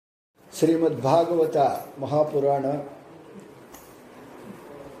ಶ್ರೀಮದ್ ಭಾಗವತ ಮಹಾಪುರಾಣ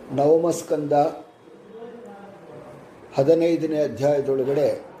ನವಮಸ್ಕಂದ 15ನೇ ಅಧ್ಯಾಯದೊಳಗಡೆ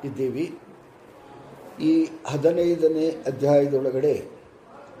ಇದ್ದೀವಿ. ಈ 15ನೇ ಅಧ್ಯಾಯದೊಳಗಡೆ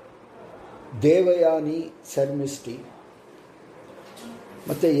ದೇವಯಾನಿ, ಶರ್ಮಿಷ್ಠಿ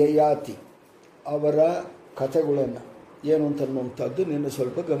ಮತ್ತು ಯಯಾತಿ ಅವರ ಕಥೆಗಳನ್ನು ಏನು ಅಂತನ್ನುವಂಥದ್ದು ನಿನ್ನೆ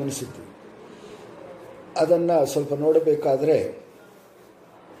ಸ್ವಲ್ಪ ಗಮನಿಸಿದ್ವಿ. ಅದನ್ನು ಸ್ವಲ್ಪ ನೋಡಬೇಕಾದ್ರೆ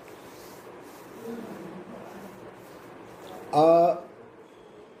ಆ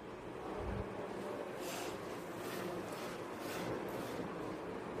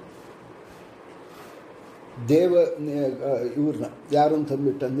ಇವ್ರನ್ನ ಯಾರು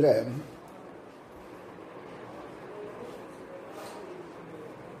ಅಂತಂದ್ಬಿಟ್ಟಂದರೆ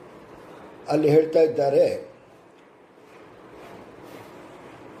ಅಲ್ಲಿ ಹೇಳ್ತಾ ಇದ್ದಾರೆ,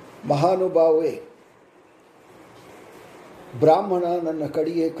 ಮಹಾನುಭಾವೇ, ಬ್ರಾಹ್ಮಣ ನನ್ನ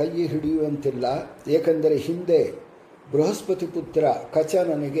ಕಡೆಗೆ ಕೈ ಹಿಡಿಯುವಂತಿಲ್ಲ, ಏಕೆಂದರೆ ಹಿಂದೆ ಬೃಹಸ್ಪತಿ ಪುತ್ರ ಕಚ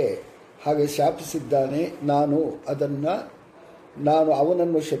ನನಗೆ ಹಾಗೆ ಶಾಪಿಸಿದ್ದಾನೆ, ನಾನು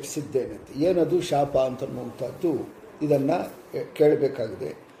ಅವನನ್ನು ಶಪಿಸಿದ್ದೇನೆ. ಏನದು ಶಾಪ ಅಂತನ್ನುವಂಥದ್ದು ಇದನ್ನು ಕೇಳಬೇಕಾಗಿದೆ.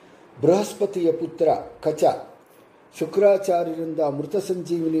 ಬೃಹಸ್ಪತಿಯ ಪುತ್ರ ಕಚ ಶುಕ್ರಾಚಾರ್ಯರಿಂದ ಅಮೃತ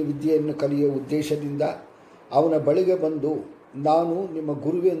ಸಂಜೀವಿನಿ ವಿದ್ಯೆಯನ್ನು ಕಲಿಯುವ ಉದ್ದೇಶದಿಂದ ಅವನ ಬಳಿಗೆ ಬಂದು, ನಾನು ನಿಮ್ಮ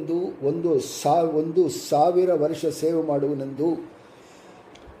ಗುರುವೆಂದು 1,000 ವರ್ಷ ಸೇವೆ ಮಾಡುವನೆಂದು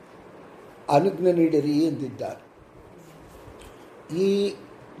ಅನುಜ್ಞೆ ನೀಡಿರಿ ಎಂದಿದ್ದಾರೆ. ಈ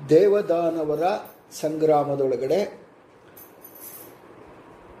ದೇವದಾನವರ ಸಂಗ್ರಾಮದೊಳಗಡೆ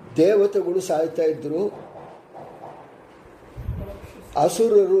ದೇವತೆಗಳು ಸಾಯ್ತಾ ಇದ್ದರು,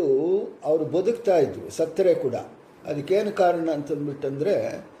 ಅಸುರರು ಅವರು ಬದುಕ್ತಾ ಇದ್ರು, ಸತ್ತರೆ ಕೂಡ. ಅದಕ್ಕೇನು ಕಾರಣ ಅಂತಂದ್ಬಿಟ್ಟಂದರೆ,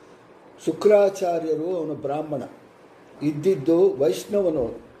 ಶುಕ್ರಾಚಾರ್ಯರು ಅವನು ಬ್ರಾಹ್ಮಣ, ಇದ್ದಿದ್ದು ವೈಷ್ಣವನು,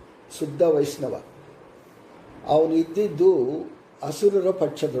 ಶುದ್ಧ ವೈಷ್ಣವ. ಅವನು ಇದ್ದಿದ್ದು ಅಸುರರ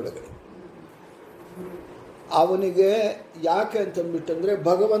ಪಕ್ಷದೊಳಗಡೆ. ಅವನಿಗೆ ಯಾಕೆ ಅಂತಂದ್ಬಿಟ್ಟಂದರೆ,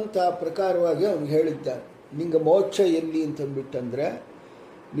 ಭಗವಂತ ಪ್ರಕಾರವಾಗಿ ಅವನಿಗೆ ಹೇಳಿದ್ದಾನೆ, ನಿಂಗೆ ಮೋಕ್ಷ ಎಲ್ಲಿ ಅಂತಂದ್ಬಿಟ್ಟಂದರೆ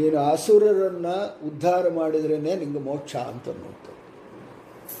ನೀನು ಅಸುರರನ್ನು ಉದ್ಧಾರ ಮಾಡಿದ್ರೇ ನಿಂಗೆ ಮೋಕ್ಷ ಅಂತನ್ನುವಂಥದ್ದು.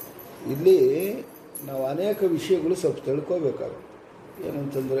 ಇಲ್ಲಿ ನಾವು ಅನೇಕ ವಿಷಯಗಳು ಸ್ವಲ್ಪ ತಿಳ್ಕೋಬೇಕಾಗುತ್ತೆ.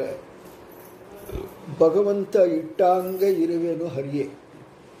 ಏನಂತಂದರೆ, ಭಗವಂತ ಇಟ್ಟಾಂಗ ಇರುವೆನು ಹರಿಯೇ,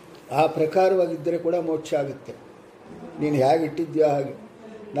 ಆ ಪ್ರಕಾರವಾಗಿದ್ದರೆ ಕೂಡ ಮೋಕ್ಷ ಆಗುತ್ತೆ. ನೀನು ಹೇಗೆ ಇಟ್ಟಿದ್ಯಾ ಹಾಗೆ.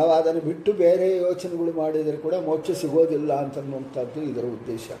 ನಾವು ಅದನ್ನು ಬಿಟ್ಟು ಬೇರೆ ಯೋಚನೆಗಳು ಮಾಡಿದರೆ ಕೂಡ ಮೋಕ್ಷ ಸಿಗೋದಿಲ್ಲ ಅಂತನ್ನುವಂಥದ್ದು ಇದರ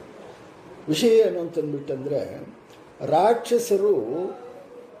ಉದ್ದೇಶ. ವಿಷಯ ಏನು ಅಂತಂದ್ಬಿಟ್ಟಂದರೆ,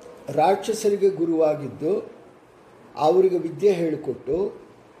 ರಾಕ್ಷಸರಿಗೆ ಗುರುವಾಗಿದ್ದು ಅವರಿಗೆ ವಿದ್ಯೆ ಹೇಳಿಕೊಟ್ಟು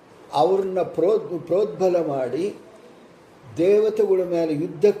ಅವ್ರನ್ನ ಪ್ರೋದ್ಬಲ ಮಾಡಿ ದೇವತೆಗಳ ಮೇಲೆ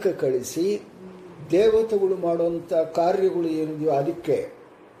ಯುದ್ಧಕ್ಕೆ ಕಳಿಸಿ ದೇವತೆಗಳು ಮಾಡುವಂಥ ಕಾರ್ಯಗಳು ಏನಿದೆಯೋ ಅದಕ್ಕೆ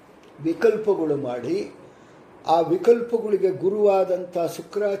ವಿಕಲ್ಪಗಳು ಮಾಡಿ ಆ ವಿಕಲ್ಪಗಳಿಗೆ ಗುರುವಾದಂಥ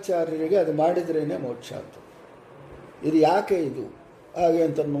ಶುಕ್ರಾಚಾರ್ಯರಿಗೆ ಅದು ಮಾಡಿದ್ರೇ ಮೋಕ್ಷ ಅಂತ. ಇದು ಯಾಕೆ ಇದು ಹಾಗೆ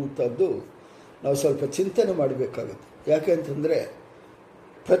ಅಂತನ್ನುವಂಥದ್ದು ನಾವು ಸ್ವಲ್ಪ ಚಿಂತನೆ ಮಾಡಬೇಕಾಗುತ್ತೆ. ಯಾಕೆ ಅಂತಂದರೆ,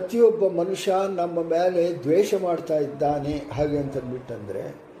 ಪ್ರತಿಯೊಬ್ಬ ಮನುಷ್ಯ ನಮ್ಮ ಮೇಲೆ ದ್ವೇಷ ಮಾಡ್ತಾ ಇದ್ದಾನೆ ಹಾಗೆ ಅಂತಂದ್ಬಿಟ್ಟಂದರೆ,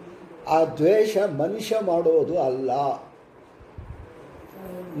 ಆ ದ್ವೇಷ ಮನುಷ್ಯ ಮಾಡೋದು ಅಲ್ಲ.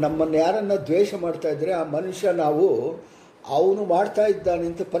 ನಮ್ಮನ್ನು ಯಾರನ್ನು ದ್ವೇಷ ಮಾಡ್ತಾ ಇದ್ದರೆ ಆ ಮನುಷ್ಯ ನಾವು ಅವನು ಮಾಡ್ತಾ ಇದ್ದಾನೆ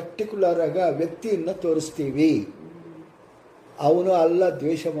ಅಂತ ಪರ್ಟಿಕ್ಯುಲರ್ ಆಗಿ ಆ ವ್ಯಕ್ತಿಯನ್ನು ತೋರಿಸ್ತೀವಿ. ಅವನು ಅಲ್ಲ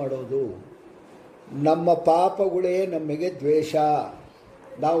ದ್ವೇಷ ಮಾಡೋದು, ನಮ್ಮ ಪಾಪಗಳೇ ನಮಗೆ ದ್ವೇಷ,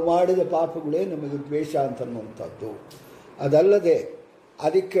 ನಾವು ಮಾಡಿದ ಪಾಪಗಳೇ ನಮಗೆ ದ್ವೇಷ ಅಂತನ್ನುವಂಥದ್ದು. ಅದಲ್ಲದೆ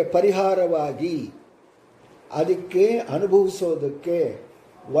ಅದಕ್ಕೆ ಪರಿಹಾರವಾಗಿ ಅದಕ್ಕೆ ಅನುಭವಿಸೋದಕ್ಕೆ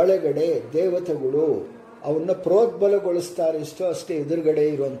ಒಳಗಡೆ ದೇವತೆಗಳು ಅವನ್ನ ಪ್ರೋದ್ಬಲಗೊಳಿಸ್ತಾರೆ. ಅಷ್ಟೇ ಎದುರುಗಡೆ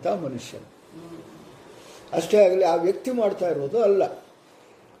ಇರುವಂಥ ಮನುಷ್ಯನು ಅಷ್ಟೇ ಆಗಲಿ, ಆ ವ್ಯಕ್ತಿ ಮಾಡ್ತಾ ಇರೋದು ಅಲ್ಲ.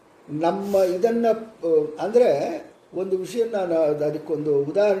 ನಮ್ಮ ಇದನ್ನು ಅಂದರೆ ಒಂದು ವಿಷಯ ನಾನು ಅದಕ್ಕೊಂದು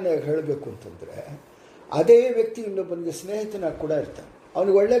ಉದಾಹರಣೆ ಹೇಳಬೇಕು ಅಂತಂದರೆ, ಅದೇ ವ್ಯಕ್ತಿ ಇನ್ನೊಬ್ಬನಿಗೆ ಸ್ನೇಹಿತನಾಗಿ ಕೂಡ ಇರ್ತಾನೆ,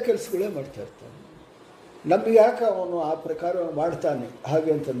 ಅವನಿಗೆ ಒಳ್ಳೆಯ ಕೆಲಸಗಳೇ ಮಾಡ್ತಾ ಇರ್ತಾನೆ. ನಮಗೆ ಯಾಕೆ ಅವನು ಆ ಪ್ರಕಾರ ಮಾಡ್ತಾನೆ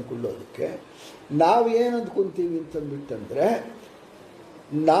ಹಾಗೆ ಅಂತ ಅಂದ್ಕೊಳ್ಳೋದಕ್ಕೆ ನಾವು ಏನು ಅಂದ್ಕೊತೀವಿ ಅಂತಂದ್ಬಿಟ್ಟಂದರೆ,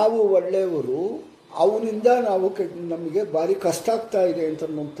 ನಾವು ಒಳ್ಳೆಯವರು, ಅವನಿಂದ ನಮಗೆ ಭಾರಿ ಕಷ್ಟ ಆಗ್ತಾ ಇದೆ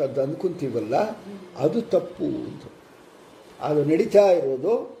ಅಂತನ್ನುವಂಥದ್ದು ಅಂದ್ಕೊತೀವಲ್ಲ, ಅದು ತಪ್ಪು ಅಂತ. ಅದು ನಡೀತಾ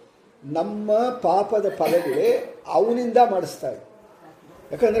ಇರೋದು ನಮ್ಮ ಪಾಪದ ಫಲಗಳೇ ಅವನಿಂದ ಮಾಡಿಸ್ತಾ ಇದೆ.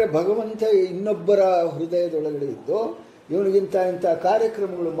 ಯಾಕಂದರೆ ಭಗವಂತ ಇನ್ನೊಬ್ಬರ ಹೃದಯದೊಳಗಡೆ ಇದ್ದು ಇವನಿಗಿಂತ ಇಂಥ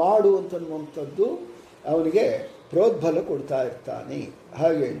ಕಾರ್ಯಕ್ರಮಗಳು ಮಾಡು ಅಂತನ್ನುವಂಥದ್ದು ಅವನಿಗೆ ಪ್ರೋದ್ಬಲ ಕೊಡ್ತಾ ಇರ್ತಾನೆ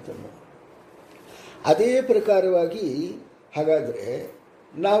ಹಾಗೆ ಅಂತಂದು. ಅದೇ ಪ್ರಕಾರವಾಗಿ ಹಾಗಾದರೆ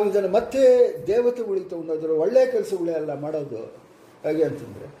ನಾವು ಇದನ್ನು ಮತ್ತೆ ದೇವತೆಗಳಿಗೆ ತಗೊಂಡೋದ್ರೆ ಒಳ್ಳೆಯ ಕೆಲಸಗಳೆಲ್ಲ ಮಾಡೋದು ಹಾಗೆ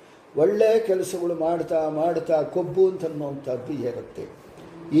ಅಂತಂದರೆ, ಒಳ್ಳೆಯ ಕೆಲಸಗಳು ಮಾಡ್ತಾ ಮಾಡ್ತಾ ಕೊಬ್ಬು ಅಂತನ್ನುವಂಥದ್ದು ಇರುತ್ತೆ,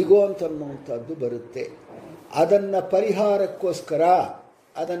 ಈಗೋ ಅಂತನ್ನುವಂಥದ್ದು ಬರುತ್ತೆ. ಅದನ್ನು ಪರಿಹಾರಕ್ಕೋಸ್ಕರ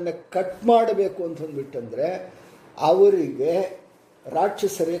ಅದನ್ನು ಕಟ್ ಮಾಡಬೇಕು ಅಂತಂದ್ಬಿಟ್ಟಂದರೆ ಅವರಿಗೆ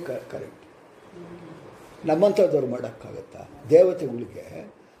ರಾಕ್ಷಸರೇ ಕರೆಕ್ಟ್. ನಮ್ಮಂಥದ್ದವ್ರು ಮಾಡೋಕ್ಕಾಗತ್ತಾ? ದೇವತೆಗಳಿಗೆ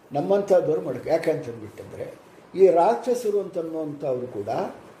ನಮ್ಮಂಥದ್ದವ್ರು ಮಾಡೋಕ್ಕೆ ಯಾಕೆ ಅಂತಂದ್ಬಿಟ್ಟಂದರೆ ಈ ರಾಕ್ಷಸರು ಅಂತನ್ನುವಂಥವ್ರು ಕೂಡ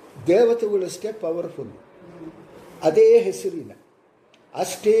ದೇವತೆಗಳಷ್ಟೇ ಪವರ್ಫುಲ್, ಅದೇ ಹೆಸರಿನ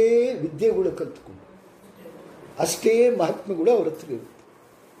ಅಷ್ಟೇ ವಿದ್ಯೆಗಳು ಕಲ್ತ್ಕೊಂಡು ಅಷ್ಟೇ ಮಹಾತ್ಮೆಗಳು ಅವ್ರ ಹತ್ರ ಇರುತ್ತೆ.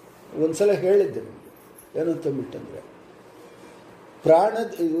 ಒಂದು ಸಲ ಹೇಳಿದ್ದೆ ನಿಮಗೆ ಏನಂತಂದ್ಬಿಟ್ಟಂದರೆ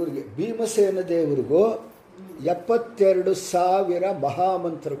ಇವರಿಗೆ ಭೀಮಸೇನ ದೇವರಿಗೂ 72,000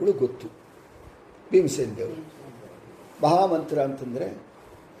 ಮಹಾಮಂತ್ರಗಳು ಗೊತ್ತು. ಭೀಮಸೇನ ದೇವರು ಮಹಾಮಂತ್ರ ಅಂತಂದರೆ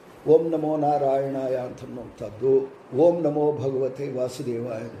ಓಂ ನಮೋ ನಾರಾಯಣಾಯ ಅಂತನ್ನುವಂಥದ್ದು, ಓಂ ನಮೋ ಭಗವತೆ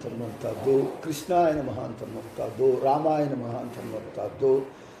ವಾಸುದೇವಾಯ ಅಂತನ್ನುವಂಥದ್ದು, ಕೃಷ್ಣಾಯ ನಮಃ ಅಂತನ್ನುವಂಥದ್ದು, ರಾಮಾಯ ನಮಃ ಅಂತನ್ನುವಂಥದ್ದು,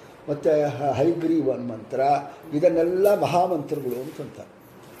 ಮತ್ತು ಹೈಗ್ರೀವನ್ ಮಂತ್ರ, ಇದನ್ನೆಲ್ಲ ಮಹಾಮಂತ್ರಗಳು ಅಂತಂತಾರೆ.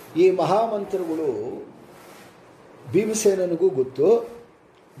 ಈ ಮಹಾಮಂತ್ರಗಳು ಭೀಮಸೇನನಿಗೂ ಗೊತ್ತು,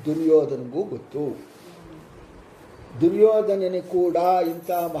 ದುರ್ಯೋಧನಿಗೂ ಗೊತ್ತು. ದುರ್ಯೋಧನನಿಗೆ ಕೂಡ ಇಂಥ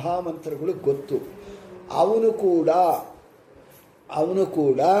ಮಹಾಮಂತ್ರಗಳು ಗೊತ್ತು. ಅವನು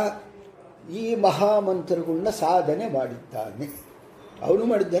ಕೂಡ ಈ ಮಹಾಮಂತ್ರಗಳನ್ನ ಸಾಧನೆ ಮಾಡಿದ್ದಾನೆ. ಅವನು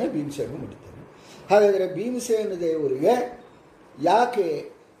ಮಾಡಿದ್ದಾನೆ, ಭೀಮಸೇನನು ಮಾಡಿದ್ದಾನೆ. ಹಾಗಾದರೆ ಭೀಮಸೇನ ದೇವರಿಗೆ ಯಾಕೆ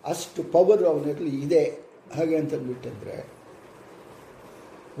ಅಷ್ಟು ಪವರ್ ಅವನಲ್ಲಿ ಇದೆ ಹಾಗೆ ಅಂತಂದ್ಬಿಟ್ಟಂದರೆ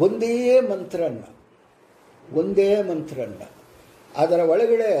ಒಂದೇ ಮಂತ್ರನ್ನ ಅದರ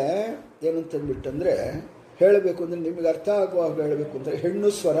ಒಳಗಡೆ ಏನಂತಂದ್ಬಿಟ್ಟಂದರೆ ಹೇಳಬೇಕು ಅಂದರೆ ನಿಮಗೆ ಅರ್ಥ ಆಗುವಾಗ ಹೇಳಬೇಕು ಅಂದರೆ ಹೆಣ್ಣು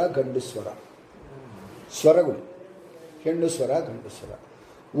ಸ್ವರ ಗಂಡು ಸ್ವರಗಳು, ಹೆಣ್ಣು ಸ್ವರ ಗಂಡು ಸ್ವರ,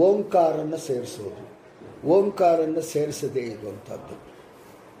 ಓಂಕಾರನ್ನು ಸೇರಿಸೋದು, ಓಂಕಾರನ್ನು ಸೇರಿಸದೇ ಇರುವಂಥದ್ದು,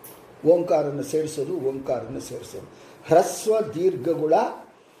 ಓಂಕಾರನ್ನು ಸೇರಿಸೋದು, ಹ್ರಸ್ವ ದೀರ್ಘಗಳ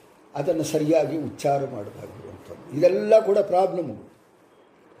ಅದನ್ನು ಸರಿಯಾಗಿ ಉಚ್ಚಾರ ಮಾಡಬೇಕಾಗಿರುವಂಥದ್ದು. ಇದೆಲ್ಲ ಕೂಡ ಪ್ರಾಬ್ಲಮ್ಗಳು.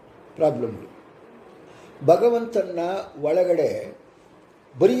 ಭಗವಂತನ ಒಳಗಡೆ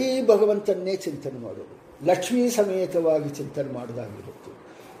ಬರೀ ಭಗವಂತನ್ನೇ ಚಿಂತನೆ ಮಾಡೋದು, ಲಕ್ಷ್ಮೀ ಸಮೇತವಾಗಿ ಚಿಂತನೆ ಮಾಡೋದಾಗಿರುತ್ತೆ.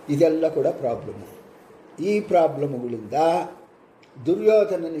 ಇದೆಲ್ಲ ಕೂಡ ಪ್ರಾಬ್ಲಮ್ಮು. ಈ ಪ್ರಾಬ್ಲಮ್ಗಳಿಂದ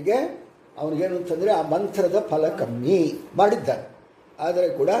ದುರ್ಯೋಧನನಿಗೆ ಅವನಿಗೇನು ಅಂತಂದರೆ ಆ ಮಂತ್ರದ ಫಲ ಕಮ್ಮಿ ಮಾಡಿದ್ದಾನೆ. ಆದರೆ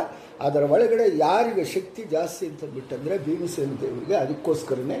ಕೂಡ ಅದರ ಒಳಗಡೆ ಯಾರಿಗೆ ಶಕ್ತಿ ಜಾಸ್ತಿ ಅಂತಂದ್ಬಿಟ್ಟಂದರೆ ಭೀಮಸೇನ ದೇವರಿಗೆ.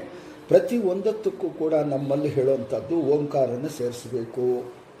 ಅದಕ್ಕೋಸ್ಕರನೇ ಪ್ರತಿ ಒಂದಕ್ಕೂ ಕೂಡ ನಮ್ಮಲ್ಲಿ ಹೇಳುವಂಥದ್ದು ಓಂಕಾರನ ಸೇರಿಸಬೇಕು,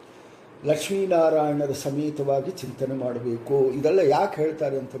 ಲಕ್ಷ್ಮೀನಾರಾಯಣರ ಸಮೇತವಾಗಿ ಚಿಂತನೆ ಮಾಡಬೇಕು. ಇದೆಲ್ಲ ಯಾಕೆ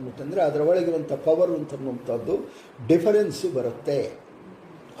ಹೇಳ್ತಾರೆ ಅಂತಂದ್ಬಿಟ್ಟಂದರೆ ಅದರ ಒಳಗಿರುವಂಥ ಪವರ್ ಅಂತನ್ನುವಂಥದ್ದು ಡಿಫರೆನ್ಸು ಬರುತ್ತೆ.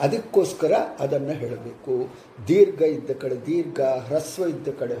 ಅದಕ್ಕೋಸ್ಕರ ಅದನ್ನು ಹೇಳಬೇಕು. ದೀರ್ಘ ಇದ್ದ ಕಡೆ ದೀರ್ಘ, ಹ್ರಸ್ವ ಇದ್ದ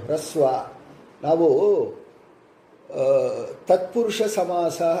ಕಡೆ ಹ್ರಸ್ವ. ನಾವು ತತ್ಪುರುಷ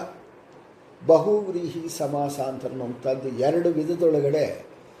ಸಮಾಸ, ಬಹುವ್ರೀಹಿ ಸಮಾಸ ಅಂತನ್ನುವಂಥದ್ದು 2 ವಿಧದೊಳಗಡೆ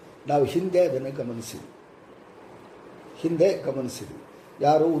ನಾವು ಹಿಂದೆ ಅದನ್ನು ಗಮನಿಸಿದ್ವಿ.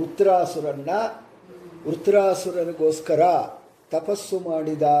 ಯಾರು ವೃತ್ರಾಸುರನಿಗೋಸ್ಕರ ತಪಸ್ಸು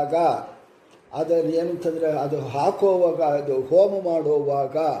ಮಾಡಿದಾಗ ಅದನ್ನು ಏನಂತಂದರೆ ಅದು ಹಾಕೋವಾಗ, ಅದು ಹೋಮ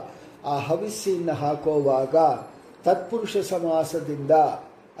ಮಾಡುವಾಗ, ಆ ಹವಿಸ್ಸಿನ ಹಾಕೋವಾಗ ತತ್ಪುರುಷ ಸಮಾಸದಿಂದ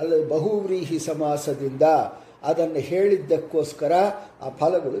ಅಲ್ಲ ಬಹುವ್ರೀಹಿ ಸಮಾಸದಿಂದ ಅದನ್ನು ಹೇಳಿದ್ದಕ್ಕೋಸ್ಕರ ಆ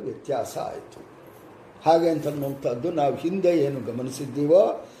ಫಲಗಳು ವ್ಯತ್ಯಾಸ ಆಯಿತು. ಹಾಗೆ ಅಂತನ್ನುವಂಥದ್ದು ನಾವು ಹಿಂದೆ ಏನು ಗಮನಿಸಿದ್ದೀವೋ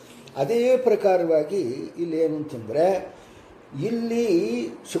ಅದೇ ಪ್ರಕಾರವಾಗಿ ಇಲ್ಲಿ ಏನು ಅಂತಂದರೆ ಇಲ್ಲಿ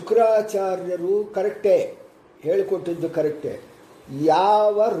ಶುಕ್ರಾಚಾರ್ಯರು ಕರೆಕ್ಟೇ ಹೇಳಿಕೊಟ್ಟಿದ್ದು ಕರೆಕ್ಟೇ.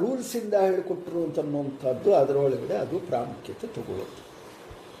 ಯಾವ ರೂಲ್ಸಿಂದ ಹೇಳಿಕೊಟ್ಟರು ಅಂತನ್ನುವಂಥದ್ದು ಅದರೊಳಗಡೆ ಅದು ಪ್ರಾಮುಖ್ಯತೆ ತಗೊಳ್ಳುತ್ತೆ.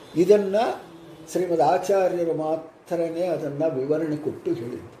 ಇದನ್ನು ಶ್ರೀಮದ್ ಆಚಾರ್ಯರು ಮಾತ್ರನೇ ಅದನ್ನು ವಿವರಣೆ ಕೊಟ್ಟು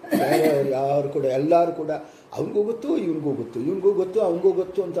ಹೇಳಿದ್ದು. ಯಾರು ಕೂಡ ಎಲ್ಲರೂ ಕೂಡ ಅವನಿಗೂ ಗೊತ್ತು, ಇವನಿಗೂ ಗೊತ್ತು, ಅವನಿಗೂ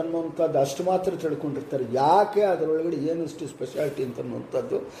ಗೊತ್ತು ಅಂತ ಅನ್ನುವಂಥದ್ದು ಅಷ್ಟು ಮಾತ್ರ ತಿಳ್ಕೊಂಡಿರ್ತಾರೆ. ಯಾಕೆ ಅದರೊಳಗಡೆ ಏನಿಷ್ಟು ಸ್ಪೆಷಾಲಿಟಿ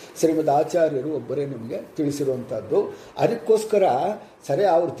ಅಂತನ್ನುವಂಥದ್ದು ಶ್ರೀಮದ್ ಆಚಾರ್ಯರು ಒಬ್ಬರೇ ನಮಗೆ ತಿಳಿಸಿರುವಂಥದ್ದು. ಅದಕ್ಕೋಸ್ಕರ ಸರಿ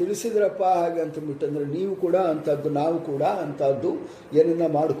ಅವ್ರು ತಿಳಿಸಿದ್ರಪ್ಪ ಹಾಗೆ ಅಂತಂದ್ಬಿಟ್ಟಂದರೆ ನೀವು ಕೂಡ ಅಂಥದ್ದು, ನಾವು ಕೂಡ ಅಂಥದ್ದು ಏನನ್ನ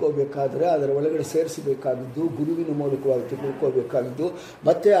ಮಾಡ್ಕೋಬೇಕಾದ್ರೆ ಅದರ ಒಳಗಡೆ ಸೇರಿಸಬೇಕಾಗಿದ್ದು ಗುರುವಿನ ಮೂಲಕವಾಗಿ ತಿಳ್ಕೋಬೇಕಾಗಿದ್ದು.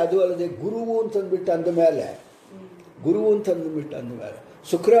 ಮತ್ತು ಅದು ಅಲ್ಲದೆ ಗುರುವು ಅಂತಂದ್ಬಿಟ್ಟು ಅಂದಮೇಲೆ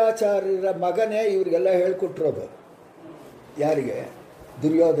ಶುಕ್ರಾಚಾರ್ಯರ ಮಗನೇ ಇವರಿಗೆಲ್ಲ ಹೇಳ್ಕೊಟ್ಟಿರೋದು. ಯಾರಿಗೆ?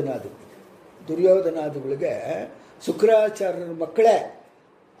 ದುರ್ಯೋಧನಾದಿಗಳಿಗೆ ಶುಕ್ರಾಚಾರ್ಯರ ಮಕ್ಕಳೇ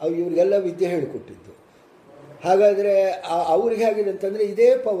ಇವರಿಗೆಲ್ಲ ವಿದ್ಯೆ ಹೇಳಿಕೊಟ್ಟಿದ್ದು. ಹಾಗಾದರೆ ಅವ್ರಿಗೆ ಹೇಗಿದೆ ಅಂತಂದರೆ ಇದೇ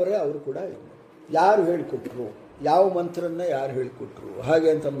ಪವರೇ ಅವರು ಕೂಡ ಯಾರು ಹೇಳಿಕೊಟ್ರು, ಯಾವ ಮಂತ್ರನ್ನ ಯಾರು ಹೇಳಿಕೊಟ್ರು ಹಾಗೆ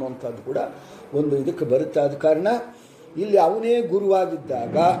ಅಂತನ್ನುವಂಥದ್ದು ಕೂಡ ಒಂದು ಇದಕ್ಕೆ ಬರುತ್ತೆ. ಆದ ಕಾರಣ ಇಲ್ಲಿ ಅವನೇ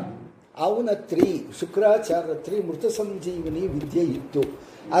ಗುರುವಾಗಿದ್ದಾಗ ಅವನ ಶುಕ್ರಾಚಾರ್ಯ ಮೃತ ಸಂಜೀವನಿ ವಿದ್ಯೆ ಇತ್ತು.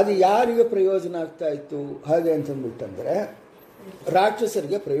 ಅದು ಯಾರಿಗೆ ಪ್ರಯೋಜನ ಆಗ್ತಾ ಇತ್ತು ಹಾಗೆ ಅಂತಂದ್ಬಿಟ್ಟಂದರೆ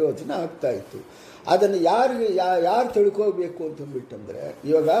ರಾಕ್ಷಸರಿಗೆ ಪ್ರಯೋಜನ ಆಗ್ತಾ ಇತ್ತು. ಅದನ್ನು ಯಾರು ತಿಳ್ಕೋಬೇಕು ಅಂತಂದ್ಬಿಟ್ಟಂದರೆ,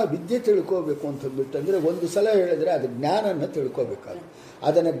 ಇವಾಗ ವಿದ್ಯೆ ತಿಳ್ಕೋಬೇಕು ಅಂತಂದ್ಬಿಟ್ಟಂದರೆ ಒಂದು ಸಲ ಹೇಳಿದ್ರೆ ಅದು ಜ್ಞಾನನ ತಿಳ್ಕೋಬೇಕಾಗುತ್ತೆ.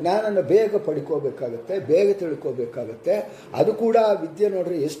 ಅದನ್ನು ಜ್ಞಾನನ ಬೇಗ ಪಡ್ಕೋಬೇಕಾಗತ್ತೆ, ಬೇಗ ತಿಳ್ಕೋಬೇಕಾಗತ್ತೆ. ಅದು ಕೂಡ ವಿದ್ಯೆ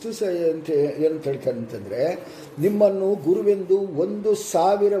ನೋಡ್ರಿ ಎಷ್ಟು ಏನು ತಿಳ್ತಾರೆ ಅಂತಂದರೆ, ನಿಮ್ಮನ್ನು ಗುರುವೆಂದು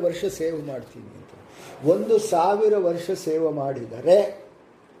 1,000 ವರ್ಷ ಸೇವೆ ಮಾಡ್ತೀನಿ ಅಂತ. 1,000 ವರ್ಷ ಸೇವೆ ಮಾಡಿದರೆ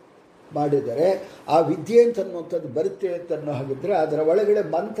ಆ ವಿದ್ಯೆ ಅಂತನ್ನುವಂಥದ್ದು ಬರುತ್ತೆ ಅಂತನ್ನೋ ಹಾಗಿದ್ರೆ ಅದರ ಒಳಗಡೆ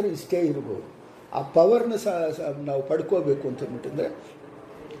ಮಂತ್ರ ಇಷ್ಟೇ ಇರ್ಬೋದು. ಆ ಪವರ್ನ ನಾವು ಪಡ್ಕೋಬೇಕು ಅಂತಂದ್ಬಿಟ್ಟಿದ್ರೆ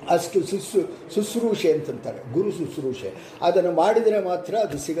ಅಷ್ಟು ಶುಶ್ರೂಷೆ ಅಂತಂತಾರೆ, ಗುರು ಶುಶ್ರೂಷೆ. ಅದನ್ನು ಮಾಡಿದರೆ ಮಾತ್ರ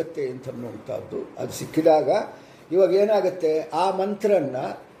ಅದು ಸಿಗತ್ತೆ ಅಂತನ್ನುವಂಥದ್ದು. ಅದು ಸಿಕ್ಕಿದಾಗ ಇವಾಗ ಏನಾಗುತ್ತೆ, ಆ ಮಂತ್ರನ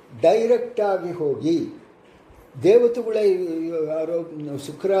ಡೈರೆಕ್ಟಾಗಿ ಹೋಗಿ ದೇವತೆಗಳೇ ಯಾರೋ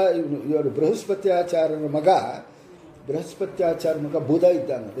ಇವರು ಬೃಹಸ್ಪತ್ಯಾಚಾರ್ಯನ ಮಗ ಬುಧ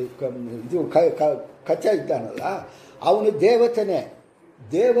ಇದ್ದಾನಲ್ಲ, ಇದು ಕಚ ಇದ್ದಾನಲ್ಲ, ಅವನು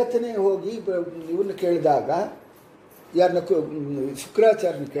ದೇವತನೇ ಹೋಗಿ ಇವನ್ನ ಕೇಳಿದಾಗ, ಯಾರನ್ನ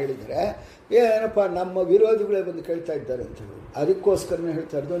ಶುಕ್ರಾಚಾರ್ಯನ ಕೇಳಿದರೆ, ಏನಪ್ಪ ನಮ್ಮ ವಿರೋಧಿಗಳೇ ಬಂದು ಕೇಳ್ತಾ ಇದ್ದಾರೆ ಅಂತ ಹೇಳಿ. ಅದಕ್ಕೋಸ್ಕರನೇ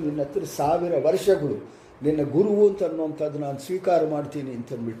ಹೇಳ್ತಾ ಇದ್ದು, ನಿನ್ನ ಹತ್ರ 1000 ವರ್ಷಗಳು ನಿನ್ನ ಗುರುವು ಅಂತ ಅನ್ನುವಂಥದ್ದು ನಾನು ಸ್ವೀಕಾರ ಮಾಡ್ತೀನಿ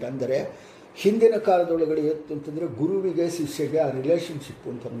ಅಂತಂದ್ಬಿಟ್ಟು. ಅಂದರೆ ಹಿಂದಿನ ಕಾಲದೊಳಗಡೆ ಎತ್ತು ಅಂತಂದರೆ ಗುರುವಿಗೆ ಶಿಷ್ಯಗೆ ಆ ರಿಲೇಷನ್ಶಿಪ್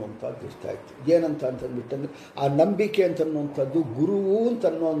ಅಂತನ್ನುವಂಥದ್ದು ಇರ್ತಾಯಿತ್ತು. ಏನಂತ ಅಂತಂದ್ಬಿಟ್ಟಂದರೆ ಆ ನಂಬಿಕೆ ಅಂತನ್ನುವಂಥದ್ದು ಗುರುವು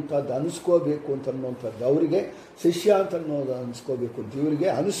ಅಂತನ್ನುವಂಥದ್ದು ಅನಿಸ್ಕೋಬೇಕು ಅಂತನ್ನುವಂಥದ್ದು, ಅವರಿಗೆ ಶಿಷ್ಯ ಅಂತನ್ನೋದು ಅನಿಸ್ಕೋಬೇಕು ಅಂತ ಇವರಿಗೆ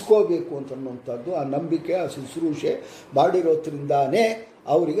ಅನಿಸ್ಕೋಬೇಕು ಅಂತನ್ನುವಂಥದ್ದು, ಆ ನಂಬಿಕೆ ಆ ಶುಶ್ರೂಷೆ ಮಾಡಿರೋದ್ರಿಂದಾನೇ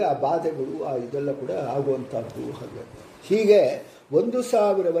ಅವರಿಗೆ ಆ ಬಾಧೆಗಳು ಆ ಇದೆಲ್ಲ ಕೂಡ ಆಗುವಂಥದ್ದು. ಹೀಗೆ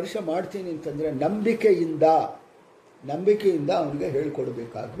 1,000 ವರ್ಷ ಮಾಡ್ತೀನಿ ಅಂತಂದರೆ ನಂಬಿಕೆಯಿಂದ ಅವನಿಗೆ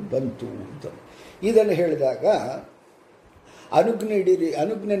ಹೇಳಿಕೊಡ್ಬೇಕಾದ್ರೂ ಬಂತು ಅಂತ. ಇದನ್ನು ಹೇಳಿದಾಗ ಅನುಜ್ಞೆ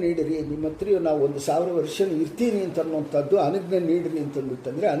ನೀಡಿರಿ ನಿಮ್ಮ ಹತ್ರ ನಾವು 1,000 ವರ್ಷ ಇರ್ತೀನಿ ಅಂತನ್ನುವಂಥದ್ದು, ಅನುಜ್ಞೆ ನೀಡಿರಿ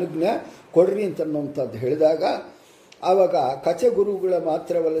ಅಂತಂದ್ಬಿಟ್ಟಂದರೆ ಅನುಜ್ಞೆ ಕೊಡ್ರಿ ಅಂತನ್ನುವಂಥದ್ದು ಹೇಳಿದಾಗ, ಆವಾಗ ಕಚ ಗುರುಗಳ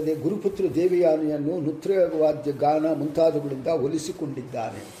ಮಾತ್ರವಲ್ಲದೆ ಗುರುಪುತ್ರ ದೇವಿಯಾನಿಯನ್ನು ನೃತ್ಯವಾದ್ಯ ಗಾನ ಮುಂತಾದವುಗಳಿಂದ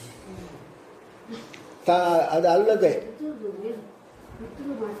ಒಲಿಸಿಕೊಂಡಿದ್ದಾನೆ. ಅದಲ್ಲದೆ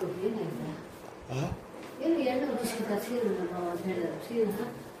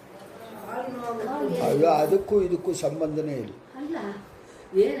ಅದಕ್ಕೂ ಇದಕ್ಕೂ ಸಂಬಂಧನೇ ಇಲ್ಲ.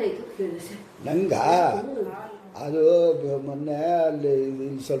 ನಂಗ ಅದು ಮೊನ್ನೆ ಅಲ್ಲಿ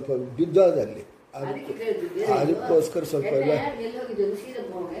ಸ್ವಲ್ಪ ಬಿದ್ದೋದಲ್ಲಿ, ಅದಕ್ಕೋಸ್ಕರ ಸ್ವಲ್ಪ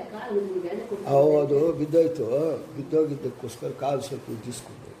ಹೌದು ಬಿದ್ದೋಗಿದ್ದಕ್ಕೋಸ್ಕರ ಕಾಲು ಸ್ವಲ್ಪ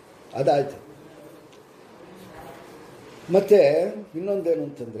ಉಜ್ಜಿಸ್ಕೊಂಡು ಅದಾಯ್ತು. ಮತ್ತೆ ಇನ್ನೊಂದೇನು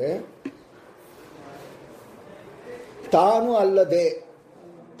ಅಂತಂದರೆ, ತಾನು ಅಲ್ಲದೆ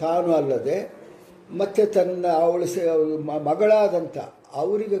ಮತ್ತು ಅವಳ ಮಗಳಾದಂಥ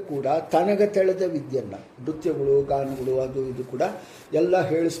ಅವರಿಗೆ ಕೂಡ ತನಗೆ ತೆಳೆದ ವಿದ್ಯೆಯನ್ನು, ನೃತ್ಯಗಳು ಗಾನಗಳು ಅದು ಇದು ಕೂಡ ಎಲ್ಲ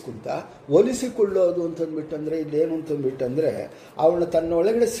ಹೇಳಿಸ್ಕೊಂತ ಒಲಿಸಿಕೊಳ್ಳೋದು ಅಂತಂದ್ಬಿಟ್ಟಂದರೆ ಇಲ್ಲೇನು ಅಂತಂದ್ಬಿಟ್ಟಂದರೆ ಅವಳನ್ನ ತನ್ನ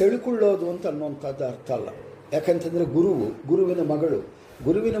ಒಳಗಡೆ ಸೆಳ್ಕೊಳ್ಳೋದು ಅಂತ ಅನ್ನುವಂಥದ್ದು ಅರ್ಥ ಅಲ್ಲ. ಯಾಕಂತಂದರೆ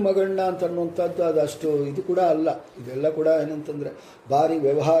ಗುರುವಿನ ಮಗಳನ್ನ ಅಂತ ಅನ್ನುವಂಥದ್ದು ಅದಷ್ಟು ಇದು ಕೂಡ ಅಲ್ಲ. ಇದೆಲ್ಲ ಕೂಡ ಏನಂತಂದರೆ ಭಾರಿ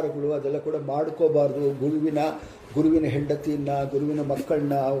ವ್ಯವಹಾರಗಳು ಅದೆಲ್ಲ ಕೂಡ ಮಾಡ್ಕೋಬಾರ್ದು. ಗುರುವಿನ ಹೆಂಡತಿಯನ್ನು, ಗುರುವಿನ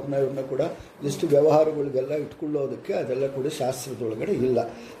ಮಕ್ಕಳನ್ನ, ಇವ್ರನ್ನ ಕೂಡ ಎಷ್ಟು ವ್ಯವಹಾರಗಳಿಗೆಲ್ಲ ಇಟ್ಕೊಳ್ಳೋದಕ್ಕೆ ಅದೆಲ್ಲ ಕೂಡ ಶಾಸ್ತ್ರದೊಳಗಡೆ ಇಲ್ಲ.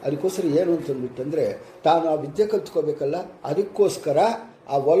 ಅದಕ್ಕೋಸ್ಕರ ಏನು ಅಂತಂದ್ಬಿಟ್ಟಂದರೆ ತಾನು ಆ ವಿದ್ಯೆ ಕಲ್ತ್ಕೋಬೇಕಲ್ಲ, ಅದಕ್ಕೋಸ್ಕರ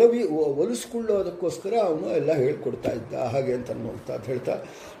ಆ ಒಲಿಸ್ಕೊಳ್ಳೋದಕ್ಕೋಸ್ಕರ ಅವನು ಎಲ್ಲ ಹೇಳ್ಕೊಡ್ತಾ ಇದ್ದ ಹಾಗೆ ಅಂತ ಅನ್ನುವಂಥದ್ದು ಹೇಳ್ತಾ.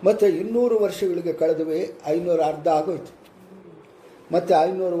 ಮತ್ತು 200 ವರ್ಷಗಳಿಗೆ ಕಳೆದವೆ, 500 ಅರ್ಧ ಆಗೋಯ್ತು. ಮತ್ತು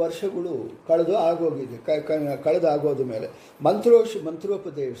 500 ವರ್ಷಗಳು ಕಳೆದಾಗೋದ ಮೇಲೆ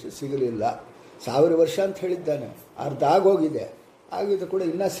ಮಂತ್ರೋಪದೇಶ ಸಿಗಲಿಲ್ಲ. 1000 ವರ್ಷ ಅಂತ ಹೇಳಿದ್ದಾನೆ, ಅರ್ಧ ಆಗೋಗಿದೆ ಕೂಡ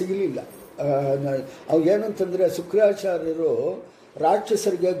ಇನ್ನೂ ಸಿಗಲಿಲ್ಲ. ಅವಾಗೇನು ಅಂತಂದರೆ ಶುಕ್ರಾಚಾರ್ಯರು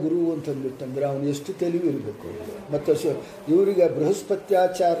ರಾಕ್ಷಸರಿಗೆ ಗುರು ಅಂತಂದ್ಬಿಟ್ಟಂದರೆ ಅವನು ಎಷ್ಟು ತಿಳಿವು ಇರಬೇಕು. ಮತ್ತು ಇವರಿಗೆ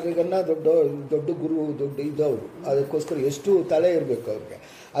ಬೃಹಸ್ಪತ್ಯಾಚಾರ್ಯರಿಗನ್ನ ದೊಡ್ಡ ಗುರು ಇದ್ದವರು, ಅದಕ್ಕೋಸ್ಕರ ಎಷ್ಟು ತಲೆ ಇರಬೇಕು ಅವ್ರಿಗೆ.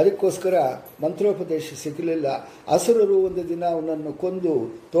 ಅದಕ್ಕೋಸ್ಕರ ಮಂತ್ರೋಪದೇಶ ಸಿಗಲಿಲ್ಲ. ಅಸುರರು ಒಂದು ದಿನ ಅವನನ್ನು ಕೊಂದು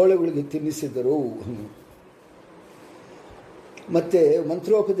ತೋಳುಗಳಿಗೆ ತಿನ್ನಿಸಿದರು. ಮತ್ತು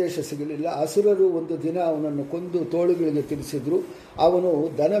ಮಂತ್ರೋಪದೇಶ ಸಿಗಲಿಲ್ಲ. ಅಸುರರು ಒಂದು ದಿನ ಅವನನ್ನು ಕೊಂದು ತೋಳುಗಳಿಗೆ ತಿನ್ನಿಸಿದ್ರು. ಅವನು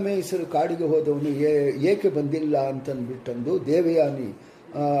ದನ ಮೇಯಿಸಲು ಕಾಡಿಗೆ ಹೋದವನು ಏಕೆ ಬಂದಿಲ್ಲ ಅಂತಂದ್ಬಿಟ್ಟಂದು ದೇವಯಾನಿ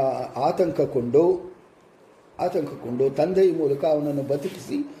ಆತಂಕಗೊಂಡು ತಂದೆಯ ಮೂಲಕ ಅವನನ್ನು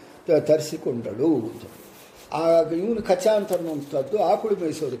ಬದುಕಿಸಿ ತರಿಸಿಕೊಂಡಳು. ಆಗ ಇವನು ಕಚ ಅಂತ ಅನ್ನುವಂಥದ್ದು ಆಕಳು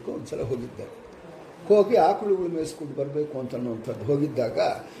ಮೇಯಿಸೋದಕ್ಕೆ ಒಂದು ಸಲ ಹೋಗಿ ಆಕಳುಗಳು ಮೇಯಿಸ್ಕೊಂಡು ಬರಬೇಕು ಅಂತ ಅನ್ನುವಂಥದ್ದು ಹೋಗಿದ್ದಾಗ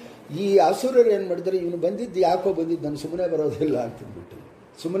ಈ ಅಸುರರು ಏನು ಮಾಡಿದರೆ, ಇವನು ಬಂದಿದ್ದು ಯಾಕೋ ಬಂದಿದ್ದು, ನಾನು ಸುಮ್ಮನೆ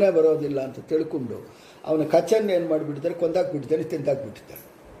ಬರೋದಿಲ್ಲ ಅಂತ ತಿಳ್ಕೊಂಡು ಅವನ ಕಚನ್ನು ಏನು ಮಾಡಿಬಿಟ್ಟಿದ್ದಾರೆ, ಕೊಂದಾಕ್ಬಿಟ್ಟಿದ್ದಾನೆ, ತಿಂದಾಕ್ಬಿಟ್ಟಿದ್ದಾರೆ.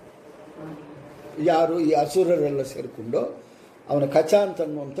 ಯಾರು ಈ ಅಸುರರೆಲ್ಲ ಸೇರಿಕೊಂಡು ಅವನ ಕಚ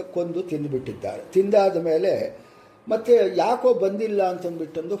ಅಂತನ್ನುವಂಥ ಕೊಂದು ತಿಂದುಬಿಟ್ಟಿದ್ದಾರೆ. ತಿಂದಾದ ಮೇಲೆ ಮತ್ತೆ ಯಾಕೋ ಬಂದಿಲ್ಲ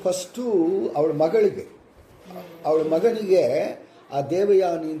ಅಂತಂದ್ಬಿಟ್ಟಂದು ಫಸ್ಟು ಅವಳ ಮಗಳಿಗೆ ಅವಳ ಮಗನಿಗೆ ಆ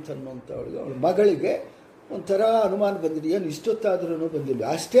ದೇವಯಾನಿ ಅಂತನ್ನುವಂಥವಳಿಗೆ ಅವಳ ಮಗಳಿಗೆ ಒಂಥರ ಅನುಮಾನ ಬಂದಿದೆ, ಏನು ಇಷ್ಟೊತ್ತಾದ್ರೂ ಬಂದಿಲ್ಲ.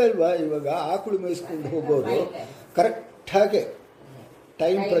 ಅಷ್ಟೇ ಅಲ್ವಾ, ಇವಾಗ ಆಕಳು ಮೇಯಿಸ್ಕೊಂಡು ಹೋಗೋರು ಕರೆಕ್ಟಾಗೆ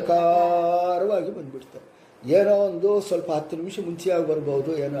ಟೈಮ್ ಪ್ರಕಾರವಾಗಿ ಬಂದುಬಿಡ್ತಾರೆ. ಏನೋ ಒಂದು ಸ್ವಲ್ಪ 10 ನಿಮಿಷ ಮುಂಚೆಯಾಗಿ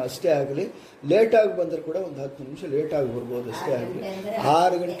ಬರ್ಬೋದು, ಏನೋ ಅಷ್ಟೇ ಆಗಲಿ. ಲೇಟಾಗಿ ಬಂದರೆ ಕೂಡ ಒಂದು 10 ನಿಮಿಷ ಲೇಟಾಗಿ ಬರ್ಬೋದು, ಅಷ್ಟೇ ಆಗಲಿ.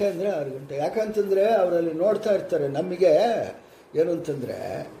 6 ಗಂಟೆ ಅಂದರೆ 6 ಗಂಟೆ. ಯಾಕಂತಂದರೆ ಅವರಲ್ಲಿ ನೋಡ್ತಾ ಇರ್ತಾರೆ. ನಮಗೆ ಏನು ಅಂತಂದರೆ,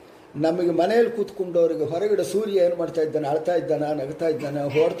 ನಮಗೆ ಮನೆಯಲ್ಲಿ ಕೂತ್ಕೊಂಡವ್ರಿಗೆ ಹೊರಗಡೆ ಸೂರ್ಯ ಏನು ಮಾಡ್ತಾ ಇದ್ದಾನೆ, ಅಳ್ತಾ ಇದ್ದಾನ, ನಗ್ತಾ ಇದ್ದಾನ,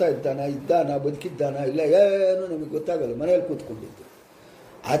 ಹೊಡ್ತಾ ಇದ್ದಾನ, ಬದುಕಿದ್ದಾನ ಇಲ್ಲ ಏನು ನಮಗೆ ಗೊತ್ತಾಗಲ್ಲ ಮನೆಯಲ್ಲಿ ಕೂತ್ಕೊಂಡಿದ್ದು.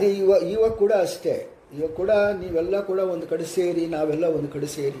 ಅದೇ ಇವಾಗ ಕೂಡ ಅಷ್ಟೇ. ಇವಾಗ ಕೂಡ ನೀವೆಲ್ಲ ಕೂಡ ಒಂದು ಕಡೆ ಸೇರಿ, ನಾವೆಲ್ಲ ಒಂದು ಕಡೆ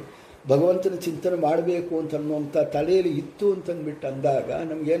ಸೇರಿ ಭಗವಂತನ ಚಿಂತನೆ ಮಾಡಬೇಕು ಅಂತನ್ನುವಂಥ ತಲೆಯಲ್ಲಿ ಇತ್ತು ಅಂತಂದ್ಬಿಟ್ಟು ಅಂದಾಗ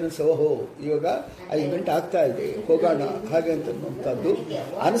ನಮಗೇನನ್ಸ, ಓಹೋ ಇವಾಗ 5 ಗಂಟೆ ಆಗ್ತಾ ಇದೆ, ಹೋಗೋಣ ಹಾಗೆ ಅಂತನ್ನುವಂಥದ್ದು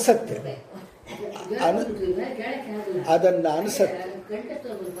ಅನಿಸತ್ತೆ. ಅದನ್ನು ಅನಿಸತ್ತೆ,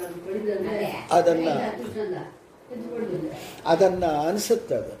 ಅದನ್ನು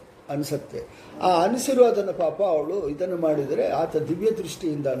ಅನಿಸತ್ತೆ. ಆ ಅನಿಸಿರೋದನ್ನು ಪಾಪ ಅವಳು ಇದನ್ನು ಮಾಡಿದರೆ ಆತ ದಿವ್ಯ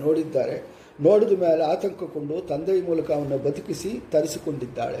ದೃಷ್ಟಿಯಿಂದ ನೋಡಿದ್ದಾರೆ. ನೋಡಿದ ಮೇಲೆ ಆತಂಕಗೊಂಡು ತಂದೆಯ ಮೂಲಕ ಅವನ್ನ ಬದುಕಿಸಿ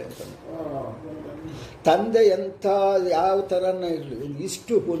ತರಿಸಿಕೊಂಡಿದ್ದಾಳೆ ಅಂತ. ತಂದೆ ಎಂಥ ಯಾವ ಥರನ ಇರಲಿ,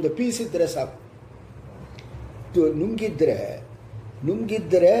 ಇಷ್ಟು ಒಂದು ಪೀಸ್ ಇದ್ದರೆ ಸಾಕು.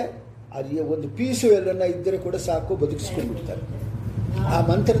 ನುಂಗಿದ್ರೆ ಅದು ಒಂದು ಪೀಸು ಎಲ್ಲನ ಇದ್ದರೆ ಕೂಡ ಸಾಕು, ಬದುಕಿಸ್ಕೊಂಡ್ಬಿಡ್ತಾರೆ. ಆ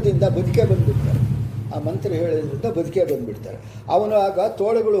ಮಂತ್ರದಿಂದ ಬದುಕೇ ಬಂದುಬಿಡ್ತಾರೆ. ಆ ಮಂತ್ರ ಹೇಳೋದ್ರಿಂದ ಬದುಕೇ ಬಂದುಬಿಡ್ತಾರೆ. ಅವನು ಆಗ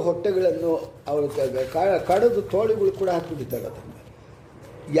ತೋಳುಗಳು ಹೊಟ್ಟೆಗಳನ್ನು ಅವಳು ಕಡಿದು ತೋಳುಗಳು ಕೂಡ ಹಾಕಿಬಿಡ್ತಾರೆ. ಅದನ್ನು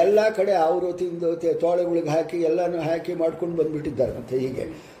ಎಲ್ಲ ಕಡೆ ಅವರು ತಿಂದು ತೋಳುಗಳಿಗೆ ಹಾಕಿ ಎಲ್ಲನೂ ಹಾಕಿ ಮಾಡ್ಕೊಂಡು ಬಂದುಬಿಟ್ಟಿದ್ದಾರೆ. ಮತ್ತು ಹೀಗೆ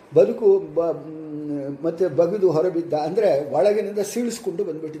ಬದುಕು ಮತ್ತು ಬಗೆದು ಹೊರಬಿದ್ದ ಅಂದರೆ ಒಳಗಿನಿಂದ ಸೀಳಿಸ್ಕೊಂಡು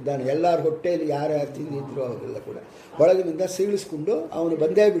ಬಂದುಬಿಟ್ಟಿದ್ದಾನೆ. ಎಲ್ಲರ ಹೊಟ್ಟೆಯಲ್ಲಿ ಯಾರ್ಯಾರು ತಿಂದಿದ್ರು ಅವರೆಲ್ಲ ಕೂಡ ಒಳಗಿನಿಂದ ಸೀಳಿಸ್ಕೊಂಡು ಅವನು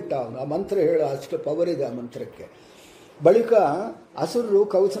ಬಂದೇ ಬಿಟ್ಟ. ಅವನು ಆ ಮಂತ್ರ ಹೇಳೋ ಅಷ್ಟು ಪವರ್ ಇದೆ ಆ ಮಂತ್ರಕ್ಕೆ. ಬಳಿಕ ಅಸುರರು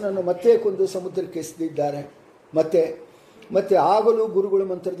ಕವಚನನ್ನು ಮತ್ತೆ ಕೊಂದು ಸಮುದ್ರಕ್ಕೆ ಎಸೆದಿದ್ದಾರೆ. ಮತ್ತೆ ಆಗಲೂ ಗುರುಗಳ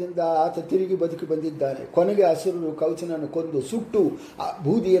ಮಂತ್ರದಿಂದ ಆತ ತಿರುಗಿ ಬದುಕಿ ಬಂದಿದ್ದಾನೆ. ಕೊನೆಗೆ ಅಸುರರು ಕವಚನನ್ನು ಕೊಂದು ಸುಟ್ಟು ಆ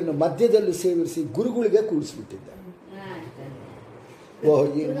ಬೂದಿಯನ್ನು ಮಧ್ಯದಲ್ಲಿ ಸೇವಿಸಿ ಗುರುಗಳಿಗೆ ಕೂಡಿಸ್ಬಿಟ್ಟಿದ್ದಾರೆ. ಓಹ್,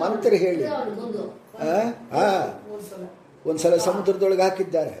 ಈ ಮಂತ್ರ ಹೇಳಿ ಒಂದ್ಸಲ ಸಮುದ್ರದೊಳಗೆ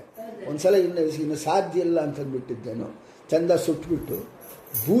ಹಾಕಿದ್ದಾರೆ, ಒಂದ್ಸಲ ಇನ್ನು ಸಾಧ್ಯ ಇಲ್ಲ ಅಂತಂದ್ಬಿಟ್ಟಿದ್ದೇನು. ಚಂದ ಸುಟ್ಬಿಟ್ಟು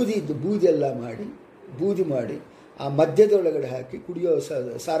ಬೂದಿ ಎಲ್ಲ ಬೂದಿ ಮಾಡಿ ಆ ಮಧ್ಯದೊಳಗಡೆ ಹಾಕಿ ಕುಡಿಯೋ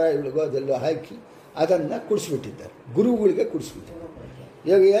ಸಾರಾಯಿಗಳಿಗೋ ಅದೆಲ್ಲ ಹಾಕಿ ಅದನ್ನು ಕುಡಿಸ್ಬಿಟ್ಟಿದ್ದಾರೆ. ಗುರುಗಳಿಗೆ ಕುಡಿಸ್ಬಿಟ್ಟಿದ್ದಾರೆ.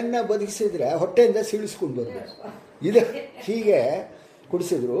 ಇವಾಗ ಎಣ್ಣೆ ಬದುಕಿಸಿದ್ರೆ ಹೊಟ್ಟೆಯಿಂದ ಸೀಳಿಸ್ಕೊಂಡು ಬರಬೇಕು. ಇದು ಹೀಗೆ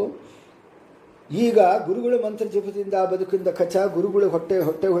ಕುಡಿಸಿದ್ರು. ಈಗ ಗುರುಗಳ ಮಂತ್ರ ಜಪದಿಂದ ಆ ಬದುಕಿಂದ ಕಚ ಗುರುಗಳ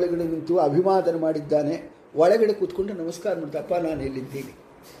ಹೊಟ್ಟೆ ಒಳಗಡೆ ನಿಂತು ಅಭಿವಾದನ ಮಾಡಿದ್ದಾನೆ. ಒಳಗಡೆ ಕೂತ್ಕೊಂಡು ನಮಸ್ಕಾರ ಮಾಡ್ತಪ್ಪ, ನಾನು ಇಲ್ಲಿದ್ದೀನಿ.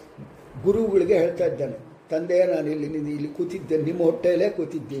 ಗುರುಗಳಿಗೆ ಹೇಳ್ತಾ ಇದ್ದಾನೆ, ತಂದೆ ನಾನು ಇಲ್ಲಿ ಕೂತಿದ್ದೇನೆ, ನಿಮ್ಮ ಹೊಟ್ಟೆಯಲ್ಲೇ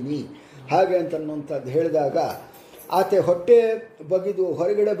ಕೂತಿದ್ದೀನಿ ಹಾಗೆ ಅಂತನ್ನುವಂಥದ್ದು ಹೇಳಿದಾಗ ಆತ ಹೊಟ್ಟೆ ಬಗೆದು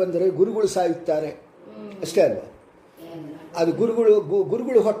ಹೊರಗಡೆ ಬಂದರೆ ಗುರುಗಳು ಸಾಯುತ್ತಾರೆ. ಅಷ್ಟೇ ಅಲ್ವಾ? ಅದು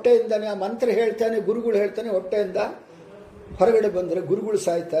ಗುರುಗಳು ಹೊಟ್ಟೆಯಿಂದಾನೆ ಆ ಮಂತ್ರ ಹೇಳ್ತಾನೆ, ಗುರುಗಳು ಹೇಳ್ತಾನೆ, ಹೊಟ್ಟೆಯಿಂದ ಹೊರಗಡೆ ಬಂದರೆ ಗುರುಗಳು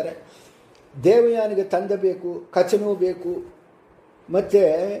ಸಾಯ್ತಾರೆ. ದೇವಯಾನಿಗೆ ತಂದೆ ಬೇಕು, ಕಚನೂ ಬೇಕು, ಮತ್ತು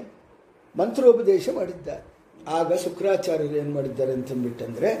ಮಂತ್ರೋಪದೇಶ ಮಾಡಿದ್ದಾರೆ. ಆಗ ಶುಕ್ರಾಚಾರ್ಯರು ಏನು ಮಾಡಿದ್ದಾರೆ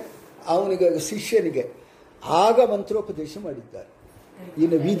ಅಂತಂದ್ಬಿಟ್ಟಂದರೆ ಅವನಿಗೆ ಶಿಷ್ಯನಿಗೆ ಆಗ ಮಂತ್ರೋಪದೇಶ ಮಾಡಿದ್ದಾರೆ.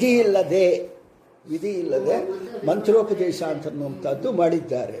 ಇನ್ನು ವಿಧಿ ಇಲ್ಲದೆ ಮಂತ್ರೋಪದೇಶ ಅಂತನ್ನುವಂಥದ್ದು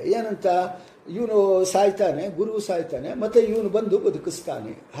ಮಾಡಿದ್ದಾರೆ. ಏನಂತ, ಇವನು ಸಾಯ್ತಾನೆ, ಗುರು ಸಾಯ್ತಾನೆ, ಮತ್ತು ಇವನು ಬಂದು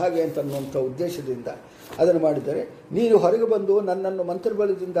ಬದುಕಿಸ್ತಾನೆ ಹಾಗೆ ಅಂತನ್ನುವಂಥ ಉದ್ದೇಶದಿಂದ ಅದನ್ನು ಮಾಡಿದ್ದಾರೆ. ನೀನು ಹೊರಗೆ ಬಂದು ನನ್ನನ್ನು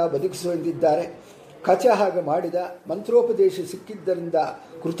ಮಂತ್ರಬಲದಿಂದ ಬದುಕಿಸುವಂದಿದ್ದಾರೆ. ಕಚ ಹಾಗೆ ಮಾಡಿದ. ಮಂತ್ರೋಪದೇಶ ಸಿಕ್ಕಿದ್ದರಿಂದ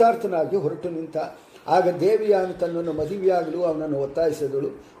ಕೃತಾರ್ಥನಾಗಿ ಹೊರಟು ನಿಂತ. ಆಗ ದೇವಿಯಾನು ತನ್ನನ್ನು ಮದುವೆಯಾಗಲು ಅವನನ್ನು ಒತ್ತಾಯಿಸಿದಳು.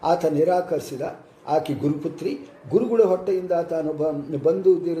 ಆತ ನಿರಾಕರಿಸಿದ. ಆಕೆ ಗುರುಪುತ್ರಿ. ಗುರುಗಳ ಹೊಟ್ಟೆಯಿಂದ ತಾನು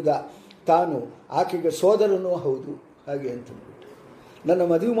ಬಂದುದಿರದ ತಾನು ಆಕೆಗೆ ಸೋದರನೂ ಹೌದು ಹಾಗೆ ಅಂತಂದ್ಬಿಟ್ಟು ನನ್ನ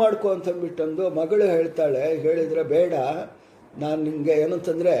ಮದುವೆ ಮಾಡ್ಕೊ ಅಂತಂದ್ಬಿಟ್ಟಂದು ಮಗಳು ಹೇಳ್ತಾಳೆ. ಹೇಳಿದರೆ ಬೇಡ, ನಾನು ನಿಮಗೆ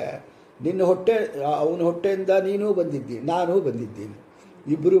ಏನಂತಂದರೆ ನಿನ್ನ ಅವನ ಹೊಟ್ಟೆಯಿಂದ ನೀನೂ ಬಂದಿದ್ದೀನಿ, ನಾನೂ ಬಂದಿದ್ದೀನಿ,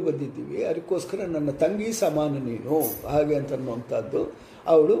 ಇಬ್ಬರೂ ಬಂದಿದ್ದೀವಿ, ಅದಕ್ಕೋಸ್ಕರ ನನ್ನ ತಂಗಿ ಸಮಾನ ನೀನು ಹಾಗೆ ಅಂತನ್ನುವಂಥದ್ದು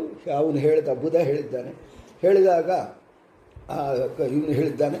ಅವನು ಬುಧ ಹೇಳಿದ್ದಾನೆ. ಹೇಳಿದಾಗ ಇವನು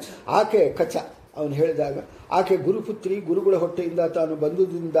ಹೇಳಿದ್ದಾನೆ, ಆಕೆ ಕಚ ಅವನು ಹೇಳಿದಾಗ ಆಕೆ ಗುರುಪುತ್ರಿ, ಗುರುಗಳ ಹೊಟ್ಟೆಯಿಂದ ತಾನು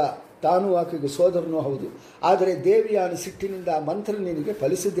ಬಂದುದರಿಂದ ತಾನು ಆಕೆಗೆ ಸೋದರನೂ ಹೌದು. ಆದರೆ ದೇವಿಯಾನ ಸಿಟ್ಟಿನಿಂದ ಆ ಮಂತ್ರ ನಿನಗೆ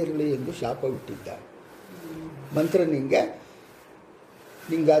ಫಲಿಸದಿರಲಿ ಎಂದು ಶಾಪವಿಟ್ಟಿದ್ದಾನೆ. ಮಂತ್ರ ನಿಂಗೆ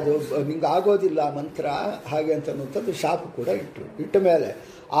ಆಗೋದಿಲ್ಲ ಆ ಮಂತ್ರ ಹಾಗೆ ಅಂತನ್ನುವಂಥದ್ದು ಶಾಪ ಕೂಡ ಇಟ್ಟ ಮೇಲೆ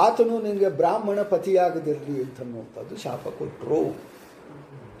ಆತನು ನಿನಗೆ ಬ್ರಾಹ್ಮಣ ಪತಿಯಾಗದಿರಲಿ ಅಂತನ್ನುವಂಥದ್ದು ಶಾಪ ಕೊಟ್ಟರು.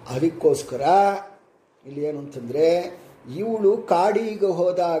 ಅದಕ್ಕೋಸ್ಕರ ಇಲ್ಲಿ ಏನು ಅಂತಂದರೆ, ಇವಳು ಕಾಡಿಗೆ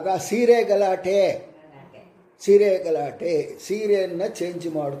ಹೋದಾಗ ಸೀರೆ ಗಲಾಟೆ ಸೀರೆಯನ್ನು ಚೇಂಜ್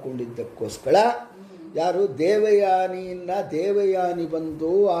ಮಾಡಿಕೊಂಡಿದ್ದಕ್ಕೋಸ್ಕರ ಯಾರು ದೇವಯಾನಿ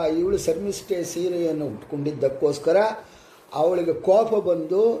ಬಂದು ಆ ಇವಳು ಶರ್ಮಿಷ್ಠೆ ಸೀರೆಯನ್ನು ಉಟ್ಕೊಂಡಿದ್ದಕ್ಕೋಸ್ಕರ ಅವಳಿಗೆ ಕೋಪ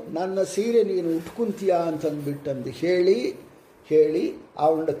ಬಂದು ನನ್ನ ಸೀರೆ ನೀನು ಉಟ್ಕೊಂತೀಯಾ ಅಂತಂದ್ಬಿಟ್ಟಂದು ಹೇಳಿ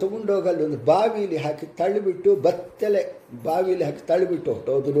ಅವಳನ್ನ ತಗೊಂಡೋಗಿ ಅಲ್ಲಿ ಒಂದು ಬಾವಿಲಿ ಹಾಕಿ ತಳ್ಳಿಬಿಟ್ಟು ಬತ್ತಲೆ ಬಾವಿಲಿ ಹಾಕಿ ತಳ್ಳಿಬಿಟ್ಟು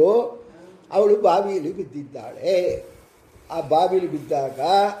ಹೊಟ್ಟೋದ್ರು. ಅವಳು ಬಾವಿಯಲ್ಲಿ ಬಿದ್ದಿದ್ದಾಳೆ. ಆ ಬಾವಿಲಿ ಬಿದ್ದಾಗ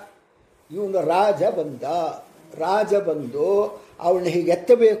ಇವನು ರಾಜ ಬಂದು ಅವಳನ್ನ ಹೀಗೆ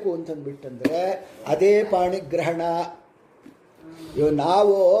ಎತ್ತಬೇಕು ಅಂತಂದ್ಬಿಟ್ಟಂದ್ರೆ ಅದೇ ಪಾಣಿಗ್ರಹಣ.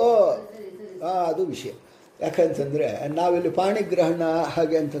 ನಾವು ಅದು ವಿಷಯ. ಯಾಕಂತಂದರೆ ನಾವಿಲ್ಲಿ ಪಾಣಿಗ್ರಹಣ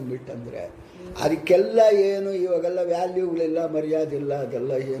ಹಾಗೆ ಅಂತಂದ್ಬಿಟ್ಟಂದರೆ ಅದಕ್ಕೆಲ್ಲ ಏನು ಇವಾಗೆಲ್ಲ ವ್ಯಾಲ್ಯೂಗಳಿಲ್ಲ, ಮರ್ಯಾದೆ ಇಲ್ಲ,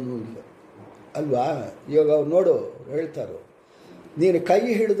 ಅದೆಲ್ಲ ಏನೂ ಇಲ್ಲ ಅಲ್ವಾ. ಇವಾಗ ಅವ್ರು ನೋಡು ಹೇಳ್ತಾರೋ, ನೀನು ಕೈ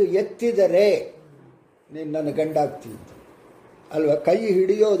ಹಿಡಿದು ಎತ್ತಿದರೆ ನೀನು ನನ್ನ ಗಂಡಾಗ್ತೀನಿ ಅಲ್ವಾ. ಕೈ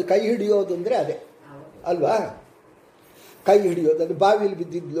ಹಿಡಿಯೋದು ಅಂದರೆ ಅದೇ ಅಲ್ವಾ. ಕೈ ಹಿಡಿಯೋದು ಅದು ಬಾವಿಲಿ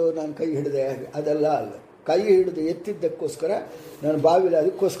ಬಿದ್ದಿದ್ಲು ನಾನು ಕೈ ಹಿಡಿದೆ ಅದೆಲ್ಲ ಅಲ್ಲ. ಕೈ ಹಿಡಿದು ಎತ್ತಿದ್ದಕ್ಕೋಸ್ಕರ ನಾನು ಬಾವಿಲಿ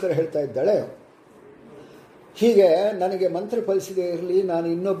ಅದಕ್ಕೋಸ್ಕರ ಹೇಳ್ತಾ ಇದ್ದಾಳೆ. ಹೀಗೆ ನನಗೆ ಮಂತ್ರ ಫಲಿಸದೇ ಇರಲಿ, ನಾನು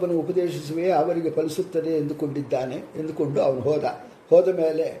ಇನ್ನೊಬ್ಬನು ಉಪದೇಶಿಸುವೆ ಅವರಿಗೆ ಫಲಿಸುತ್ತದೆ ಎಂದುಕೊಂಡು ಅವನು ಹೋದ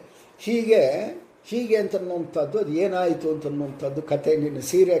ಮೇಲೆ ಹೀಗೆ ಅಂತನ್ನುವಂಥದ್ದು ಅದು ಏನಾಯಿತು ಅಂತನ್ನುವಂಥದ್ದು ಕತೆ, ನಿನ್ನ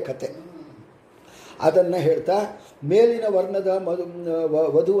ಸೀರೆ ಕತೆ. ಅದನ್ನು ಹೇಳ್ತಾ ಮೇಲಿನ ವರ್ಣದ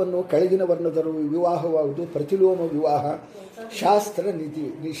ವಧುವನ್ನು ಕೆಳಗಿನ ವರ್ಣದರು ವಿವಾಹವಾಗುವುದು ಪ್ರತಿಲೋಮ ವಿವಾಹ ಶಾಸ್ತ್ರ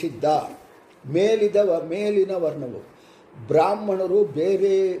ನಿಷಿದ್ಧ. ಮೇಲಿನ ವರ್ಣವು ಬ್ರಾಹ್ಮಣರು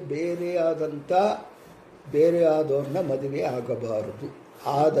ಬೇರೆ ಆದವ್ರನ್ನ ಮದುವೆ ಆಗಬಾರದು,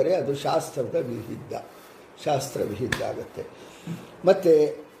 ಆದರೆ ಅದು ಶಾಸ್ತ್ರ ವಿಹಿದ್ದ ಆಗುತ್ತೆ. ಮತ್ತು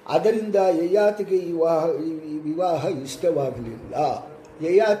ಅದರಿಂದ ಯಯಾತಿಗೆ ವಿವಾಹ ಇಷ್ಟವಾಗಲಿಲ್ಲ.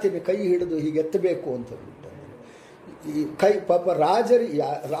 ಯಯಾತಿನ ಕೈ ಹಿಡಿದು ಹೀಗೆ ಎತ್ತಬೇಕು ಅಂತಂದ್ಬಿಟ್ಟು ಈ ಕೈ ಪಾಪ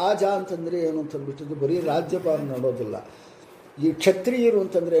ರಾಜ ಅಂತಂದರೆ ಏನು ಅಂತಂದ್ಬಿಟ್ಟು ಬರೀ ರಾಜ್ಯಪಾಲ ನೋಡೋದಿಲ್ಲ. ಈ ಕ್ಷತ್ರಿಯರು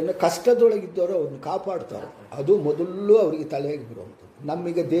ಅಂತಂದರೆ ಏನು, ಕಷ್ಟದೊಳಗಿದ್ದವರು ಅವ್ರನ್ನ ಕಾಪಾಡ್ತಾರೆ. ಅದು ಮೊದಲು ಅವರಿಗೆ ತಲೆಗೆ ಬರುವಂಥದ್ದು.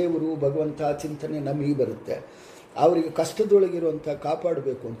 ನಮಗೆ ದೇವರು ಭಗವಂತ ಚಿಂತನೆ ನಮಗೆ ಬರುತ್ತೆ, ಅವರಿಗೆ ಕಷ್ಟದೊಳಗಿರುವಂಥ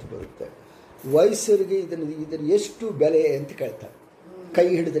ಕಾಪಾಡಬೇಕು ಅಂತ ಬರುತ್ತೆ. ವಯಸ್ಸರಿಗೆ ಇದನ್ನು ಎಷ್ಟು ಬೆಲೆ ಅಂತ ಕೇಳ್ತಾರೆ. ಕೈ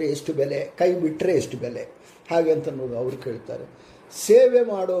ಹಿಡಿದ್ರೆ ಎಷ್ಟು ಬೆಲೆ, ಕೈ ಬಿಟ್ಟರೆ ಎಷ್ಟು ಬೆಲೆ, ಹಾಗೆ ಅಂತ ಅನ್ನೋದು ಅವ್ರು ಕೇಳ್ತಾರೆ. ಸೇವೆ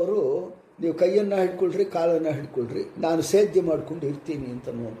ಮಾಡೋರು ನೀವು ಕೈಯನ್ನು ಹಿಡ್ಕೊಳ್ರಿ, ಕಾಲನ್ನು ಹಿಡ್ಕೊಳ್ರಿ, ನಾನು ಸೇದ್ಯ ಮಾಡ್ಕೊಂಡು ಇರ್ತೀನಿ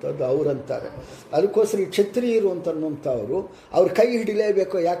ಅಂತನ್ನುವಂಥದ್ದು ಅವರಂತಾರೆ. ಅದಕ್ಕೋಸ್ಕರ ಈ ಕ್ಷತ್ರಿಯರು ಅಂತನ್ನುವಂಥವ್ರು ಅವ್ರ ಕೈ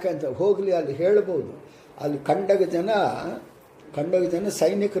ಹಿಡಿಲೇಬೇಕು. ಯಾಕೆ ಅಂತ ಹೋಗಲಿ ಅಲ್ಲಿ ಹೇಳ್ಬೋದು. ಅಲ್ಲಿ ಕಂಡಗ ಜನ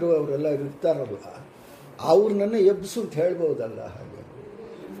ಸೈನಿಕರು ಅವರೆಲ್ಲ ಇರ್ತಾರಲ್ಲ, ಅವ್ರನ್ನ ಎಬ್ಬಿಸು ಅಂತ ಹೇಳ್ಬೋದಲ್ಲ. ಹಾಗೆ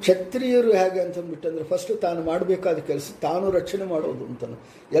ಕ್ಷತ್ರಿಯರು ಹೇಗೆ ಅಂತಂದ್ಬಿಟ್ಟಂದ್ರೆ ಫಸ್ಟು ತಾನು ಮಾಡಬೇಕಾದ ಕೆಲಸ ತಾನು ರಕ್ಷಣೆ ಮಾಡೋದು ಅಂತ,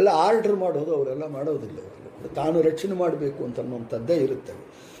 ಎಲ್ಲ ಆರ್ಡ್ರ್ ಮಾಡೋದು ಅವರೆಲ್ಲ ಮಾಡೋದಿಲ್ಲ. ತಾನು ರಕ್ಷಣೆ ಮಾಡಬೇಕು ಅಂತನ್ನುವಂಥದ್ದೇ ಇರುತ್ತೆ.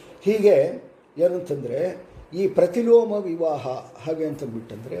 ಹೀಗೆ ಏನಂತಂದರೆ ಈ ಪ್ರತಿಲೋಮ ವಿವಾಹ ಹಾಗೆ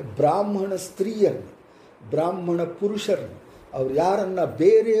ಅಂತಂದ್ಬಿಟ್ಟಂದರೆ ಬ್ರಾಹ್ಮಣ ಸ್ತ್ರೀಯರನ್ನು ಬ್ರಾಹ್ಮಣ ಪುರುಷರನ್ನು ಅವ್ರು ಯಾರನ್ನು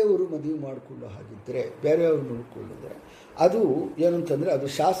ಬೇರೆಯವರು ಮದುವೆ ಮಾಡಿಕೊಳ್ಳೋ ಹಾಗಿದ್ದರೆ, ಬೇರೆಯವರು ನೋಡಿಕೊಳ್ಳಿದ್ರೆ ಅದು ಏನಂತಂದರೆ ಅದು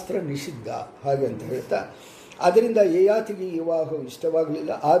ಶಾಸ್ತ್ರ ನಿಷಿದ್ಧ ಹಾಗೆ ಅಂತ ಹೇಳ್ತಾ, ಅದರಿಂದ ಯಯಾತಿಗೆ ವಿವಾಹ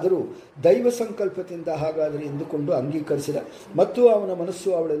ಇಷ್ಟವಾಗಲಿಲ್ಲ. ಆದರೂ ದೈವ ಸಂಕಲ್ಪದಿಂದ ಹಾಗಾದರೆ ಎಂದುಕೊಂಡು ಅಂಗೀಕರಿಸಿದ ಮತ್ತು ಅವನ ಮನಸ್ಸು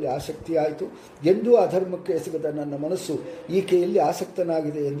ಅವಳಲ್ಲಿ ಆಸಕ್ತಿ ಆಯಿತು. ಎಂದೂ ಅಧರ್ಮಕ್ಕೆ ಎಸಗದ ನನ್ನ ಮನಸ್ಸು ಈಕೆಯಲ್ಲಿ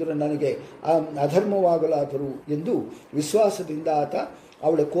ಆಸಕ್ತನಾಗಿದೆ ಎಂದು ನನಗೆ ಅಧರ್ಮವಾಗಲಾದರು ಎಂದು ವಿಶ್ವಾಸದಿಂದ ಆತ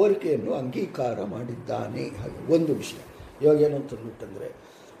ಅವಳ ಕೋರಿಕೆಯನ್ನು ಅಂಗೀಕಾರ ಮಾಡಿದ್ದಾನೆ. ಹಾಗೆ ಒಂದು ವಿಷಯ ಇವಾಗ ಏನು ಅಂತಂದ್ಬಿಟ್ಟಂದರೆ,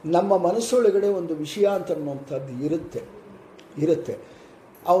 ನಮ್ಮ ಮನಸ್ಸೊಳಗಡೆ ಒಂದು ವಿಷಯ ಅಂತನ್ನುವಂಥದ್ದು ಇರುತ್ತೆ.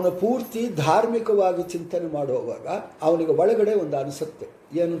 ಅವನ ಪೂರ್ತಿ ಧಾರ್ಮಿಕವಾಗಿ ಚಿಂತನೆ ಮಾಡುವಾಗ ಅವನಿಗೆ ಒಳಗಡೆ ಒಂದು ಅನಿಸುತ್ತೆ.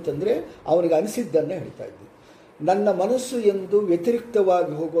 ಏನಂತಂದರೆ ಅವನಿಗೆ ಅನಿಸಿದ್ದನ್ನೇ ಹೇಳ್ತಾ ಇದ್ವಿ. ನನ್ನ ಮನಸ್ಸು ಎಂದು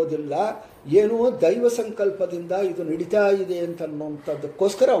ವ್ಯತಿರಿಕ್ತವಾಗಿ ಹೋಗೋದಿಲ್ಲ, ಏನೋ ದೈವ ಸಂಕಲ್ಪದಿಂದ ಇದು ನಡೀತಾ ಇದೆ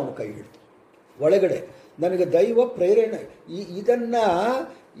ಅಂತನ್ನುವಂಥದ್ದಕ್ಕೋಸ್ಕರ ಅವನು ಕೈ ಹಿಡಿದು ಒಳಗಡೆ ನನಗೆ ದೈವ ಪ್ರೇರಣೆ ಇದನ್ನು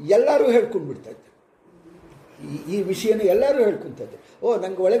ಎಲ್ಲರೂ ಹೇಳ್ಕೊಂಡ್ಬಿಡ್ತಾ ಇದ್ದೆ. ಈ ವಿಷಯನ ಎಲ್ಲರೂ ಹೇಳ್ಕೊತದ್ದು.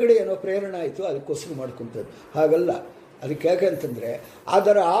 ನನಗೆ ಒಳಗಡೆ ಏನೋ ಪ್ರೇರಣೆ ಆಯಿತು ಅದಕ್ಕೋಸ್ಕರ ಮಾಡ್ಕೊತದ್ದು. ಹಾಗಲ್ಲ. ಅದಕ್ಕೆ ಯಾಕೆ ಅಂತಂದರೆ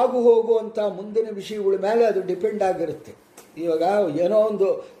ಅದರ ಆಗು ಹೋಗುವಂಥ ಮುಂದಿನ ವಿಷಯಗಳ ಮೇಲೆ ಅದು ಡಿಪೆಂಡ್ ಆಗಿರುತ್ತೆ. ಇವಾಗ ಏನೋ ಒಂದು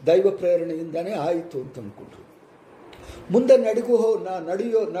ದೈವ ಪ್ರೇರಣೆಯಿಂದನೇ ಆಯಿತು ಅಂತ ಅಂದ್ಕೊಂಡ್ರು, ಮುಂದೆ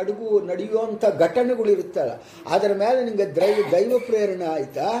ನಡೆಯುವಂಥ ಘಟನೆಗಳಿರುತ್ತಲ್ಲ ಅದರ ಮೇಲೆ ನಿಮಗೆ ದೈವ ಪ್ರೇರಣೆ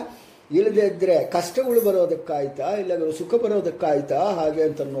ಆಯಿತಾ, ಇಲ್ಲದೇ ಇದ್ದರೆ ಕಷ್ಟಗಳು ಬರೋದಕ್ಕಾಯ್ತಾ, ಇಲ್ಲ ಸುಖ ಬರೋದಕ್ಕಾಯ್ತಾ, ಹಾಗೆ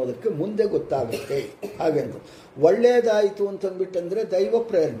ಅಂತ ಅನ್ನೋದಕ್ಕೆ ಮುಂದೆ ಗೊತ್ತಾಗುತ್ತೆ. ಹಾಗೆ ಅಂತ ಒಳ್ಳೆಯದಾಯಿತು ಅಂತಂದ್ಬಿಟ್ಟಂದರೆ ದೈವ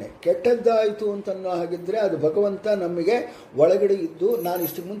ಪ್ರೇರಣೆ, ಕೆಟ್ಟದ್ದಾಯಿತು ಅಂತನ್ನೋ ಹಾಗಿದ್ದರೆ ಅದು ಭಗವಂತ ನಮಗೆ ಒಳಗಡೆ ಇದ್ದು. ನಾನು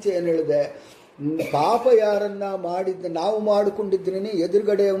ಇಷ್ಟು ಮುಂಚೆ ಏನು ಹೇಳಿದೆ, ಪಾಪ ಯಾರನ್ನ ನಾವು ಮಾಡಿಕೊಂಡಿದ್ರೇ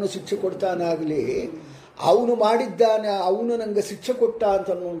ಎದುರುಗಡೆ ಅವನು ಶಿಕ್ಷೆ ಕೊಡ್ತಾನಾಗಲಿ, ಅವನು ಮಾಡಿದ್ದಾನೆ ಅವನು ನನಗೆ ಶಿಕ್ಷೆ ಕೊಟ್ಟ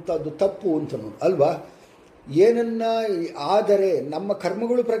ಅಂತನ್ನುವಂಥದ್ದು ತಪ್ಪು ಅಂತನೋ ಅಲ್ವಾ. ಏನನ್ನ ಆದರೆ ನಮ್ಮ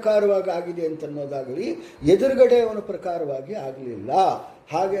ಕರ್ಮಗಳು ಪ್ರಕಾರವಾಗಿ ಆಗಿದೆ ಅಂತನ್ನೋದಾಗಲಿ, ಎದುರುಗಡೆ ಅವನ ಪ್ರಕಾರವಾಗಿ ಆಗಲಿಲ್ಲ.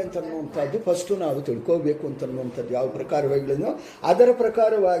 ಹಾಗೆ ಅಂತನ್ನುವಂಥದ್ದು ಫಸ್ಟು ನಾವು ತಿಳ್ಕೋಬೇಕು ಅಂತನ್ನುವಂಥದ್ದು ಯಾವ ಪ್ರಕಾರವಾಗ್ಲೂ ಅದರ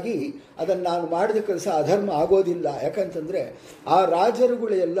ಪ್ರಕಾರವಾಗಿ ಅದನ್ನು ನಾನು ಮಾಡಿದ ಕೆಲಸ ಅಧರ್ಮ ಆಗೋದಿಲ್ಲ. ಯಾಕಂತಂದರೆ ಆ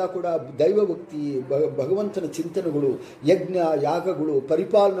ರಾಜರುಗಳೆಲ್ಲ ಕೂಡ ದೈವಭಕ್ತಿ, ಭಗವಂತನ ಚಿಂತನೆಗಳು, ಯಜ್ಞ ಯಾಗಗಳು,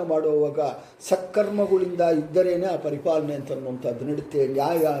 ಪರಿಪಾಲನೆ ಮಾಡುವಾಗ ಸತ್ಕರ್ಮಗಳಿಂದ ಇದ್ದರೇನೆ ಆ ಪರಿಪಾಲನೆ ಅಂತನ್ನುವಂಥದ್ದು ನಡುತ್ತೆ.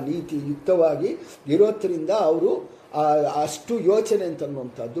 ನ್ಯಾಯ ನೀತಿ ಯುಕ್ತವಾಗಿ ಇರೋದ್ರಿಂದ ಅವರು ಅಷ್ಟು ಯೋಚನೆ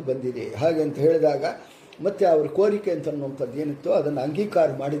ಅಂತನ್ನುವಂಥದ್ದು ಬಂದಿದೆ. ಹಾಗೆ ಅಂತ ಹೇಳಿದಾಗ ಮತ್ತು ಅವ್ರ ಕೋರಿಕೆ ಅಂತನ್ನುವಂಥದ್ದು ಏನಿತ್ತೋ ಅದನ್ನು ಅಂಗೀಕಾರ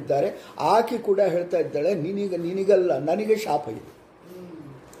ಮಾಡಿದ್ದಾರೆ. ಆಕೆ ಕೂಡ ಹೇಳ್ತಾ ಇದ್ದಾಳೆ, ನಿನಗಲ್ಲ ನನಗೆ ಶಾಪ ಇದೆ.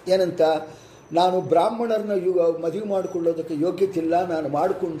 ಏನಂತ, ನಾನು ಬ್ರಾಹ್ಮಣರನ್ನ ಮದುವೆ ಮಾಡಿಕೊಳ್ಳೋದಕ್ಕೆ ಯೋಗ್ಯತೆ ಇಲ್ಲ, ನಾನು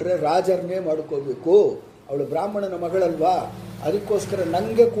ಮಾಡಿಕೊಂಡ್ರೆ ರಾಜರನ್ನೇ ಮಾಡ್ಕೋಬೇಕು. ಅವಳು ಬ್ರಾಹ್ಮಣನ ಮಗಳಲ್ವಾ, ಅದಕ್ಕೋಸ್ಕರ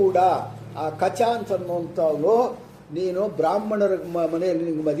ನನಗೆ ಕೂಡ ಆ ಕಚ ಅಂತನ್ನುವಂಥವಳು ನೀನು ಬ್ರಾಹ್ಮಣರ ಮನೆಯಲ್ಲಿ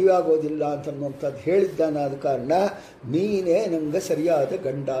ನಿಂಗೆ ಮದುವೆ ಆಗೋದಿಲ್ಲ ಅಂತನ್ನುವಂಥದ್ದು ಹೇಳಿದ್ದಾನಾದ ಕಾರಣ ನೀನೇ ನನಗೆ ಸರಿಯಾದ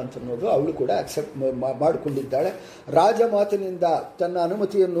ಗಂಡ ಅಂತನ್ನೋದು ಅವಳು ಕೂಡ ಅಕ್ಸೆಪ್ಟ್ ಮಾಡಿಕೊಂಡಿದ್ದಾಳೆ. ರಾಜ ಮಾತಿನಿಂದ ತನ್ನ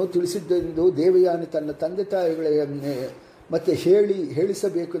ಅನುಮತಿಯನ್ನು ತಿಳಿಸಿದ್ದೆಂದು ದೇವಯಾನಿ ತನ್ನ ತಂದೆ ತಾಯಿಗಳನ್ನೇ ಮತ್ತು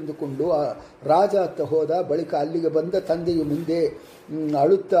ಹೇಳಿಸಬೇಕೆಂದುಕೊಂಡು ಆ ರಾಜ ಅತ್ತ ಹೋದ. ಬಳಿಕ ಅಲ್ಲಿಗೆ ಬಂದ ತಂದೆಯ ಮುಂದೆ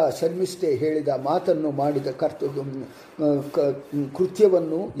ಅಳುತ್ತಾ ಶರ್ಮಿಷ್ಠೆ ಹೇಳಿದ ಮಾತನ್ನು ಮಾಡಿದ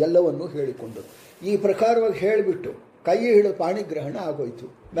ಕೃತ್ಯವನ್ನು ಎಲ್ಲವನ್ನೂ ಹೇಳಿಕೊಂಡರು. ಈ ಪ್ರಕಾರವಾಗಿ ಹೇಳಿಬಿಟ್ಟು ಕೈ ಹಿಡಿದು ಪಾಣಿಗ್ರಹಣ ಆಗೋಯ್ತು.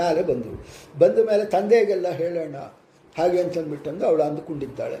 ಮೇಲೆ ಬಂದ ಮೇಲೆ ತಂದೆಗೆಲ್ಲ ಹೇಳೋಣ ಹಾಗೆ ಅಂತಂದ್ಬಿಟ್ಟಂದು ಅವಳು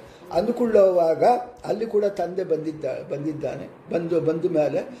ಅಂದುಕೊಂಡಿದ್ದಾಳೆ. ಅಂದುಕೊಳ್ಳುವಾಗ ಅಲ್ಲಿ ಕೂಡ ತಂದೆ ಬಂದಿದ್ದಾನೆ. ಬಂದ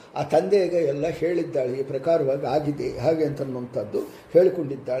ಮೇಲೆ ಆ ತಂದೆಗೆ ಎಲ್ಲ ಹೇಳಿದ್ದಾಳೆ, ಈ ಪ್ರಕಾರವಾಗಿ ಆಗಿದೆ ಹಾಗೆ ಅಂತನ್ನುವಂಥದ್ದು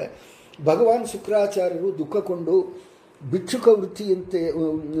ಹೇಳಿಕೊಂಡಿದ್ದಾಳೆ. ಭಗವಾನ್ ಶುಕ್ರಾಚಾರ್ಯರು ದುಃಖಕೊಂಡು ಭಿಕ್ಷುಕ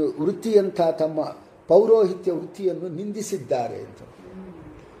ವೃತ್ತಿಯಂಥ ತಮ್ಮ ಪೌರೋಹಿತ್ಯ ವೃತ್ತಿಯನ್ನು ನಿಂದಿಸಿದ್ದಾರೆ ಅಂತ.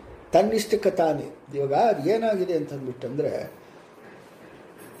 ತನ್ನಿಷ್ಟಕ್ಕೆ ತಾನೇ ಇವಾಗ ಅದು ಏನಾಗಿದೆ ಅಂತಂದ್ಬಿಟ್ಟಂದರೆ,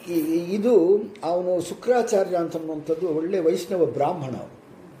 ಇದು ಅವನು ಶುಕ್ರಾಚಾರ್ಯ ಅಂತನ್ನುವಂಥದ್ದು ಒಳ್ಳೆ ವೈಷ್ಣವ ಬ್ರಾಹ್ಮಣ.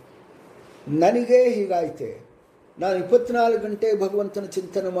 ನನಗೇ ಹೀಗಾಯ್ತೆ, ನಾನು 24 ಗಂಟೆ ಭಗವಂತನ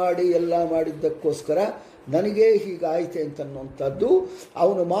ಚಿಂತನೆ ಮಾಡಿ ಎಲ್ಲ ಮಾಡಿದ್ದಕ್ಕೋಸ್ಕರ ನನಗೇ ಹೀಗಾಯ್ತೆ ಅಂತನ್ನುವಂಥದ್ದು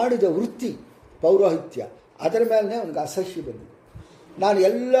ಅವನು ಮಾಡಿದ ವೃತ್ತಿ ಪೌರೋಹಿತ್ಯ, ಅದರ ಮೇಲೆ ಅವನಿಗೆ ಅಸಹ್ಯ ಬಂದಿದೆ. ನಾನು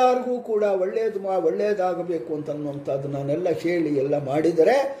ಎಲ್ಲರಿಗೂ ಕೂಡ ಒಳ್ಳೆಯದಾಗಬೇಕು ಅಂತನ್ನುವಂಥದ್ದು ನಾನೆಲ್ಲ ಹೇಳಿ ಎಲ್ಲ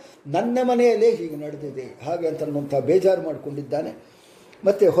ಮಾಡಿದರೆ ನನ್ನ ಮನೆಯಲ್ಲೇ ಹೀಗೆ ನಡೆದಿದೆ ಹಾಗೆ ಅಂತನ್ನುವಂಥ ಬೇಜಾರು ಮಾಡಿಕೊಂಡಿದ್ದಾನೆ.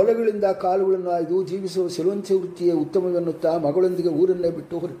 ಮತ್ತು ಹೊಲಗಳಿಂದ ಕಾಲುಗಳನ್ನು ಆಯ್ದು ಜೀವಿಸುವ ಸಿಲುವಂಚೆ ವೃತ್ತಿಯೇ ಉತ್ತಮವೆನ್ನುತ್ತಾ ಮಗಳೊಂದಿಗೆ ಊರನ್ನೇ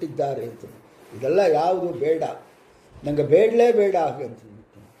ಬಿಟ್ಟು ಹೊರಟಿದ್ದಾರೆ ಅಂತ. ಇದೆಲ್ಲ ಯಾವುದು ಬೇಡ, ನನಗೆ ಬೇಡ ಹಾಗೆ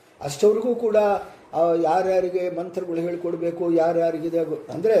ಅಂತಂದ್ಬಿಟ್ಟು ಅಷ್ಟವರೆಗೂ ಕೂಡ ಯಾರ್ಯಾರಿಗೆ ಮಂತ್ರಗಳು ಹೇಳ್ಕೊಡ್ಬೇಕು, ಯಾರ್ಯಾರಿಗಿದೆ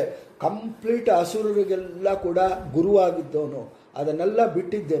ಅಂದರೆ ಕಂಪ್ಲೀಟ್ ಅಸುರರಿಗೆಲ್ಲ ಕೂಡ ಗುರುವಾಗಿದ್ದವನು, ಅದನ್ನೆಲ್ಲ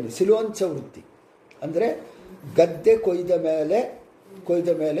ಬಿಟ್ಟಿದ್ದೇನೆ. ಸಿಲುವಂಚ ವೃತ್ತಿ ಅಂದರೆ ಗದ್ದೆ ಕೊಯ್ದ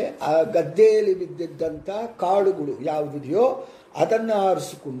ಮೇಲೆ ಆ ಗದ್ದೆಯಲ್ಲಿ ಬಿದ್ದಿದ್ದಂಥ ಕಾಳುಗಳು ಯಾವುದಿದೆಯೋ ಅದನ್ನು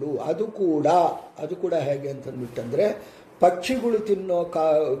ಆರಿಸಿಕೊಂಡು ಅದು ಕೂಡ ಹೇಗೆ ಅಂತಂದ್ಬಿಟ್ಟಂದರೆ ಪಕ್ಷಿಗಳು ತಿನ್ನೋ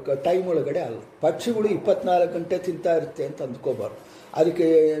ಟೈಮ್ ಒಳಗಡೆ ಅಲ್ಲ. ಪಕ್ಷಿಗಳು 24 ಗಂಟೆ ತಿಂತಾ ಇರುತ್ತೆ ಅಂತ ಅಂದ್ಕೋಬಾರ್ದು.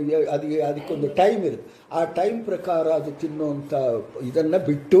 ಅದಕ್ಕೊಂದು ಟೈಮ್ ಇರುತ್ತೆ. ಆ ಟೈಮ್ ಪ್ರಕಾರ ಅದು ತಿನ್ನುವಂಥ ಇದನ್ನು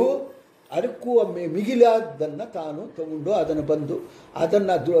ಬಿಟ್ಟು ಅದಕ್ಕೂ ಒಮ್ಮೆ ಮಿಗಿಲಾದ್ದನ್ನು ತಾನು ತಗೊಂಡು ಅದನ್ನು ಬಂದು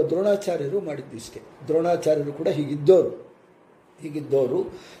ಅದನ್ನು ದ್ರೋಣಾಚಾರ್ಯರು ಮಾಡಿದ್ದಿಷ್ಟೇ. ದ್ರೋಣಾಚಾರ್ಯರು ಕೂಡ ಹೀಗಿದ್ದವರು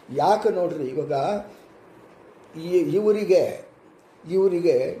ಯಾಕೆ ನೋಡ್ರಿ, ಇವಾಗ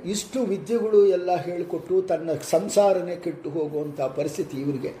ಇವರಿಗೆ ಇಷ್ಟು ವಿದ್ಯೆಗಳು ಎಲ್ಲ ಹೇಳಿಕೊಟ್ಟು ತನ್ನ ಸಂಸಾರನೇ ಕೆಟ್ಟು ಹೋಗುವಂಥ ಪರಿಸ್ಥಿತಿ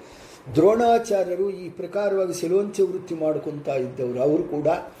ಇವರಿಗೆ. ದ್ರೋಣಾಚಾರ್ಯರು ಈ ಪ್ರಕಾರವಾಗಿ ಸಿಲುವಂಚ ವೃತ್ತಿ ಮಾಡ್ಕೊತಾ ಇದ್ದವರು. ಅವರು ಕೂಡ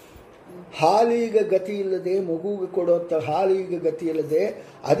ಹಾಲಿಗೆ ಗತಿ ಇಲ್ಲದೆ, ಮಗುಗೆ ಕೊಡುವಂಥ ಹಾಲಿಗೆ ಗತಿ ಇಲ್ಲದೆ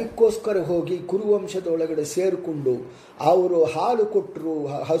ಅದಕ್ಕೋಸ್ಕರ ಹೋಗಿ ಕುರುವಂಶದೊಳಗಡೆ ಸೇರಿಕೊಂಡು ಅವರು ಹಾಲು ಕೊಟ್ಟರು,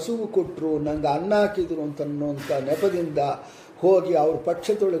 ಹಸುವು ಕೊಟ್ಟರು, ನನಗೆ ಅನ್ನ ಹಾಕಿದರು ಅಂತನ್ನುವಂಥ ನೆಪದಿಂದ ಹೋಗಿ ಅವ್ರ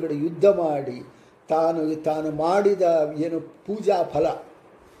ಪಕ್ಷದೊಳಗಡೆ ಯುದ್ಧ ಮಾಡಿ ತಾನು ಮಾಡಿದ ಏನು ಪೂಜಾ ಫಲ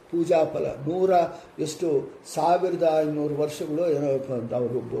 1500 ವರ್ಷಗಳು ಏನೋ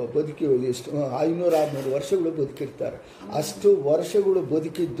ಅವರು ಬದುಕಿ, ಎಷ್ಟು 500-600 ವರ್ಷಗಳು ಬದುಕಿರ್ತಾರೆ. ಅಷ್ಟು ವರ್ಷಗಳು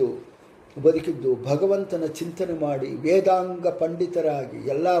ಬದುಕಿದ್ದು ಭಗವಂತನ ಚಿಂತನೆ ಮಾಡಿ ವೇದಾಂಗ ಪಂಡಿತರಾಗಿ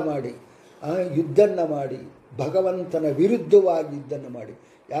ಎಲ್ಲ ಮಾಡಿ ಯುದ್ಧನ್ನು ಮಾಡಿ ಭಗವಂತನ ವಿರುದ್ಧವಾಗಿ ಯುದ್ಧನ್ನು ಮಾಡಿ.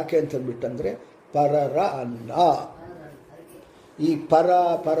 ಯಾಕೆ ಅಂತಂದ್ಬಿಟ್ಟಂದರೆ ಪರರ ಅನ್ನ, ಈ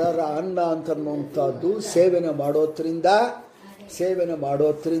ಪರರ ಅನ್ನ ಅಂತನ್ನುವಂಥದ್ದು ಸೇವನೆ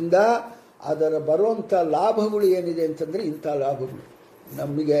ಮಾಡೋದ್ರಿಂದ ಅದರ ಬರುವಂಥ ಲಾಭಗಳು ಏನಿದೆ ಅಂತಂದರೆ ಇಂಥ ಲಾಭಗಳು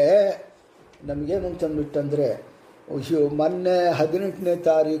ನಮಗೇನು ಅಂತಂದ್ಬಿಟ್ಟಂದರೆ ಮೊನ್ನೆ 18ನೇ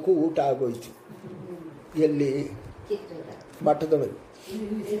ತಾರೀಕು ಊಟ ಆಗೋಯ್ತು. ಎಲ್ಲಿ?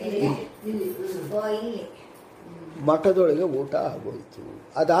 ಮಠದೊಳಗೆ ಊಟ ಆಗೋಯ್ತು.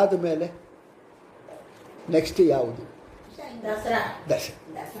 ಅದಾದ ಮೇಲೆ ನೆಕ್ಸ್ಟ್ ಯಾವುದು? ದಸರಾ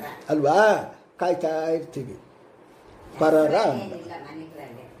ಅಲ್ವಾ? ಕಾಯ್ತಾ ಇರ್ತೀವಿ. ಪರರ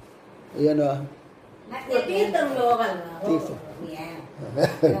ಏನು ತೀರ್ಥ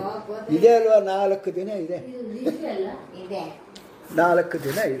ಇದೆ ಅಲ್ವಾ? 4 ದಿನ ಇದೆ. 4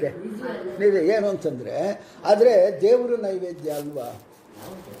 ದಿನ ಇದೆ. ನೀವು ಏನು ಅಂತಂದರೆ, ಆದರೆ ದೇವರು ನೈವೇದ್ಯ ಅಲ್ವಾ?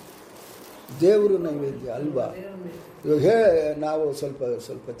 ದೇವರು ನೈವೇದ್ಯ ಅಲ್ವಾ? ಇವಾಗ ನಾವು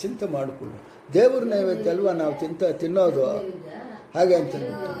ಸ್ವಲ್ಪ ಚಿಂತೆ ಮಾಡಿಕೊಳ್ಳಿ. ದೇವ್ರ ನೈವೇದ್ಯ ಅಲ್ವಾ ನಾವು ತಿನ್ನೋದು? ಹಾಗೆ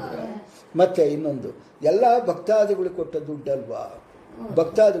ಅಂತಂದರೆ ಮತ್ತೆ ಇನ್ನೊಂದು, ಎಲ್ಲ ಭಕ್ತಾದಿಗಳು ಕೊಟ್ಟ ದುಡ್ಡಲ್ವಾ?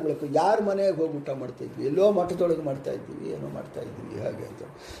 ಭಕ್ತಾದಿಗಳಿಗೆ ಯಾರ ಮನೆಗೆ ಹೋಗಿ ಊಟ ಮಾಡ್ತಾಯಿದ್ವಿ? ಎಲ್ಲೋ ಮಠದೊಳಗೆ ಮಾಡ್ತಾಯಿದ್ವಿ, ಏನೋ ಮಾಡ್ತಾಯಿದ್ವಿ. ಹಾಗೆ ಅಂತ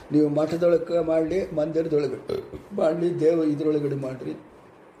ನೀವು ಮಠದೊಳಗೆ ಮಾಡಲಿ, ಮಂದಿರದೊಳಗೆ ಮಾಡಲಿ, ಇದರೊಳಗಡೆ ಮಾಡಿರಿ,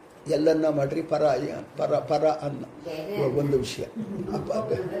 ಎಲ್ಲನ್ನ ಮಾಡಿರಿ, ಪರ ಅನ್ನ ಒಂದು ವಿಷಯ.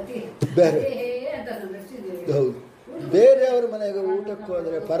 ಬೇರೆ ಹೌದು, ಬೇರೆಯವ್ರ ಮನೆಗೆ ಊಟಕ್ಕೆ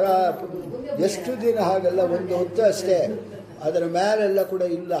ಹೋದರೆ ಎಷ್ಟು ದಿನ ಹಾಗೆಲ್ಲ ಒಂದು ಹೊತ್ತು ಅಷ್ಟೇ. ಅದರ ಮೇಲೆಲ್ಲ ಕೂಡ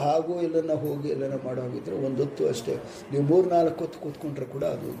ಇಲ್ಲ, ಹಾಗೂ ಎಲ್ಲನ ಹೋಗಿ ಎಲ್ಲನ ಮಾಡೋಗಿದ್ರೆ ಒಂದು ಹೊತ್ತು ಅಷ್ಟೇ. ನೀವು 3-4 ಹೊತ್ತು ಕೂತ್ಕೊಂಡ್ರೆ ಕೂಡ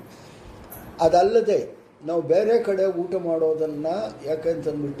ಅದಲ್ಲದೆ ನಾವು ಬೇರೆ ಕಡೆ ಊಟ ಮಾಡೋದನ್ನು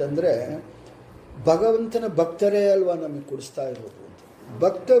ಯಾಕಂತಂದ್ಬಿಟ್ಟಂದರೆ, ಭಗವಂತನ ಭಕ್ತರೇ ಅಲ್ವಾ ನಮಗೆ ಕೊಡಿಸ್ತಾ ಇರೋದು ಅಂತ.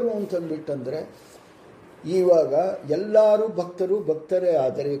 ಭಕ್ತರು ಅಂತಂದ್ಬಿಟ್ಟಂದರೆ ಇವಾಗ ಎಲ್ಲರೂ ಭಕ್ತರೇ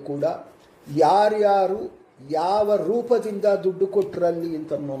ಆದರೆ ಕೂಡ ಯಾರ್ಯಾರು ಯಾವ ರೂಪದಿಂದ ದುಡ್ಡು ಕೊಟ್ಟರಲ್ಲಿ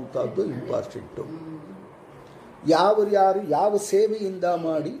ಅಂತನ್ನುವಂಥದ್ದು ಇಂಪಾರ್ಟೆಂಟು. ಯಾರು ಯಾವ ಸೇವೆಯಿಂದ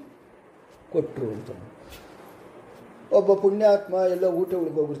ಮಾಡಿ ಕೊಟ್ಟರು ಅಂತ. ಒಬ್ಬ ಪುಣ್ಯಾತ್ಮ ಎಲ್ಲ ಊಟ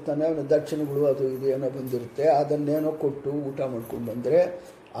ಹೋಗಿರ್ತಾನೆ, ಅವನ ದಕ್ಷಿಣಗಳು ಅದು ಇದು ಏನೋ ಬಂದಿರುತ್ತೆ, ಅದನ್ನೇನೋ ಕೊಟ್ಟು ಊಟ ಮಾಡ್ಕೊಂಡು ಬಂದರೆ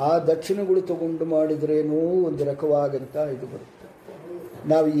ಆ ದಕ್ಷಿಣಗಳು ತಗೊಂಡು ಮಾಡಿದ್ರೇನೋ ಒಂದು ರಕವಾಗಂತ ಇದು ಬರುತ್ತೆ.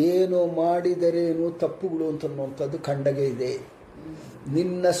 ನಾವು ಏನು ಮಾಡಿದರೇನು ತಪ್ಪುಗಳು ಅಂತನ್ನುವಂಥದ್ದು ಖಂಡಗೆ ಇದೆ.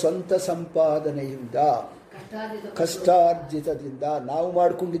 ನಿನ್ನ ಸ್ವಂತ ಸಂಪಾದನೆಯಿಂದ, ಕಷ್ಟಾರ್ಜಿತದಿಂದ ನಾವು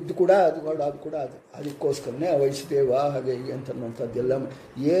ಮಾಡ್ಕೊಂಡಿದ್ದು ಕೂಡ ಅದಕ್ಕೋಸ್ಕರನೇ ವೈಷ್ಣದೇವ ಹಾಗೆ ಹೀಗೆ ಅಂತನ್ನುವಂಥದ್ದೆಲ್ಲ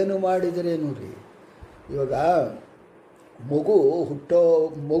ಏನು ಮಾಡಿದರೇನು ರೀ. ಇವಾಗ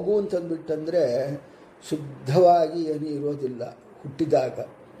ಮಗು ಅಂತಂದ್ಬಿಟ್ಟಂದರೆ ಶುದ್ಧವಾಗಿ ಏನು ಇರೋದಿಲ್ಲ. ಹುಟ್ಟಿದಾಗ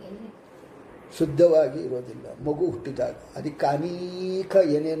ಶುದ್ಧವಾಗಿ ಇರೋದಿಲ್ಲ ಮಗು ಹುಟ್ಟಿದಾಗ. ಅದಕ್ಕೆ ಅನೇಕ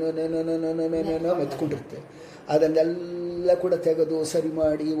ಏನೇನೋ ಮೆತ್ಕೊಂಡಿರುತ್ತೆ. ಅದನ್ನೆಲ್ಲ ಕೂಡ ತೆಗೆದು ಸರಿ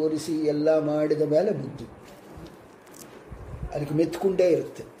ಮಾಡಿ ಒರೆಸಿ ಎಲ್ಲ ಮಾಡಿದ ಮೇಲೆ ಮುದ್ದು ಅದಕ್ಕೆ ಮೆತ್ಕೊಂಡೇ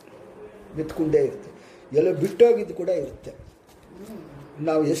ಇರುತ್ತೆ. ಎಲ್ಲೋ ಬಿಟ್ಟೋಗಿದ್ದು ಕೂಡ ಇರುತ್ತೆ.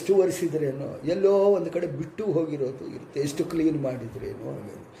 ನಾವು ಎಷ್ಟು ಒರೆಸಿದ್ರೇನೋ ಎಲ್ಲೋ ಒಂದು ಕಡೆ ಬಿಟ್ಟು ಹೋಗಿರೋದು ಇರುತ್ತೆ. ಎಷ್ಟು ಕ್ಲೀನ್ ಮಾಡಿದ್ರೇನೋ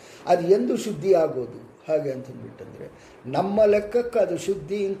ಹಾಗೆ ಅದು ಎಂದು ಶುದ್ಧಿ ಆಗೋದು. ಹಾಗೆ ಅಂತಂದ್ಬಿಟ್ಟಂದರೆ ನಮ್ಮ ಲೆಕ್ಕಕ್ಕೆ ಅದು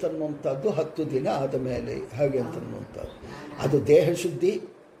ಶುದ್ಧಿ ಅಂತನ್ನುವಂಥದ್ದು 10 ದಿನ ಆದ ಮೇಲೆ ಹಾಗೆ ಅಂತನ್ನುವಂಥದ್ದು. ಅದು ದೇಹ ಶುದ್ಧಿ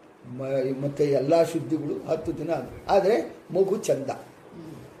ಮತ್ತು ಎಲ್ಲ ಶುದ್ಧಿಗಳು 10 ದಿನ ಆದರೆ ಮಗು ಚಂದ,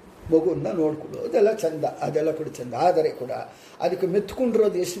 ಮಗುವನ್ನ ನೋಡ್ಕೊಳ್ಳೋದು ಅದೆಲ್ಲ ಚಂದ, ಅದೆಲ್ಲ ಕೂಡ ಚಂದ. ಆದರೆ ಕೂಡ ಅದಕ್ಕೆ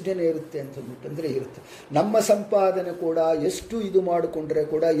ಮೆತ್ಕೊಂಡಿರೋದು ಎಷ್ಟು ದಿನ ಇರುತ್ತೆ ಅಂತಂದ್ಬಿಟ್ಟಂದರೆ ಇರುತ್ತೆ. ನಮ್ಮ ಸಂಪಾದನೆ ಕೂಡ ಎಷ್ಟು ಇದು ಮಾಡಿಕೊಂಡ್ರೆ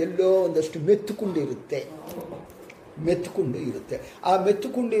ಕೂಡ ಎಲ್ಲೋ ಒಂದಷ್ಟು ಮೆತ್ತುಕೊಂಡಿರುತ್ತೆ. ಆ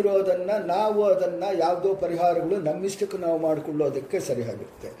ಮೆತ್ತುಕೊಂಡಿರೋದನ್ನು ನಾವು ಅದನ್ನು ಯಾವುದೋ ಪರಿಹಾರಗಳು ನಮ್ಮಿಷ್ಟಕ್ಕೆ ನಾವು ಮಾಡಿಕೊಳ್ಳೋದಕ್ಕೆ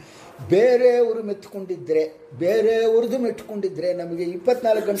ಸರಿಯಾಗಿರುತ್ತೆ. ಬೇರೆಯವರು ಬೇರೆಯವ್ರದ್ದು ಮೆತ್ತುಕೊಂಡಿದ್ರೆ ನಮಗೆ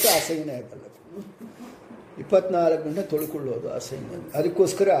 24 ಗಂಟೆ ಅಸಹ್ಯನೇ ಆಗಲ್ಲ. 24 ಗಂಟೆ ತೊಳ್ಕೊಳ್ಳೋದು ಅಸಹ್ಯ.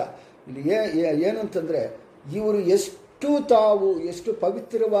 ಅದಕ್ಕೋಸ್ಕರ ಇಲ್ಲಿ ಏನು ಅಂತಂದರೆ ಇವರು ಎಷ್ಟು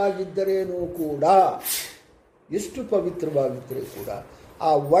ಪವಿತ್ರವಾಗಿದ್ದರೇನೂ ಕೂಡ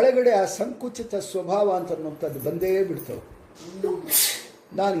ಆ ಒಳಗಡೆ ಆ ಸಂಕುಚಿತ ಸ್ವಭಾವ ಅಂತನ್ನುವಂಥದ್ದು ಬಂದೇ ಬಿಡ್ತವೆ.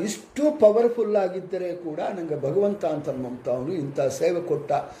 ನಾನು ಇಷ್ಟು ಪವರ್ಫುಲ್ ಆಗಿದ್ದರೆ ಕೂಡ ನನಗೆ ಭಗವಂತ ಅಂತನ್ನುವಂಥವನು ಇಂಥ ಸೇವೆ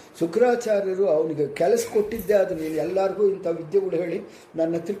ಕೊಟ್ಟ. ಶುಕ್ರಾಚಾರ್ಯರು ಅವನಿಗೆ ಕೆಲಸ ಕೊಟ್ಟಿದ್ದೆ, ಅದು ನೀನು ಎಲ್ಲರಿಗೂ ಇಂಥ ವಿದ್ಯೆಗಳು ಹೇಳಿ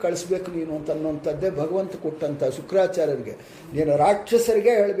ನನ್ನ ಹತ್ರ ಕಳಿಸ್ಬೇಕು ನೀನು ಅಂತನ್ನುವಂಥದ್ದೇ ಭಗವಂತ ಕೊಟ್ಟಂಥ ಶುಕ್ರಾಚಾರ್ಯರಿಗೆ. ನೀನು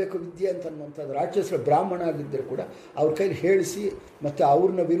ರಾಕ್ಷಸರಿಗೆ ಹೇಳಬೇಕು ವಿದ್ಯೆ ಅಂತನ್ನುವಂಥದ್ದು. ರಾಕ್ಷಸರ ಬ್ರಾಹ್ಮಣ ಆಗಿದ್ದರೆ ಕೂಡ ಅವ್ರ ಕೈಲಿ ಹೇಳಿಸಿ ಮತ್ತು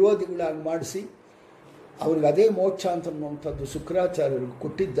ಅವ್ರನ್ನ ವಿರೋಧಿಗಳಾಗಿ ಮಾಡಿಸಿ ಅವ್ರಿಗೆ ಅದೇ ಮೋಕ್ಷ ಅಂತನ್ನುವಂಥದ್ದು ಶುಕ್ರಾಚಾರ್ಯರಿಗೆ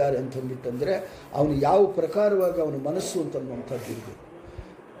ಕೊಟ್ಟಿದ್ದಾರೆ ಅಂತಂದ್ಬಿಟ್ಟಂದರೆ ಅವನು ಯಾವ ಪ್ರಕಾರವಾಗಿ ಅವನ ಮನಸ್ಸು ಅಂತನ್ನುವಂಥದ್ದು ಇರಬೇಕು.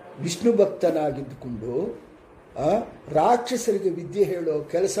 ವಿಷ್ಣು ಭಕ್ತನಾಗಿದ್ದುಕೊಂಡು ರಾಕ್ಷಸರಿಗೆ ವಿದ್ಯೆ ಹೇಳೋ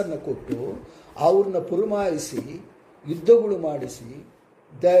ಕೆಲಸನ ಕೊಟ್ಟು ಅವ್ರನ್ನ ಪುರಮಾಯಿಸಿ ಯುದ್ಧಗಳು ಮಾಡಿಸಿ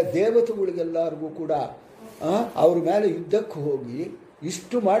ದೇವತೆಗಳಿಗೆಲ್ಲರಿಗೂ ಕೂಡ ಅವ್ರ ಮೇಲೆ ಯುದ್ಧಕ್ಕೆ ಹೋಗಿ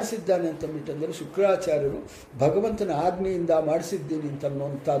ಇಷ್ಟು ಮಾಡಿಸಿದ್ದಾನೆ ಅಂತಂದ್ಬಿಟ್ಟಂದರೆ ಶುಕ್ರಾಚಾರ್ಯರು ಭಗವಂತನ ಆಜ್ಞೆಯಿಂದ ಮಾಡಿಸಿದ್ದೀನಿ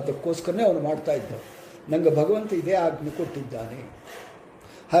ಅಂತನ್ನುವಂಥದ್ದಕ್ಕೋಸ್ಕರನೇ ಅವನು ಮಾಡ್ತಾ ಇದ್ದ. ನನಗೆ ಭಗವಂತ ಇದೇ ಆಜ್ಞೆ ಕೊಟ್ಟಿದ್ದಾನೆ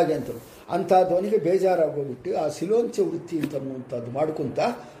ಹಾಗೆ ಅಂತ ಅಂಥದ್ದವನಿಗೆ ಬೇಜಾರಾಗೋಗ್ಬಿಟ್ಟು ಆ ಸಿಲೋಂಚ ವೃತ್ತಿ ಅಂತನ್ನುವಂಥದ್ದು ಮಾಡ್ಕೊತ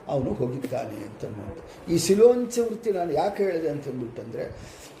ಅವನು ಹೋಗಿದ್ದಾನೆ ಅಂತನ್ನುವಂಥ. ಈ ಸಿಲೋಂಚ ವೃತ್ತಿ ನಾನು ಯಾಕೆ ಹೇಳಿದೆ ಅಂತಂದ್ಬಿಟ್ಟಂದರೆ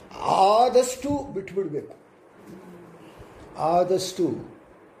ಆದಷ್ಟು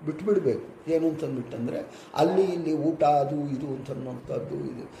ಬಿಟ್ಬಿಡಬೇಕು ಏನು ಅಂತಂದ್ಬಿಟ್ಟಂದರೆ ಅಲ್ಲಿ ಇಲ್ಲಿ ಊಟ ಅದು ಇದು ಅಂತನ್ನುವಂಥದ್ದು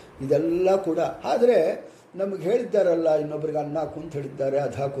ಇದೆಲ್ಲ ಕೂಡ. ಆದರೆ ನಮಗೆ ಹೇಳಿದ್ದಾರಲ್ಲ, ಇನ್ನೊಬ್ರಿಗೆ ಅನ್ನ ಹಾಕು ಹೇಳಿದ್ದಾರೆ,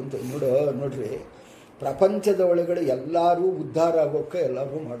 ಅದು ಹಾಕು ಅಂತ. ನೋಡ್ರಿ, ಪ್ರಪಂಚದ ಒಳಗಡೆ ಎಲ್ಲರೂ ಉದ್ಧಾರ ಆಗೋಕ್ಕೆ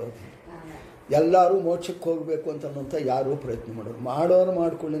ಎಲ್ಲರೂ ಮಾಡೋದು, ಎಲ್ಲರೂ ಮೋಕ್ಷಕ್ಕೆ ಹೋಗಬೇಕು ಅಂತನ್ನುವಂಥ ಯಾರೂ ಪ್ರಯತ್ನ ಮಾಡೋರು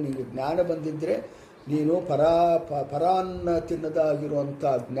ಮಾಡಿಕೊಳ್ಳಿ. ನಿಮಗೆ ಜ್ಞಾನ ಬಂದಿದ್ದರೆ ನೀನು ಪರಾನ್ನ ತಿನ್ನದಾಗಿರುವಂಥ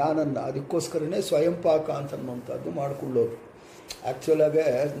ಜ್ಞಾನನ್ನ ಅದಕ್ಕೋಸ್ಕರನೇ ಸ್ವಯಂ ಪಾಕ ಅಂತನ್ನುವಂಥದ್ದು ಮಾಡಿಕೊಳ್ಳೋದು. ಆ್ಯಕ್ಚುಲಾಗೆ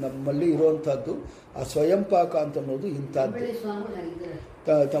ನಮ್ಮಲ್ಲಿ ಇರುವಂಥದ್ದು ಆ ಸ್ವಯಂ ಪಾಕ ಅಂತ ಅನ್ನೋದು ಇಂಥದ್ದು.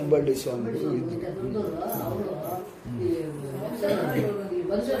 ತಂಬಳ್ಳಿ ಸ್ವಾಮಿಗಳು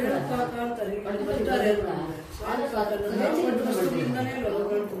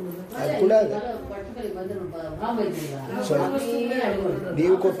ಕೂಡ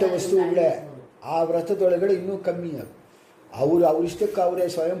ನೀವು ಕೊಟ್ಟ ವಸ್ತುಗಳೇ ಆ ವ್ರತದೊಳಗಡೆ ಇನ್ನೂ ಕಮ್ಮಿ ಅದು. ಅವರಿಷ್ಟಕ್ಕೆ ಅವರೇ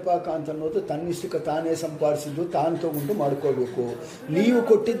ಸ್ವಯಂ ಪಾಕ ಅಂತ ಅನ್ನೋದು ತನ್ನಿಷ್ಟಕ್ಕೆ ತಾನೇ ಸಂಪಾದಿಸಿದ್ದು ತಾನು ತಗೊಂಡು ಮಾಡ್ಕೋಬೇಕು. ನೀವು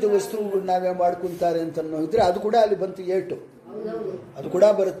ಕೊಟ್ಟಿದ್ದ ವಸ್ತುಗಳು ನಾವೇ ಮಾಡ್ಕೊತಾರೆ ಅಂತ ಇದ್ರೆ ಅದು ಕೂಡ ಅಲ್ಲಿ ಬಂತು ಏಟು, ಅದು ಕೂಡ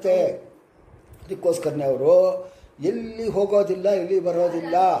ಬರುತ್ತೆ. ಅದಕ್ಕೋಸ್ಕರನೇ ಅವರು ಎಲ್ಲಿ ಹೋಗೋದಿಲ್ಲ, ಎಲ್ಲಿ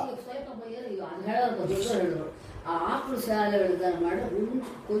ಬರೋದಿಲ್ಲ.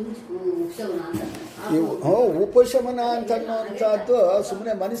 ಉಪಶಮನ ಅಂತ ಅನ್ನೋಂಥದ್ದು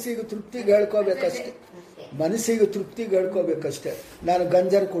ಸುಮ್ಮನೆ ಮನಸ್ಸಿಗೆ ತೃಪ್ತಿಗೆ ಹೇಳ್ಕೋಬೇಕಷ್ಟೆ, ಮನಸ್ಸಿಗೆ ತೃಪ್ತಿಗೆ ಹೇಳ್ಕೋಬೇಕಷ್ಟೆ. ನಾನು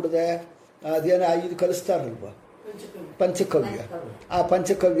ಗಂಜರ್ ಕುಡ್ದೆ, ಅದೇನೋ 5 ಕಲಿಸ್ತಾರಲ್ವ ಪಂಚಕವ್ಯ, ಆ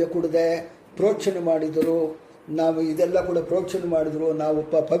ಪಂಚಕವ್ಯ ಕುಡ್ದೆ ಪ್ರೋಕ್ಷಣೆ ಮಾಡಿದರು, ನಾವು ಇದೆಲ್ಲ ಕೂಡ ಪ್ರೋಕ್ಷಣೆ ಮಾಡಿದ್ರು, ನಾವು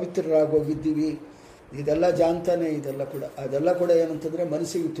ಪವಿತ್ರರಾಗೋಗಿದ್ದೀವಿ, ಇದೆಲ್ಲ ಜಾನ್ತಾನೆ. ಅದೆಲ್ಲ ಕೂಡ ಏನಂತಂದರೆ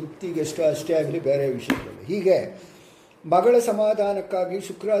ಮನಸ್ಸಿಗೆ ತೃಪ್ತಿಗೆ ಎಷ್ಟು ಅಷ್ಟೇ ಆಗಲಿ, ಬೇರೆ ವಿಷಯಗಳು. ಹೀಗೆ ಮಗಳ ಸಮಾಧಾನಕ್ಕಾಗಿ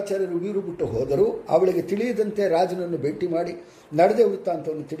ಶುಕ್ರಾಚಾರ್ಯರು ಉಗಿರು ಬಿಟ್ಟು ಹೋದರು. ಅವಳಿಗೆ ತಿಳಿಯದಂತೆ ರಾಜನನ್ನು ಭೇಟಿ ಮಾಡಿ ನಡೆದ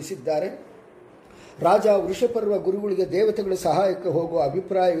ವೃತ್ತಾಂತವನ್ನು ತಿಳಿಸಿದ್ದಾರೆ. ರಾಜ ವೃಷಪರ್ವ ಗುರುಗಳಿಗೆ ದೇವತೆಗಳ ಸಹಾಯಕ್ಕೆ ಹೋಗುವ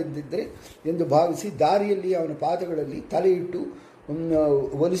ಅಭಿಪ್ರಾಯವಿದ್ದಿದ್ದರೆ ಎಂದು ಭಾವಿಸಿ ದಾರಿಯಲ್ಲಿ ಅವನ ಪಾದಗಳಲ್ಲಿ ತಲೆಯಿಟ್ಟು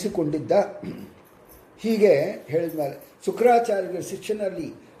ಒಲಿಸಿಕೊಂಡಿದ್ದ. ಹೀಗೆ ಹೇಳಿದ ಮೇಲೆ ಶುಕ್ರಾಚಾರ್ಯರ ಶಿಷ್ಯನಲ್ಲಿ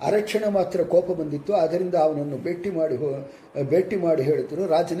ಅರಕ್ಷಣ ಮಾತ್ರ ಕೋಪ ಬಂದಿತ್ತು. ಅದರಿಂದ ಅವನನ್ನು ಭೇಟಿ ಮಾಡಿ ಹೇಳಿದರು,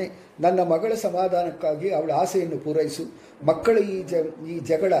 ರಾಜನೇ, ನನ್ನ ಮಗಳ ಸಮಾಧಾನಕ್ಕಾಗಿ ಅವಳ ಆಸೆಯನ್ನು ಪೂರೈಸು. ಮಕ್ಕಳ ಈ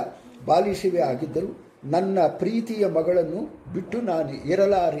ಜಗಳ ಬಾಲಿಶವೇ ಆಗಿದ್ದರು. ನನ್ನ ಪ್ರೀತಿಯ ಮಗಳನ್ನು ಬಿಟ್ಟು ನಾನು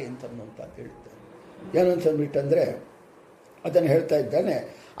ಇರಲಾರೆ ಅಂತ ಹೇಳಿದ್ದೆ. ಏನು ಅಂತಂದ್ಬಿಟ್ಟಂದರೆ ಅದನ್ನು ಹೇಳ್ತಾ ಇದ್ದಾನೆ.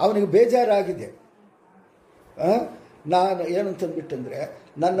 ಅವನಿಗೆ ಬೇಜಾರಾಗಿದೆ. ನಾನು ಏನಂತಂದ್ಬಿಟ್ಟಂದರೆ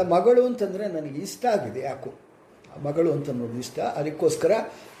ನನ್ನ ಮಗಳು ಅಂತಂದರೆ ನನಗೆ ಇಷ್ಟ ಆಗಿದೆ. ಯಾಕೋ ಮಗಳು ಅಂತನ್ನೋದು ಇಷ್ಟ, ಅದಕ್ಕೋಸ್ಕರ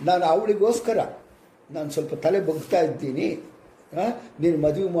ನಾನು ಅವಳಿಗೋಸ್ಕರ ನಾನು ಸ್ವಲ್ಪ ತಲೆ ಬಗ್ತಾ ಇದ್ದೀನಿ. ನೀನು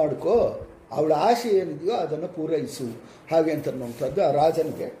ಮದುವೆ ಮಾಡ್ಕೋ, ಅವಳ ಆಸೆ ಏನಿದೆಯೋ ಅದನ್ನು ಪೂರೈಸು, ಹಾಗೆ ಅಂತನ್ನುವಂಥದ್ದು ಆ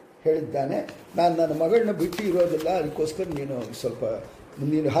ರಾಜನಿಗೆ ಹೇಳಿದ್ದಾನೆ. ನಾನು ನನ್ನ ಮಗಳನ್ನ ಬಿಟ್ಟು ಇರೋದಿಲ್ಲ, ಅದಕ್ಕೋಸ್ಕರ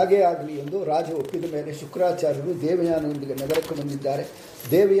ನೀನು ಹಾಗೇ ಆಗಲಿ ಎಂದು ರಾಜ ಒಪ್ಪಿದ ಮೇಲೆ ಶುಕ್ರಾಚಾರ್ಯರು ದೇವಯಾನಿಯೊಂದಿಗೆ ನಗರಕ್ಕೆ ಬಂದಿದ್ದಾರೆ.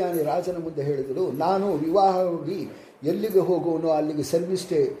 ದೇವಯಾನಿ ರಾಜನ ಮುಂದೆ ಹೇಳಿದರು, ನಾನು ವಿವಾಹವಾಗಿ ಎಲ್ಲಿಗೆ ಹೋಗುವನೋ ಅಲ್ಲಿಗೆ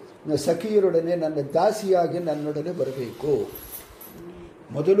ಸರ್ವಿಸ್ಟೇ ಸಖಿಯರೊಡನೆ ನನ್ನ ದಾಸಿಯಾಗಿ ನನ್ನೊಡನೆ ಬರಬೇಕು.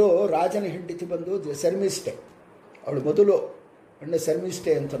 ಮೊದಲು ರಾಜನ ಹೆಂಡತಿ ಬಂದು ಶರ್ಮಿಷ್ಠೆ, ಅವಳು ಮೊದಲು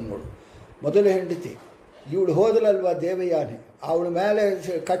ಶರ್ಮಿಷ್ಠೆ ಅಂತ ನೋಡು, ಮೊದಲು ಹೆಂಡತಿ. ಇವಳು ಹೋದಲಲ್ವ ದೇವಯಾನಿ, ಅವಳ ಮೇಲೆ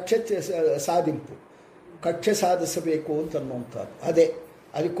ಕಕ್ಷೆ ಸಾಧಿಸಬೇಕು ಅಂತನ್ನುವಂಥದ್ದು.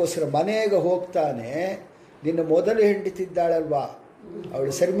 ಅದಕ್ಕೋಸ್ಕರ ಮನೆಗೆ ಹೋಗ್ತಾನೆ. ನಿನ್ನ ಮೊದಲು ಹೆಂಡತಿದ್ದಾಳಲ್ವಾ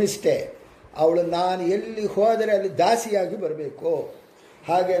ಅವಳು ಶರ್ಮಿಷ್ಠೆ, ಅವಳು ನಾನು ಎಲ್ಲಿ ಹೋದರೆ ಅಲ್ಲಿ ದಾಸಿಯಾಗಿ ಬರಬೇಕು,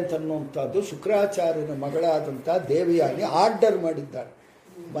 ಹಾಗೆ ಅಂತನ್ನುವಂಥದ್ದು ಶುಕ್ರಾಚಾರ್ಯನ ಮಗಳಾದಂಥ ದೇವಯಾನಿ ಆರ್ಡರ್ ಮಾಡಿದ್ದಾಳೆ.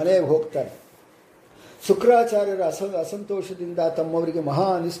 ಮನೆಗೆ ಹೋಗ್ತಾರೆ. ಶುಕ್ರಾಚಾರ್ಯರ ಅಸಂತೋಷದಿಂದ ತಮ್ಮವರಿಗೆ ಮಹಾ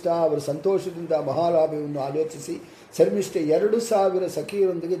ಅನಿಷ್ಟ, ಅವರ ಸಂತೋಷದಿಂದ ಮಹಾಲಾಭವನ್ನು ಆಲೋಚಿಸಿ ಶರ್ಮಿಷ್ಠೆ 2,000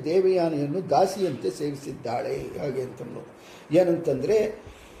 ಸಖಿಯರೊಂದಿಗೆ ದೇವಯಾನಿಯನ್ನು ದಾಸಿಯಂತೆ ಸೇವಿಸಿದ್ದಾಳೆ. ಹಾಗೆ ಅಂತಂದು ಏನಂತಂದರೆ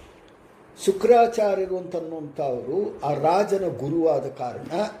ಶುಕ್ರಾಚಾರ್ಯರು ಅಂತನ್ನುವಂಥವರು ಆ ರಾಜನ ಗುರುವಾದ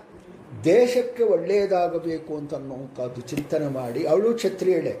ಕಾರಣ ದೇಶಕ್ಕೆ ಒಳ್ಳೆಯದಾಗಬೇಕು ಅಂತನ್ನುವಂಥದ್ದು ಚಿಂತನೆ ಮಾಡಿ, ಅವಳು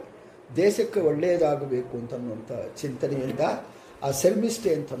ಕ್ಷತ್ರಿಯಳೆ, ದೇಶಕ್ಕೆ ಒಳ್ಳೆಯದಾಗಬೇಕು ಅಂತನ್ನುವಂಥ ಚಿಂತನೆಯಿಂದ ಆ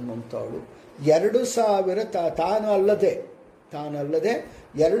ಶರ್ಮಿಷ್ಠೆ ಅಂತನ್ನುವಂಥವಳು 2,000 ತಾನಲ್ಲದೆ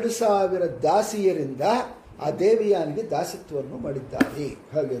 2,000 ದಾಸಿಯರಿಂದ ಆ ದೇವಿಯಾನಿಗೆ ದಾಸಿತ್ವವನ್ನು ಮಾಡಿದ್ದಾರೆ.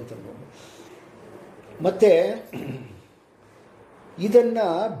 ಹಾಗೆ ಅಂತ ನೋಡಿ. ಮತ್ತು ಇದನ್ನು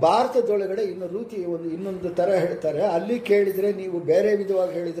ಭಾರತದೊಳಗಡೆ ಇನ್ನೊಂದು ಥರ ಹೇಳ್ತಾರೆ. ಅಲ್ಲಿ ಕೇಳಿದರೆ ನೀವು ಬೇರೆ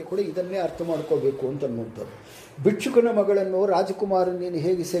ವಿಧವಾಗಿ ಹೇಳಿದರೆ ಕೂಡ ಇದನ್ನೇ ಅರ್ಥ ಮಾಡ್ಕೋಬೇಕು ಅಂತನ್ನುವಂಥದ್ದು. ಭಿಕ್ಷುಕನ ಮಗಳನ್ನು ರಾಜಕುಮಾರನ ನೀನು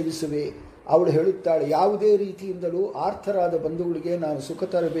ಹೇಗೆ ಸೇವಿಸುವೆ? ಅವಳು ಹೇಳುತ್ತಾಳೆ, ಯಾವುದೇ ರೀತಿಯಿಂದಲೂ ಆರ್ಥರಾದ ಬಂಧುಗಳಿಗೆ ನಾನು ಸುಖ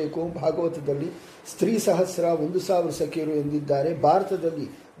ತರಬೇಕು. ಭಾಗವತದಲ್ಲಿ ಸ್ತ್ರೀ ಸಹಸ್ರ 1,000 ಸಖಿಯರು ಎಂದಿದ್ದಾರೆ. ಭಾರತದಲ್ಲಿ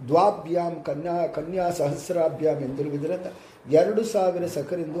ದ್ವಾಭ್ಯಾಂ ಕನ್ಯಾ ಸಹಸ್ರಾಭ್ಯಾಮ್ ಎಂದಿರುವುದರಿಂದ 2,000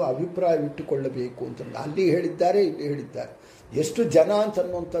 ಸಖರೆಂದು ಅಭಿಪ್ರಾಯವಿಟ್ಟುಕೊಳ್ಳಬೇಕು ಅಂತ ಅಲ್ಲಿ ಹೇಳಿದ್ದಾರೆ, ಇಲ್ಲಿ ಹೇಳಿದ್ದಾರೆ. ಎಷ್ಟು ಜನ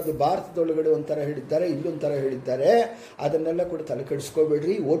ಅಂತನ್ನುವಂಥದ್ದು ಭಾರತದೊಳಗಡೆ ಒಂಥರ ಹೇಳಿದ್ದಾರೆ, ಇಲ್ಲೊಂಥರ ಹೇಳಿದ್ದಾರೆ. ಅದನ್ನೆಲ್ಲ ಕೂಡ ತಲೆ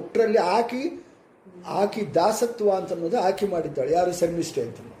ಕೆಡಿಸ್ಕೋಬೇಡ್ರಿ. ಒಟ್ಟರಲ್ಲಿ ಆಕಿ ದಾಸತ್ವ ಅಂತನ್ನೋದು ಆಕಿ ಮಾಡಿದ್ದಾಳೆ. ಯಾರು? ಶರ್ಮಿಷ್ಠೆ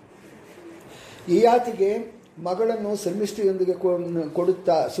ಅಂತ. ಈ ಆತಿಗೆ ಮಗಳನ್ನು ಶರ್ಮಿಷ್ಠೆಯೊಂದಿಗೆ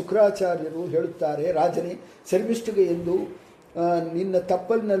ಕೊಡುತ್ತಾ ಶುಕ್ರಾಚಾರ್ಯರು ಹೇಳುತ್ತಾರೆ, ರಾಜನೇ, ಶರ್ಮಿಷ್ಠೆಗೆ ಎಂದು ನಿನ್ನ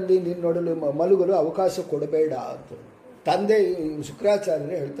ತಪ್ಪಲಿನಲ್ಲಿ ನಿನ್ನೊಡಲು ಮಲಗಲು ಅವಕಾಶ ಕೊಡಬೇಡ ಅಂತ ತಂದೆ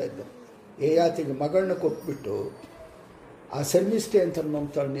ಶುಕ್ರಾಚಾರ್ಯರೇ ಹೇಳ್ತಾ ಇದ್ದಾರೆ. ಆತಿಗೆ ಮಗಳನ್ನ ಕೊಟ್ಬಿಟ್ಟು ಆ ಶರ್ಮಿಷ್ಠೆ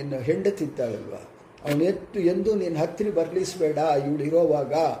ಅಂತನ್ನುವಂಥ ನಿನ್ನ ಹೆಂಡತಿದ್ದಾಳಲ್ವ, ಎಂದು ನಿನ್ನ ಹತ್ತಿರ ಬರಲಿಸಬೇಡ ಇವಳು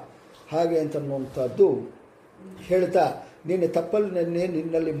ಇರೋವಾಗ, ಹಾಗೆ ಅಂತನ್ನುವಂಥದ್ದು ಹೇಳ್ತಾ ನಿನ್ನ ತಪ್ಪಲನ್ನೇ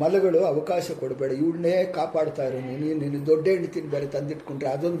ನಿನ್ನಲ್ಲಿ ಮಲಗಳು ಅವಕಾಶ ಕೊಡಬೇಡ, ಇವಳನ್ನೇ ಕಾಪಾಡ್ತಾ ಇರೋ ನಿನ್ನ ದೊಡ್ಡ ಹೆಂಡತಿನ ಬೇರೆ ತಂದಿಟ್ಕೊಂಡ್ರೆ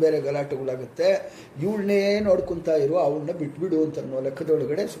ಅದೊಂದು ಬೇರೆ ಗಲಾಟೆಗಳಾಗುತ್ತೆ, ಇವಳನ್ನೇ ನೋಡ್ಕೊತಾ ಇರು, ಅವಳನ್ನ ಬಿಟ್ಬಿಡು ಅಂತ ಅನ್ನೋ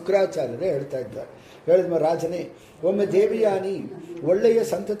ಲೆಕ್ಕದೊಳಗಡೆ ಶುಕ್ರಾಚಾರ್ಯರೇ ಹೇಳ್ತಾ ಇದ್ದಾರೆ. ಹೇಳಿದ್ಮ ರಾಜನೇ, ಒಮ್ಮೆ ದೇವಿಯಾನಿ ಒಳ್ಳೆಯ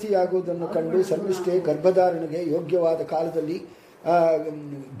ಸಂತತಿಯಾಗುವುದನ್ನು ಕಂಡು ಶರ್ಮಿಷ್ಠೆ ಗರ್ಭಧಾರಣೆಗೆ ಯೋಗ್ಯವಾದ ಕಾಲದಲ್ಲಿ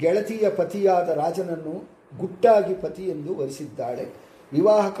ಗೆಳತಿಯ ಪತಿಯಾದ ರಾಜನನ್ನು ಗುಟ್ಟಾಗಿ ಪತಿ ಎಂದು ವರಿಸಿದ್ದಾಳೆ.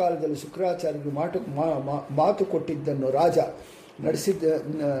 ವಿವಾಹ ಕಾಲದಲ್ಲಿ ಶುಕ್ರಾಚಾರ್ಯರು ಮಾತು ಕೊಟ್ಟಿದ್ದನ್ನು ರಾಜ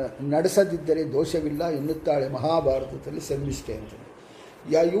ನಡೆಸದಿದ್ದರೆ ದೋಷವಿಲ್ಲ ಎನ್ನುತ್ತಾಳೆ ಮಹಾಭಾರತದಲ್ಲಿ ಶರ್ಮಿಷ್ಠೆ ಅಂತ.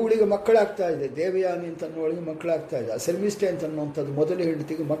 ಇವಳಿಗೆ ಮಕ್ಕಳಾಗ್ತಾ ಇದೆ, ದೇವಯಾನಿ ಅಂತ ಅನ್ನೋಳಿಗೆ ಮಕ್ಕಳಾಗ್ತಾ ಇದೆ. ಶರ್ಮಿಷ್ಠೆ ಅಂತ ಅನ್ನೋಂಥದ್ದು ಮೊದಲ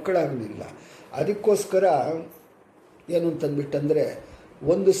ಹೆಂಡತಿಗೆ ಮಕ್ಕಳಾಗಲಿಲ್ಲ. ಅದಕ್ಕೋಸ್ಕರ ಏನು ಅಂತಂದ್ಬಿಟ್ಟಂದರೆ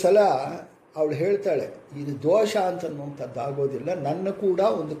ಒಂದು ಸಲ ಅವಳು ಹೇಳ್ತಾಳೆ, ಇದು ದೋಷ ಅಂತ ಅನ್ನುವಂಥದ್ದು ಆಗೋದಿಲ್ಲ, ನನ್ನ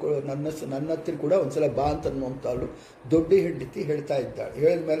ಹತ್ರ ಕೂಡ ಒಂದು ಸಲ ಬಾ ಅಂತ ಅನ್ನುವಂಥವಳು ದೊಡ್ಡ ಹೆಂಡತಿ ಹೇಳ್ತಾ ಇದ್ದಾಳೆ.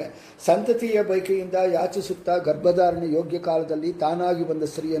 ಹೇಳಿದ ಮೇಲೆ ಸಂತತಿಯ ಬಯಕೆಯಿಂದ ಯಾಚಿಸುತ್ತಾ ಗರ್ಭಧಾರಣೆ ಯೋಗ್ಯ ಕಾಲದಲ್ಲಿ ತಾನಾಗಿ ಬಂದ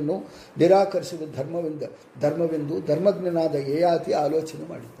ಸ್ತ್ರೀಯನ್ನು ನಿರಾಕರಿಸುವುದು ಧರ್ಮವೆಂದು ಧರ್ಮಜ್ಞನಾದ ಯಯಾತಿ ಆಲೋಚನೆ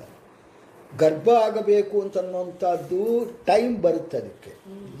ಮಾಡಿದ್ದಾನೆ. ಗರ್ಭ ಆಗಬೇಕು ಅಂತನ್ನುವಂಥದ್ದು ಟೈಮ್ ಬರುತ್ತೆ ಅದಕ್ಕೆ.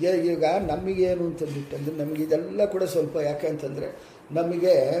 ಈಗ ನಮಗೇನು ಅಂತಂದಿಟ್ಟಂದ್ರೆ ನಮಗಿದೆಲ್ಲ ಕೂಡ ಸ್ವಲ್ಪ ಯಾಕೆ ಅಂತಂದರೆ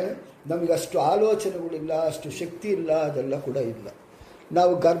ನಮಗೆ ಅಷ್ಟು ಆಲೋಚನೆಗಳಿಲ್ಲ, ಅಷ್ಟು ಶಕ್ತಿ ಇಲ್ಲ, ಅದೆಲ್ಲ ಕೂಡ ಇಲ್ಲ.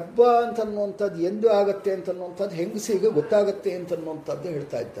 ನಾವು ಗರ್ಭ ಅಂತನ್ನುವಂಥದ್ದು ಎಂದು ಆಗುತ್ತೆ ಅಂತನ್ನುವಂಥದ್ದು ಹೆಂಗಸಿಗೆ ಗೊತ್ತಾಗತ್ತೆ ಅಂತನ್ನುವಂಥದ್ದು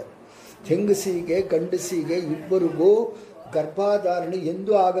ಹೇಳ್ತಾ ಇದ್ದಾರೆ. ಹೆಂಗಸಿಗೆ ಗಂಡಸಿಗೆ ಇಬ್ಬರಿಗೂ ಗರ್ಭಧಾರಣೆ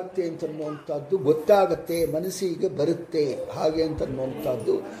ಎಂದು ಆಗುತ್ತೆ ಅಂತನ್ನುವಂಥದ್ದು ಗೊತ್ತಾಗತ್ತೆ, ಮನಸ್ಸಿಗೆ ಬರುತ್ತೆ ಹಾಗೆ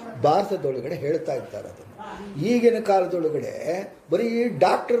ಅಂತನ್ನುವಂಥದ್ದು ಭಾರತದೊಳಗಡೆ ಹೇಳ್ತಾ ಇದ್ದಾರೆ. ಅದನ್ನು ಈಗಿನ ಕಾಲದೊಳಗಡೆ ಬರೀ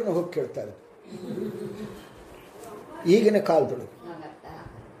ಡಾಕ್ಟರ್ನ ಹೋಗಿ ಕೇಳ್ತಾರೆ. ಈಗಿನ ಕಾಲದೊಳಗೆ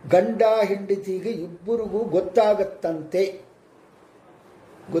ಗಂಡ ಹೆಂಡತಿಗೆ ಇಬ್ಬರಿಗೂ ಗೊತ್ತಾಗತ್ತಂತೆ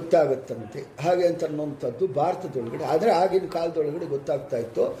ಹಾಗೆ ಅಂತನ್ನುವಂಥದ್ದು ಭಾರತದೊಳಗಡೆ. ಆದರೆ ಆಗಿನ ಕಾಲದೊಳಗಡೆ ಗೊತ್ತಾಗ್ತಾ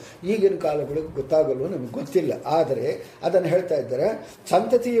ಇತ್ತು, ಈಗಿನ ಕಾಲಗಳಿಗೆ ಗೊತ್ತಾಗಲು ನಮಗೆ ಗೊತ್ತಿಲ್ಲ. ಆದರೆ ಅದನ್ನು ಹೇಳ್ತಾ ಇದ್ದಾರೆ,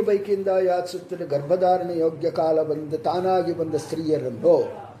 ಸಂತತಿಯ ಬೈಕಿಂದ ಯಾಚಿಸುತ್ತಿದ್ದ ಗರ್ಭಧಾರಣೆ ಯೋಗ್ಯ ಕಾಲ ತಾನಾಗಿ ಬಂದ ಸ್ತ್ರೀಯರನ್ನು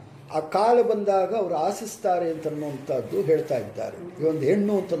ಆ ಕಾಲ ಬಂದಾಗ ಅವರು ಆಶಿಸ್ತಾರೆ ಅಂತನ್ನುವಂಥದ್ದು ಹೇಳ್ತಾ ಇದ್ದಾರೆ. ಈ ಒಂದು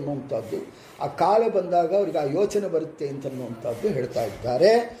ಹೆಣ್ಣು ಅಂತನ್ನುವಂಥದ್ದು ಆ ಕಾಲ ಬಂದಾಗ ಅವ್ರಿಗೆ ಆ ಯೋಚನೆ ಬರುತ್ತೆ ಅಂತನ್ನುವಂಥದ್ದು ಹೇಳ್ತಾ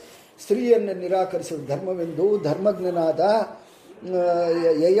ಇದ್ದಾರೆ. ಸ್ತ್ರೀಯನ್ನು ನಿರಾಕರಿಸುವ ಧರ್ಮವೆಂದು ಧರ್ಮಜ್ಞನಾದ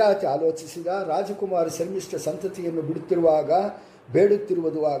ಯಯಾತಿ ಆಲೋಚಿಸಿದ. ರಾಜಕುಮಾರ ಶರ್ಮಿಷ್ಠ ಸಂತತಿಯನ್ನು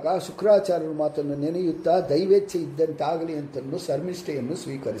ಬೇಡುತ್ತಿರುವಾಗ ಶುಕ್ರಾಚಾರ್ಯರ ಮಾತನ್ನು ನೆನೆಯುತ್ತಾ ದೈವೇಚ್ಛೆ ಇದ್ದಂತಾಗಲಿ ಅಂತನ್ನು ಶರ್ಮಿಷ್ಠೆಯನ್ನು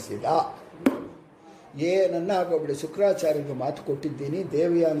ಸ್ವೀಕರಿಸಿದ. ಏನನ್ನಾಗೋಬಿಡಿ, ಶುಕ್ರಾಚಾರ್ಯರಿಗೆ ಮಾತು ಕೊಟ್ಟಿದ್ದೀನಿ,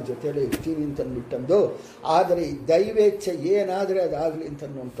 ದೇವಯಾನಿ ಜೊತೆಯಲ್ಲೇ ಇರ್ತೀನಿ ಅಂತಂದ್ಬಿಟ್ಟಂದು, ಆದರೆ ಈ ದೈವೇಚ್ಛೆ ಏನಾದರೆ ಅದಾಗಲಿ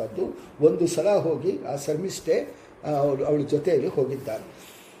ಅಂತನ್ನುವಂಥದ್ದು ಒಂದು ಸಲ ಹೋಗಿ ಆ ಶರ್ಮಿಷ್ಠೆ ಅವಳ ಜೊತೆಯಲ್ಲಿ ಹೋಗಿದ್ದಾಳೆ.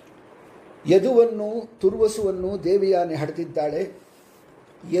 ಯದುವನ್ನು ತುರ್ವಸುವನ್ನು ದೇವಿಯಾನಿ ಹಡೆದಿದ್ದಾಳೆ.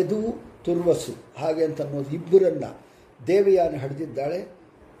 ಯದು ತುರ್ವಸು ಹಾಗೆ ಅಂತನ್ನೋದು ಇಬ್ಬರನ್ನ ದೇವಿಯಾನಿ ಹಡೆದಿದ್ದಾಳೆ.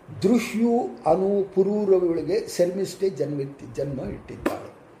 ದೃಶ್ಯು ಅನು ಪುರೂರವಳಿಗೆ ಶರ್ಮಿಷ್ಠೆ ಜನ್ಮ ಇಟ್ಟಿದ್ದಾಳೆ.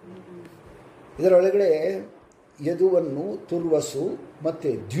 ಇದರೊಳಗಡೆ ಯದುವನ್ನು ತುರ್ವಸು ಮತ್ತು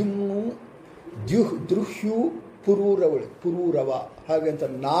ದೃಶ್ಯು ಪುರೂರವ ಹಾಗೆ ಅಂತ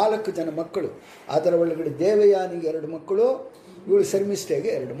 4 ಜನ ಮಕ್ಕಳು. ಅದರ ಒಳಗಡೆ ದೇವಯಾನಿಗೆ 2 ಮಕ್ಕಳು, ಇವಳು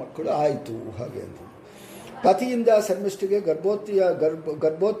ಶರ್ಮಿಷ್ಠೆಗೆ 2 ಮಕ್ಕಳು ಆಯಿತು ಹಾಗೆ ಅಂತ. ಪತಿಯಿಂದ ಶರ್ಮಿಷ್ಠೆಗೆ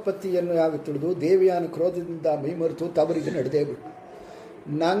ಗರ್ಭೋತ್ಪತ್ತಿಯನ್ನು ಆಗ ತಿಳಿದು ದೇವಯಾನಿ ಕ್ರೋಧದಿಂದ ಮೈಮರೆತು ತವರಿಗೆ ನಡೆದೇ ಬಿಟ್ಟು,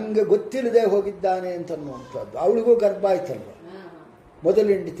 ನಂಗೆ ಗೊತ್ತಿಲ್ಲದೆ ಹೋಗಿದ್ದಾನೆ ಅಂತನ್ನುವಂಥದ್ದು. ಅವಳಿಗೂ ಗರ್ಭ ಆಯ್ತಲ್ವ, ಮೊದಲ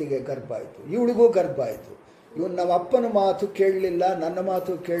ಹೆಂಡತಿಗೆ ಗರ್ಭ ಆಯಿತು, ಇವಳಿಗೂ ಗರ್ಭ ಆಯಿತು. ಇವನು ನಮ್ಮ ಅಪ್ಪನ ಮಾತು ಕೇಳಲಿಲ್ಲ, ನನ್ನ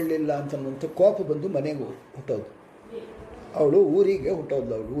ಮಾತು ಕೇಳಲಿಲ್ಲ ಅಂತನ್ನುವಂಥ ಕೋಪ ಬಂದು ಮನೆಗೆ ಹುಟ್ಟೋದು. ಅವಳು ಊರಿಗೆ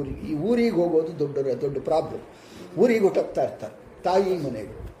ಹುಟ್ಟೋದು. ಈ ಊರಿಗೆ ಹೋಗೋದು ದೊಡ್ಡ ಪ್ರಾಬ್ಲಮ್. ಊರಿಗೆ ಹುಟ್ಟೋಗ್ತಾ ಇರ್ತಾರೆ ತಾಯಿ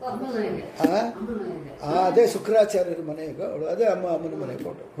ಮನೆಗೆ. ಅದೇ ಶುಕ್ರಾಚಾರ್ಯರ ಮನೆಗೆ ಅವಳು, ಅದೇ ಅಮ್ಮನ ಮನೆಗೆ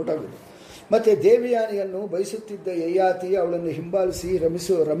ಹುಟ್ಟೋಗಿದ್ದು. ಮತ್ತು ದೇವಯಾನಿಯನ್ನು ಬಯಸುತ್ತಿದ್ದ ಯಯಾತಿ ಅವಳನ್ನು ಹಿಂಬಾಲಿಸಿ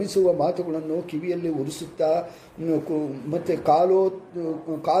ರಮಿಸುವ ಮಾತುಗಳನ್ನು ಕಿವಿಯಲ್ಲಿ ಉರಿಸುತ್ತಾ ಮತ್ತು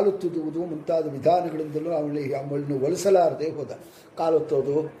ಕಾಲೊತ್ತುವುದು ಮುಂತಾದ ವಿಧಾನಗಳಿಂದಲೂ ಅವಳನ್ನು ಒಲಿಸಲಾರದೆ ಹೋದ.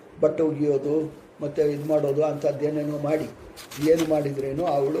 ಕಾಲೊತ್ತೋದು, ಬಟ್ಟೆ ಒಗೆಯೋದು ಮತ್ತು ಇದು ಮಾಡೋದು ಅಂಥದ್ದೇನೇನೋ ಮಾಡಿ ಏನು ಮಾಡಿದ್ರೇನೋ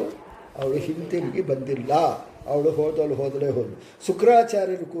ಅವಳು ಹಿಂತಿರುಗಿ ಬಂದಿಲ್ಲ. ಅವಳು ಹೋದಲೇ ಹೋದಳು.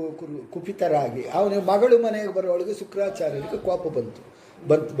 ಶುಕ್ರಾಚಾರ್ಯರು ಕುಪಿತರಾಗಿ ಅವನ ಮಗಳು ಮನೆಗೆ ಬರೋವಳಿಗೆ ಶುಕ್ರಾಚಾರ್ಯರಿಗೆ ಕೋಪ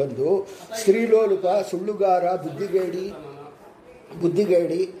ಬಂದು ಸ್ತ್ರೀಲೋಲುಪ, ಸುಳ್ಳುಗಾರ,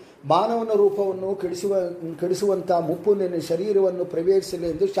 ಬುದ್ಧಿಗೇಡಿ, ಮಾನವನ ರೂಪವನ್ನು ಕೆಡಿಸುವಂಥ ಮುಪ್ಪು ನಿನ್ನ ಶರೀರವನ್ನು ಪ್ರವೇಶಿಸಲಿ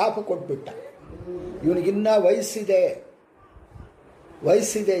ಎಂದು ಶಾಪ ಕೊಟ್ಬಿಟ್ಟ. ಇವನಿಗಿನ್ನ ವಯಸ್ಸಿದೆ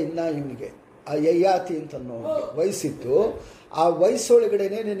ಇನ್ನು ಇವನಿಗೆ, ಆ ಯಯಾತಿ ಅಂತನ್ನೋ ವಯಸ್ಸಿತ್ತು. ಆ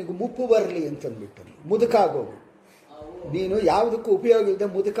ವಯಸ್ಸೊಳಗಡೆನೆ ನಿನಗೆ ಮುಪ್ಪು ಬರಲಿ ಅಂತಂದ್ಬಿಟ್ಟು ಮುದುಕಾಗೋಗು, ನೀನು ಯಾವುದಕ್ಕೂ ಉಪಯೋಗ ಇಲ್ಲದೆ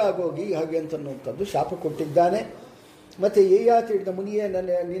ಮುದುಕಾಗೋಗಿ ಹಾಗೆ ಅಂತನ್ನುವಂಥದ್ದು ಶಾಪ ಕೊಟ್ಟಿದ್ದಾನೆ. ಮತ್ತು ಯಯಾತಿ ಹಿಡಿದ ಮುನಿಯೇ,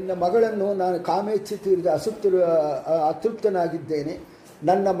 ನಿನ್ನ ಮಗಳನ್ನು ನಾನು ಕಾಮೇಚ್ಛೆ ತೀರಿದ ಅತೃಪ್ತನಾಗಿದ್ದೇನೆ.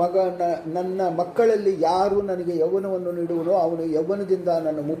 ನನ್ನ ಮಕ್ಕಳಲ್ಲಿ ಯಾರು ನನಗೆ ಯೌವನವನ್ನು ನೀಡುವನೋ ಅವನು ಯೌವನದಿಂದ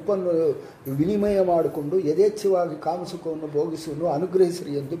ನನ್ನ ಮುಪ್ಪನ್ನು ವಿನಿಮಯ ಮಾಡಿಕೊಂಡು ಯಥೇಚ್ಛವಾಗಿ ಕಾಮಸುಖವನ್ನು ಭೋಗಿಸುವನು,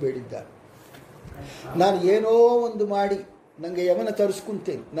 ಅನುಗ್ರಹಿಸಿರಿ ಎಂದು ಬೇಡಿದ್ದಾರೆ. ನಾನು ಏನೋ ಒಂದು ಮಾಡಿ ನನಗೆ ಯೌವನ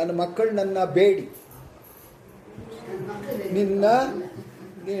ತರಿಸ್ಕೊಂತೇನೆ, ನನ್ನ ಮಕ್ಕಳು ನನ್ನ ಬೇಡಿ,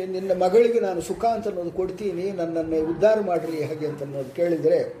 ನಿನ್ನ ಮಗಳಿಗೆ ನಾನು ಸುಖ ಅಂತ ಅನ್ನೋದು ಕೊಡ್ತೀನಿ, ನನ್ನನ್ನು ಉದ್ಧಾರ ಮಾಡಿರಿ ಹಾಗೆ ಅಂತ ಅನ್ನೋದು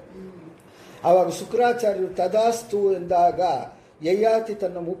ಕೇಳಿದರೆ, ಆವಾಗ ಶುಕ್ರಾಚಾರ್ಯರು ತದಾಸ್ತು ಎಂದಾಗ ಯಯಾತಿ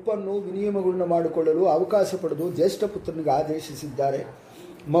ತನ್ನ ಮುಪ್ಪನ್ನು ವಿನಿಯಮಗಳನ್ನ ಮಾಡಿಕೊಳ್ಳಲು ಅವಕಾಶ ಪಡೆದು ಜ್ಯೇಷ್ಠ ಪುತ್ರನಿಗೆ ಆದೇಶಿಸಿದ್ದಾರೆ.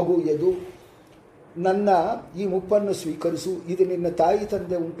 ಮಗು ಎದು, ನನ್ನ ಈ ಮುಪ್ಪನ್ನು ಸ್ವೀಕರಿಸು, ಇದು ನಿನ್ನ ತಾಯಿ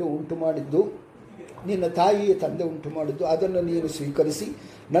ತಂದೆ ಉಂಟು ಮಾಡಿದ್ದು, ನಿನ್ನ ತಾಯಿಯ ತಂದೆ ಉಂಟು ಮಾಡಿದ್ದು, ಅದನ್ನು ನೀನು ಸ್ವೀಕರಿಸಿ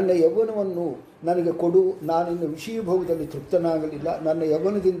ನನ್ನ ಯೌವನವನ್ನು ನನಗೆ ಕೊಡು. ನಾನಿನ್ನು ವಿಷಯಭೋಗದಲ್ಲಿ ತೃಪ್ತನಾಗಲಿಲ್ಲ, ನನ್ನ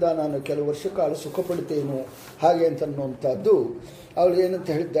ಯೌವನದಿಂದ ನಾನು ಕೆಲವು ವರ್ಷ ಕಾಲ ಸುಖ ಪಡ್ತೇನು ಹಾಗೆ ಅಂತನ್ನುವಂಥದ್ದು ಅವಳು ಏನಂತ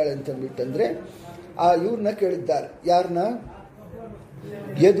ಹೇಳಿದ್ದಾಳೆ ಅಂತಂದ್ಬಿಟ್ಟಂದರೆ, ಆ ಇವ್ರನ್ನ ಕೇಳಿದ್ದಾರೆ, ಯಾರನ್ನ?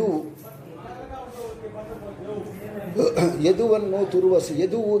 ಯದುವನ್ನು ತುರುವಸು,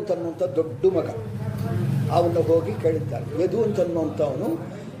 ಯದು ಅಂತನ್ನುವಂಥ ದೊಡ್ಡ ಮಗ, ಅವನ್ನ ಹೋಗಿ ಕೇಳಿದ್ದಾಳೆ. ಯದು ಅಂತನ್ನುವಂಥವನು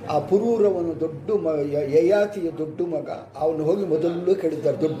ಆ ಪುರೂರವನು ದೊಡ್ಡ ಯಯಾತಿಯ ದೊಡ್ಡ ಮಗ, ಅವನು ಹೋಗಿ ಮೊದಲು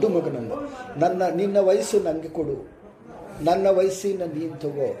ಕೇಳಿದ್ದಾರೆ, ದೊಡ್ಡ ಮಗನನ್ನು, ನಿನ್ನ ವಯಸ್ಸು ನನಗೆ ಕೊಡು, ನನ್ನ ವಯಸ್ಸಿನ ನೀನು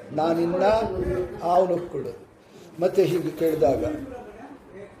ತಗೋ, ನಾನಿನ್ನ ಅವನು ಕೊಡು. ಮತ್ತೆ ಹೀಗೆ ಕೇಳಿದಾಗ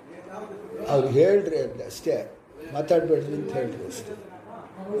ಅವ್ರು ಹೇಳ್ರಿ ಅಂತ ಅಷ್ಟೇ, ಮಾತಾಡಬೇಡ್ರಿ ಅಂತ ಹೇಳ್ರಿ ಅಷ್ಟೇ.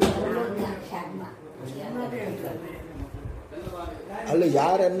 ಅಲ್ಲ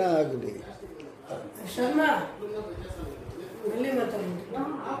ಯಾರನ್ನ ಆಗಲಿ,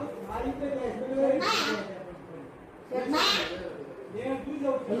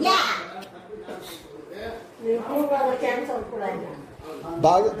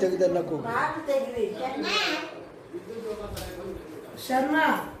 ಭಾಗ ತೆಗೆದನ್ನ ಕೂಗ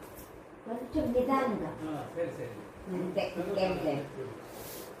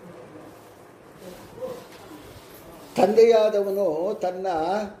ತಂದೆಯಾದವನು తన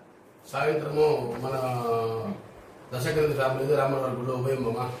సాయంత్రము మన దశకంది ఫ్యామిలీ రామరావు గుడిలో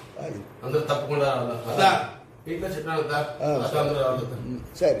పోయామమ్మా, అందరూ తప్పకుండా అత్త ఇంట్లో చెప్పినాను, అత్త అందరూ రావాలి,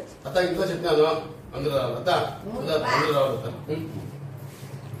 సరే అత్త ఇంట్లో చెప్పినాను, అందరూ రావాలి, అత్త అందరూ రావాలి.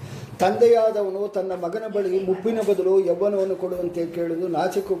 ತಂದೆಯಾದವನು ತನ್ನ ಮಗನ ಬಳಿ ಮುಪ್ಪಿನ ಬದಲು ಯೌವನವನ್ನು ಕೊಡುವಂತೆ ಕೇಳುವುದು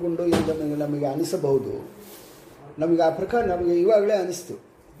ನಾಚಿಕೆಗೊಂಡು ಎಂದು ನಮಗೆ ಅನಿಸಬಹುದು. ನಮಗೆ ಆ ಪ್ರಕಾರ ನಮಗೆ ಇವಾಗಲೇ ಅನಿಸ್ತು,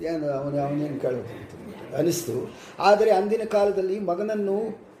 ಏನು ಅವನೇನು ಕೇಳೋದು ಅಂತ ಅನಿಸ್ತು. ಆದರೆ ಅಂದಿನ ಕಾಲದಲ್ಲಿ ಮಗನನ್ನು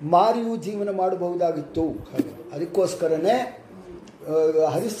ಮಾರಿಯೂ ಜೀವನ ಮಾಡಬಹುದಾಗಿತ್ತು. ಅದಕ್ಕೋಸ್ಕರನೇ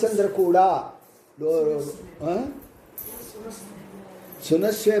ಹರಿಶ್ಚಂದ್ರ ಕೂಡ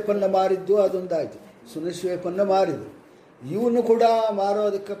ಸುನಶ್ವೇಪನ್ನ ಮಾರಿದ್ದು ಅದೊಂದಾಯಿತು. ಸುನಶ್ವೇಪನ್ನ ಮಾರಿದ್ದು, ಇವನು ಕೂಡ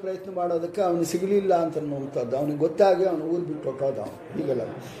ಮಾರೋದಕ್ಕೆ ಪ್ರಯತ್ನ ಮಾಡೋದಕ್ಕೆ ಅವನು ಸಿಗಲಿಲ್ಲ ಅಂತನ್ನುವಂಥದ್ದು, ಅವನಿಗೆ ಗೊತ್ತಾಗಿ ಅವನು ಊರು ಬಿಟ್ಟು ಹೊಟ್ಟೋದ ಅವನು. ಹೀಗೆಲ್ಲ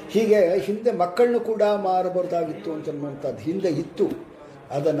ಹೀಗೆ ಹಿಂದೆ ಮಕ್ಕಳನ್ನು ಕೂಡ ಮಾರಬಾರ್ದಾಗಿತ್ತು ಅಂತನ್ನುವಂಥದ್ದು ಹಿಂದೆ ಇತ್ತು.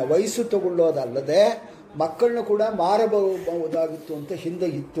 ಅದನ್ನು ವಯಸ್ಸು ತಗೊಳ್ಳೋದಲ್ಲದೆ ಮಕ್ಕಳನ್ನು ಕೂಡ ಮಾರಬಹುದಾಗಿತ್ತು ಅಂತ ಹಿಂದೆ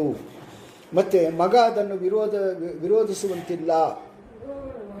ಇತ್ತು. ಮತ್ತು ಮಗ ಅದನ್ನು ವಿರೋಧಿಸುವಂತಿಲ್ಲ,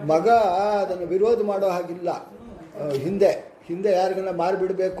 ಮಗ ಅದನ್ನು ವಿರೋಧ ಮಾಡೋ ಹಾಗಿಲ್ಲ. ಹಿಂದೆ ಯಾರಿಗನ್ನ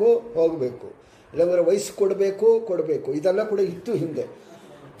ಮಾರಿಬಿಡಬೇಕು, ಹೋಗಬೇಕು, ಇಲ್ಲವರ ವಯಸ್ಸು ಕೊಡಬೇಕು, ಇದೆಲ್ಲ ಕೂಡ ಇತ್ತು ಹಿಂದೆ.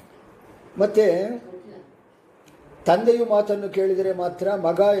 ಮತ್ತು ತಂದೆಯು ಮಾತನ್ನು ಕೇಳಿದರೆ ಮಾತ್ರ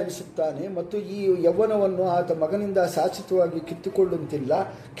ಮಗ ಎನಿಸುತ್ತಾನೆ ಮತ್ತು ಈ ಯೌವನವನ್ನು ಆತ ಮಗನಿಂದ ಶಾಶ್ವತವಾಗಿ ಕಿತ್ತುಕೊಳ್ಳುವಂತಿಲ್ಲ.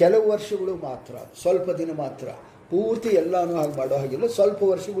 ಕೆಲವು ವರ್ಷಗಳು ಮಾತ್ರ, ಸ್ವಲ್ಪ ದಿನ ಮಾತ್ರ, ಪೂರ್ತಿ ಎಲ್ಲನೂ ಹಾಗೆ ಮಾಡೋ ಹಾಗಿಲ್ಲ, ಸ್ವಲ್ಪ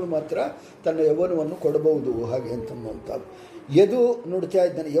ವರ್ಷಗಳು ಮಾತ್ರ ತನ್ನ ಯೌವನವನ್ನು ಕೊಡಬಹುದು ಹಾಗೆ ಅಂತನ್ನುವಂಥದ್ದು. ಎದು ನುಡ್ತಾ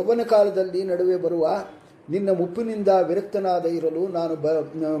ಇದ್ದಾನೆ, ಯೌವನ ಕಾಲದಲ್ಲಿ ನಡುವೆ ಬರುವ ನಿನ್ನ ಮುಪ್ಪಿನಿಂದ ವಿರಕ್ತನಾದ ಇರಲು ನಾನು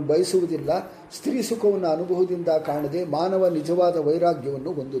ಬಯಸುವುದಿಲ್ಲ. ಸ್ತ್ರೀ ಸುಖವನ್ನು ಅನುಭವದಿಂದ ಕಾಣದೆ ಮಾನವ ನಿಜವಾದ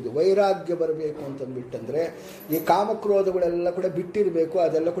ವೈರಾಗ್ಯವನ್ನು ಹೊಂದುವುದು. ವೈರಾಗ್ಯ ಬರಬೇಕು ಅಂತಂದ್ಬಿಟ್ಟಂದರೆ ಈ ಕಾಮಕ್ರೋಧಗಳೆಲ್ಲ ಕೂಡ ಬಿಟ್ಟಿರಬೇಕು,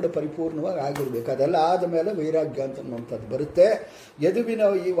 ಅದೆಲ್ಲ ಕೂಡ ಪರಿಪೂರ್ಣವಾಗಿ ಆಗಿರಬೇಕು. ಅದೆಲ್ಲ ಆದ ಮೇಲೆ ವೈರಾಗ್ಯ ಅಂತನ್ನುವಂಥದ್ದು ಬರುತ್ತೆ. ಯದುವಿನ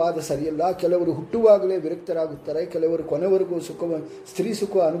ಈ ವಾದ ಸರಿಯಲ್ಲ. ಕೆಲವರು ಹುಟ್ಟುವಾಗಲೇ ವಿರಕ್ತರಾಗುತ್ತಾರೆ, ಕೆಲವರು ಕೊನೆವರೆಗೂ ಸ್ತ್ರೀ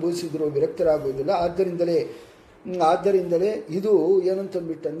ಸುಖ ಅನುಭವಿಸಿದರೂ ವಿರಕ್ತರಾಗುವುದಿಲ್ಲ. ಆದ್ದರಿಂದಲೇ ಇದು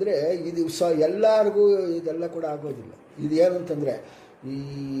ಏನಂತಂದ್ಬಿಟ್ಟಂದರೆ ಇದು ಎಲ್ಲರಿಗೂ ಇದೆಲ್ಲ ಕೂಡ ಆಗೋದಿಲ್ಲ. ಇದು ಏನಂತಂದರೆ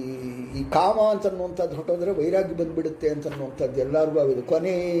ಈ ಕಾಮ ಅಂತನ್ನುವಂಥದ್ದು ಹೊಟ್ಟೋದ್ರೆ ವೈರಾಗ್ಯ ಬಂದುಬಿಡುತ್ತೆ ಅಂತನ್ನುವಂಥದ್ದು ಎಲ್ಲರಿಗೂ ಆಗೋದು.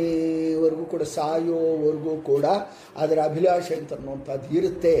 ಕೊನೆಯವರೆಗೂ ಕೂಡ ಸಾಯೋವರೆಗೂ ಕೂಡ ಅದರ ಅಭಿಲಾಷೆ ಅಂತನ್ನುವಂಥದ್ದು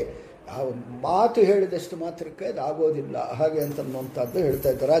ಇರುತ್ತೆ. ಆ ಮಾತು ಹೇಳಿದಷ್ಟು ಮಾತ್ರಕ್ಕೆ ಅದು ಆಗೋದಿಲ್ಲ ಹಾಗೆ ಅಂತನ್ನುವಂಥದ್ದು ಹೇಳ್ತಾ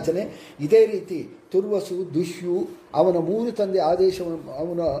ಇದ್ದಾರೆ ರಾಜನೇ. ಇದೇ ರೀತಿ ತುರ್ವಸು, ದುಷ್ಯು ಅವನ ಮೂವರು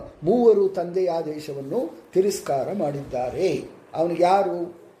ತಂದೆಯ ಆದೇಶವನ್ನು ತಿರಸ್ಕಾರ ಮಾಡಿದ್ದಾರೆ. ಅವನಿಗೆ ಯಾರು?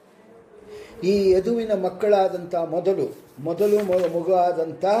 ಈ ಯದುವಿನ ಮಕ್ಕಳಾದಂಥ ಮೊದಲು ಮಗು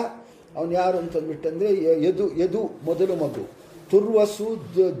ಆದಂಥ ಅವನು ಯಾರು ಅಂತಂದ್ಬಿಟ್ಟಂದರೆ ಯದು ಮೊದಲು ಮಗು. ತುರ್ವಸು,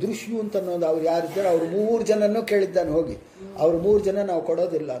 ದೃಶ್ಯು ಅಂತನ್ನೋದು ಅವ್ರು ಯಾರಿದ್ದಾರೆ, ಅವ್ರು 3 ಜನನೂ ಕೇಳಿದ್ದಾನೆ ಹೋಗಿ. ಅವ್ರು 3 ಜನ ನಾವು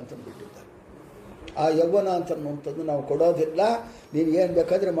ಕೊಡೋದಿಲ್ಲ ಅಂತಂದ್ಬಿಟ್ಟಿದ್ದಾರೆ. ಆ ಯೌವನ ಅಂತನ್ನುವಂಥದ್ದು ನಾವು ಕೊಡೋದಿಲ್ಲ, ನೀನು ಏನು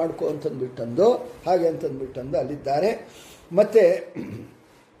ಬೇಕಾದರೆ ಮಾಡ್ಕೋ ಅಂತಂದ್ಬಿಟ್ಟಂದು, ಹಾಗೆ ಅಂತಂದ್ಬಿಟ್ಟಂದು ಅಲ್ಲಿದ್ದಾರೆ. ಮತ್ತು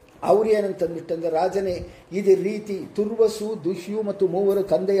ಅವ್ರು ಏನಂತಂದ್ಬಿಟ್ಟಂದ್ರೆ, ರಾಜನೇ ಇದೇ ರೀತಿ ತುರ್ವಸು, ದುಹ್ಯು ಮತ್ತು ಮೂವರು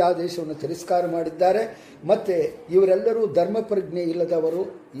ತಂದೆಯ ಆದೇಶವನ್ನು ತಿರಸ್ಕಾರ ಮಾಡಿದ್ದಾರೆ. ಮತ್ತು ಇವರೆಲ್ಲರೂ ಧರ್ಮ ಪ್ರಜ್ಞೆ ಇಲ್ಲದವರು.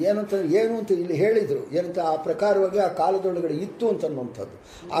 ಏನು ಅಂತ ಇಲ್ಲಿ ಹೇಳಿದರು, ಏನಂತ ಆ ಪ್ರಕಾರವಾಗಿ ಆ ಕಾಲದೊಳಗಡೆ ಇತ್ತು ಅಂತನ್ನುವಂಥದ್ದು.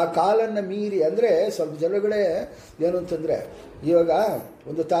 ಆ ಕಾಲನ್ನು ಮೀರಿ, ಅಂದರೆ ಸ್ವಲ್ಪ ಜನಗಳೇ ಏನು ಅಂತಂದರೆ, ಇವಾಗ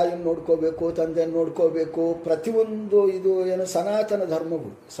ಒಂದು ತಾಯಿಯನ್ನು ನೋಡ್ಕೋಬೇಕು, ತಂದೆಯನ್ನು ನೋಡ್ಕೋಬೇಕು, ಪ್ರತಿಯೊಂದು ಇದು ಏನು ಸನಾತನ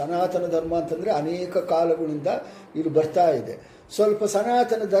ಧರ್ಮಗಳು. ಸನಾತನ ಧರ್ಮ ಅಂತಂದರೆ ಅನೇಕ ಕಾಲಗಳಿಂದ ಇಲ್ಲಿ ಬರ್ತಾ ಇದೆ. ಸ್ವಲ್ಪ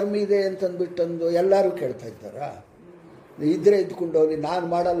ಸನಾತನ ಧರ್ಮ ಇದೆ ಅಂತಂದ್ಬಿಟ್ಟಂದು ಎಲ್ಲರೂ ಕೇಳ್ತಾ ಇದ್ದಾರಾ? ಇದ್ದರೆ ಇದ್ಕೊಂಡು ಹೋಗಿ ನಾನು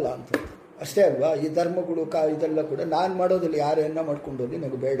ಮಾಡಲ್ಲ ಅಂತ ಅಷ್ಟೇ ಅಲ್ವಾ? ಈ ಧರ್ಮಗಳು ಇದೆಲ್ಲ ಕೂಡ ನಾನು ಮಾಡೋದಿಲ್ಲ, ಯಾರನ್ನ ಮಾಡ್ಕೊಂಡು ಹೋಗಿ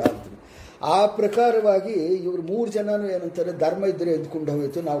ನನಗೆ ಬೇಡ ಅಂತೀನಿ. ಆ ಪ್ರಕಾರವಾಗಿ ಇವರು 3 ಜನನೂ ಏನಂತಾರೆ, ಧರ್ಮ ಇದ್ದರೆ ಎದ್ಕೊಂಡು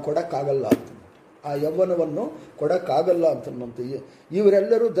ಹೋಗಿತ್ತು, ನಾವು ಕೊಡೋಕ್ಕಾಗಲ್ಲ ಅಂತ, ಆ ಯೌವನವನ್ನು ಕೊಡೋಕ್ಕಾಗಲ್ಲ ಅಂತನ್ನುವಂಥ.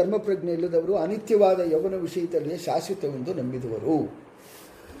 ಇವರೆಲ್ಲರೂ ಧರ್ಮ ಪ್ರಜ್ಞೆ ಇಲ್ಲದವರು, ಅನಿತ್ಯವಾದ ಯೌವನ ವಿಷಯದಲ್ಲಿ ಶಾಶ್ವತವೆಂದು ನಂಬಿದವರು.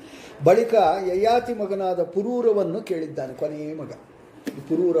 ಬಳಿಕ ಯಯಾತಿ ಮಗನಾದ ಪುರೂರವನ್ನು ಕೇಳಿದ್ದಾನೆ, ಕೊನೆಯ ಮಗ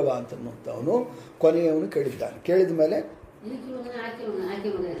ಪುರೂರವ ಅಂತನ್ನುವಂಥವನು ಕೊನೆಯವನು ಕೇಳಿದ್ದಾನೆ. ಕೇಳಿದ ಮೇಲೆ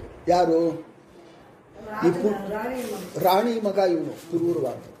ಯಾರು? ಈ ರಾಣಿ ಮಗ ಇವನು ಪುರೂರವ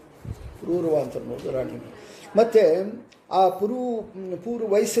ಅಂತನ್ನೋದು ರಾಣಿ ಮಗ. ಮತ್ತು ಆ ಪೂರ್ವ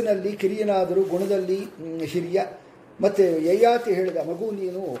ವಯಸ್ಸಿನಲ್ಲಿ ಕಿರಿಯನಾದರೂ ಗುಣದಲ್ಲಿ ಹಿರಿಯ. ಮತ್ತು ಯಯಾತಿ ಹೇಳಿದ, ಮಗು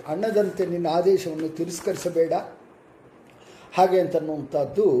ನೀನು ಅಣ್ಣದಂತೆ ನಿನ್ನ ಆದೇಶವನ್ನು ತಿರಸ್ಕರಿಸಬೇಡ, ಹಾಗೆ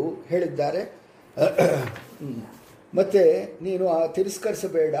ಅಂತನ್ನುವಂಥದ್ದು ಹೇಳಿದ್ದಾರೆ. ಮತ್ತು ನೀನು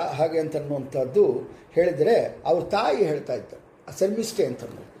ತಿರಸ್ಕರಿಸಬೇಡ ಹಾಗೆ ಅಂತನ್ನುವಂಥದ್ದು ಹೇಳಿದರೆ, ಅವ್ರ ತಾಯಿ ಹೇಳ್ತಾ ಇದ್ದಾರೆ,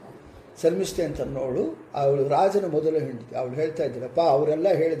 ಶರ್ಮಿಷ್ಠೆ ಅಂತನ್ನೋಳು, ಅವಳು ರಾಜನ ಮೊದಲು ಹೆಂಡತಿ. ಅವಳು ಹೇಳ್ತಾ ಇದ್ದಾಳಪ್ಪ, ಅವರೆಲ್ಲ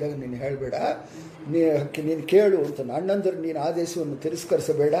ಹೇಳಿದಾಗ ನೀನು ಹೇಳಬೇಡ, ನೀನು ಕೇಳು ಅಂತ, ಅಣ್ಣಂದರು ನೀನು ಆದೇಶವನ್ನು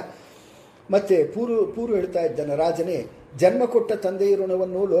ತಿರಸ್ಕರಿಸಬೇಡ. ಮತ್ತು ಪೂರ್ವ ಹೇಳ್ತಾ ಇದ್ದಾನೆ, ರಾಜನೇ ಜನ್ಮ ಕೊಟ್ಟ ತಂದೆಯ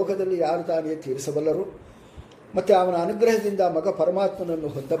ಋಣವನ್ನು ಲೋಕದಲ್ಲಿ ಯಾರು ತಾನೇ ತೀರಿಸಬಲ್ಲರು? ಮತ್ತು ಅವನ ಅನುಗ್ರಹದಿಂದ ಮಗ ಪರಮಾತ್ಮನನ್ನು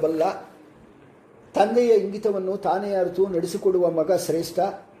ಹೊಂದಬಲ್ಲ. ತಂದೆಯ ಇಂಗಿತವನ್ನು ತಾನೇ ಅರಿತು ನಡೆಸಿಕೊಡುವ ಮಗ ಶ್ರೇಷ್ಠ.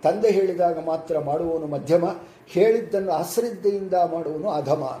 ತಂದೆ ಹೇಳಿದಾಗ ಮಾತ್ರ ಮಾಡುವವನು ಮಧ್ಯಮ, ಹೇಳಿದ್ದನ್ನು ಅಶ್ರದ್ಧೆಯಿಂದ ಮಾಡುವವನು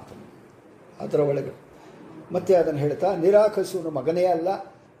ಅಧಮ ಅಂತ ಅದರ ಒಳಗೆ. ಮತ್ತು ಅದನ್ನು ಹೇಳ್ತಾ, ನಿರಾಕರಿಸುವನು ಮಗನೇ ಅಲ್ಲ,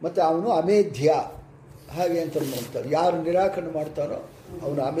 ಮತ್ತು ಅವನು ಅಮೇಧ್ಯ ಹಾಗೆ ಅಂತಂದು, ಯಾರು ನಿರಾಕರಣೆ ಮಾಡ್ತಾನೋ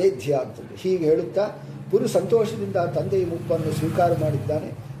ಅವನು ಅಮೇಧ್ಯ ಅಂತಂದು ಹೀಗೆ ಹೇಳುತ್ತಾ, ಪುರು ಸಂತೋಷದಿಂದ ತಂದೆಯ ಮುಪ್ಪನ್ನು ಸ್ವೀಕಾರ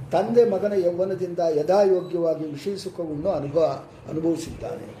ಮಾಡಿದ್ದಾನೆ. ತಂದೆ ಮಗನ ಯೌವನದಿಂದ ಯಥಾಯೋಗ್ಯವಾಗಿ ವಿಷಯ ಸುಖವನ್ನು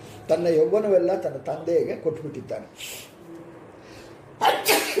ಅನುಭವಿಸಿದ್ದಾನೆ. ತನ್ನ ಯೌವನವೆಲ್ಲ ತನ್ನ ತಂದೆಗೆ ಕೊಟ್ಟುಬಿಟ್ಟಿದ್ದಾನೆ.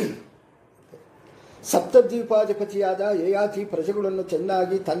 ಸಪ್ತದ್ವೀಪಾಧಿಪತಿಯಾದ ಯಯಾತಿ ಪ್ರಜೆಗಳನ್ನು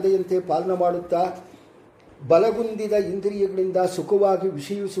ಚೆನ್ನಾಗಿ ತಂದೆಯಂತೆ ಪಾಲನೆ ಮಾಡುತ್ತಾ ಬಲಗುಂದಿದ ಇಂದ್ರಿಯಗಳಿಂದ ಸುಖವಾಗಿ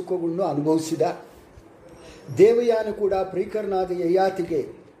ವಿಷಯ ಸುಖಗಳನ್ನು ಅನುಭವಿಸಿದ. ದೇವಯಾನ ಕೂಡ ಪ್ರೀಕರನಾದ ಯಯಾತಿಗೆ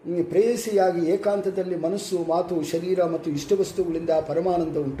ಪ್ರೇಯಸಿಯಾಗಿ ಏಕಾಂತದಲ್ಲಿ ಮನಸ್ಸು, ಮಾತು, ಶರೀರ ಮತ್ತು ಇಷ್ಟವಸ್ತುಗಳಿಂದ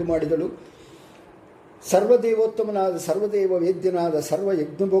ಪರಮಾನಂದ ಉಂಟು ಮಾಡಿದಳು. ಸರ್ವದೇವೋತ್ತಮನಾದ ಸರ್ವದೇವ ವೇದ್ಯನಾದ ಸರ್ವ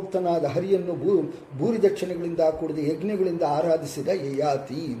ಯಜ್ಞಭೋಕ್ತನಾದ ಹರಿಯನ್ನು ಭೂರಿ ದಕ್ಷಿಣೆಗಳಿಂದ ಕೂಡಿದ ಯಜ್ಞಗಳಿಂದ ಆರಾಧಿಸಿದ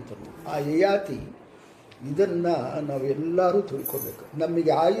ಯಯಾತಿ ಅಂತನು. ಆ ಯಯಾತಿ ಇದನ್ನು ನಾವೆಲ್ಲರೂ ತಿಳ್ಕೋಬೇಕು.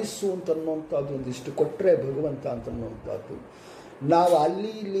 ನಮಗೆ ಆಯುಸ್ಸು ಅಂತನ್ನುವಂಥದ್ದು ಒಂದಿಷ್ಟು ಕೊಟ್ಟರೆ ಭಗವಂತ ಅಂತನ್ನುವಂಥದ್ದು, ನಾವು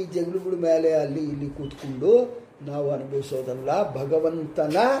ಅಲ್ಲಿ ಇಲ್ಲಿ ಜಗಳಗಳ ಮೇಲೆ ಅಲ್ಲಿ ಇಲ್ಲಿ ಕೂತ್ಕೊಂಡು ನಾವು ಅನುಭವಿಸೋದಲ್ಲ,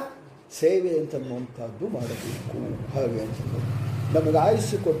 ಭಗವಂತನ ಸೇವೆ ಅಂತನ್ನುವಂಥದ್ದು ಮಾಡಬೇಕು. ಹಾಗೆ ಅಂತ ನಮಗೆ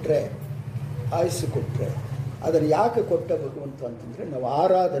ಆಯುಸ್ಸು ಕೊಟ್ಟರೆ ಅದನ್ನು ಯಾಕೆ ಕೊಟ್ಟ ಭಗವಂತ ಅಂತಂದರೆ, ನಾವು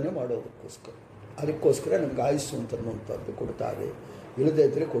ಆರಾಧನೆ ಅದಕ್ಕೋಸ್ಕರ ನಮ್ಗೆ ಆಯುಸ್ಸು ಅಂತನ್ನುವಂಥದ್ದು ಕೊಡ್ತಾರೆ. ಇಲ್ಲದೇ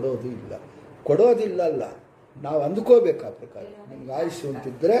ಇದ್ದರೆ ಕೊಡೋದಿಲ್ಲ ಅಲ್ಲ, ನಾವು ಅಂದ್ಕೋಬೇಕು ಆ ಪ್ರಕಾರ. ನಮ್ಗೆ ಆಯುಸ್ಸು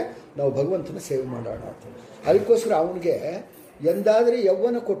ಅಂತಿದ್ದರೆ ನಾವು ಭಗವಂತನ ಸೇವೆ ಮಾಡೋಣ ಅಂತ. ಅದಕ್ಕೋಸ್ಕರ ಅವನಿಗೆ ಎಂದಾದರೆ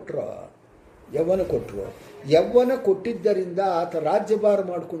ಯೌವನ ಕೊಟ್ಟರು. ಯೌವನ ಕೊಟ್ಟಿದ್ದರಿಂದ ಆತ ರಾಜ್ಯಭಾರ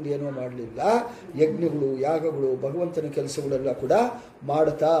ಮಾಡ್ಕೊಂಡು ಏನೋ ಮಾಡಲಿಲ್ಲ. ಯಜ್ಞಗಳು, ಯಾಗಗಳು, ಭಗವಂತನ ಕೆಲಸಗಳೆಲ್ಲ ಕೂಡ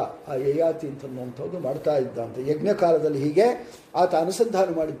ಮಾಡ್ತಾ ಆ ಯಯಾತಿ ಅಂತನ್ನುವಂಥದ್ದು ಮಾಡ್ತಾ ಇದ್ದ ಅಂತ. ಯಜ್ಞ ಕಾಲದಲ್ಲಿ ಹೀಗೆ ಆತ ಅನುಸಂಧಾನ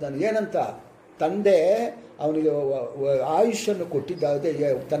ಮಾಡಿದ್ದಾನೆ. ಏನಂತ, ತಂದೆ ಅವನಿಗೆ ಆಯುಷ್ಯನ್ನು ಕೊಟ್ಟಿದ್ದಾದೆ,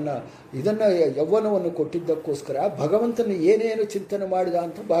 ತನ್ನ ಇದನ್ನು ಯೌವನವನ್ನು ಕೊಟ್ಟಿದ್ದಕ್ಕೋಸ್ಕರ ಭಗವಂತನ ಏನೇನು ಚಿಂತನೆ ಮಾಡಿದ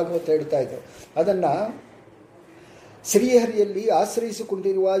ಅಂತ ಭಾಗವತ ಹೇಳ್ತಾ ಇದೆ. ಅದನ್ನು ಶ್ರೀಹರಿಯಲ್ಲಿ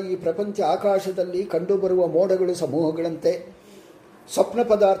ಆಶ್ರಯಿಸಿಕೊಂಡಿರುವ ಈ ಪ್ರಪಂಚ ಆಕಾಶದಲ್ಲಿ ಕಂಡುಬರುವ ಮೋಡಗಳು ಸಮೂಹಗಳಂತೆ, ಸ್ವಪ್ನ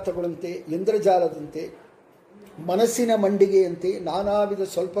ಪದಾರ್ಥಗಳಂತೆ, ಇಂದ್ರಜಾಲದಂತೆ, ಮನಸ್ಸಿನ ಮಂಡಿಗೆಯಂತೆ ನಾನಾ ವಿಧ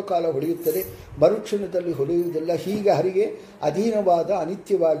ಸ್ವಲ್ಪ ಕಾಲ ಹೊಳೆಯುತ್ತದೆ, ಮರುಕ್ಷಣದಲ್ಲಿ ಹೊಳೆಯುವುದಿಲ್ಲ. ಹೀಗೆ ಹರಿಗೆ ಅಧೀನವಾದ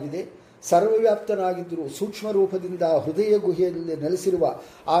ಅನಿತ್ಯವಾಗಿದೆ. ಸರ್ವವ್ಯಾಪ್ತನಾಗಿದ್ದರೂ ಸೂಕ್ಷ್ಮ ರೂಪದಿಂದ ಹೃದಯ ಗುಹೆಯಲ್ಲಿ ನೆಲೆಸಿರುವ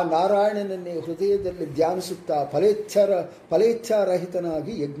ಆ ನಾರಾಯಣನನ್ನೇ ಹೃದಯದಲ್ಲಿ ಧ್ಯಾನಿಸುತ್ತಾ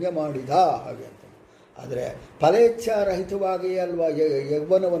ಫಲೇಚ್ಛಾರಹಿತನಾಗಿ ಯಜ್ಞ ಮಾಡಿದ. ಹಾಗೆ ಅಂತ. ಆದರೆ ಫಲೇಚ್ಛಾರಹಿತವಾಗಿಯೇ ಅಲ್ವಾ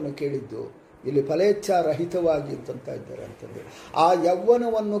ಯೌವನವನ್ನು ಕೇಳಿದ್ದು, ಇಲ್ಲಿ ಫಲೇಚ್ಛಾರಹಿತವಾಗಿ ಅಂತಂತ ಇದ್ದಾರೆ ಅಂತಂದರೆ, ಆ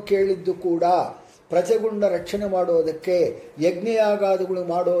ಯೌವನವನ್ನು ಕೇಳಿದ್ದು ಕೂಡ ಪ್ರಜೆಗಳನ್ನ ರಕ್ಷಣೆ ಮಾಡೋದಕ್ಕೆ, ಯಜ್ಞಯಾಗಾದಿಗಳು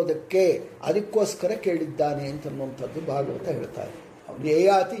ಮಾಡೋದಕ್ಕೆ, ಅದಕ್ಕೋಸ್ಕರ ಕೇಳಿದ್ದಾನೆ ಅಂತನ್ನುವಂಥದ್ದು ಭಾಗವತ ಹೇಳ್ತಾರೆ. ಅವನು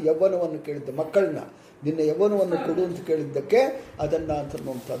ಯಯಾತಿ ಯೌವನವನ್ನು ಕೇಳಿದ್ದ, ಮಕ್ಕಳನ್ನ ನಿನ್ನ ಯೌವನವನ್ನು ಕೊಡು ಅಂತ ಕೇಳಿದ್ದಕ್ಕೆ ಅದನ್ನು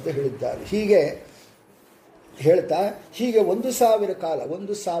ಅಂತನ್ನುವಂಥದ್ದು ಹೇಳಿದ್ದಾರೆ. ಹೀಗೆ ಹೇಳ್ತಾ ಹೀಗೆ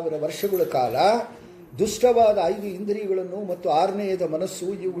 1,000 ವರ್ಷಗಳ ಕಾಲ ದುಷ್ಟವಾದ 5 ಇಂದ್ರಿಯಗಳನ್ನು ಮತ್ತು 6ನೇಯದ ಮನಸ್ಸು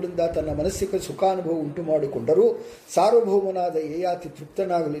ಇವುಗಳಿಂದ ತನ್ನ ಮನಸ್ಸಿಗೆ ಸುಖಾನುಭವ ಉಂಟು ಮಾಡಿಕೊಂಡರೂ ಸಾರ್ವಭೌಮನಾದ ಯಯಾತಿ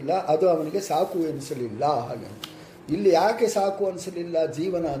ತೃಪ್ತನಾಗಲಿಲ್ಲ. ಅದು ಅವನಿಗೆ ಸಾಕು ಎನಿಸಲಿಲ್ಲ. ಹಾಗೆ ಇಲ್ಲಿ ಯಾಕೆ ಸಾಕು ಅನಿಸಲಿಲ್ಲ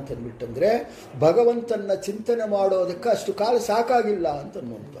ಜೀವನ ಅಂತಂದ್ಬಿಟ್ಟಂದರೆ, ಭಗವಂತನ ಚಿಂತನೆ ಮಾಡೋದಕ್ಕೆ ಅಷ್ಟು ಕಾಲ ಸಾಕಾಗಿಲ್ಲ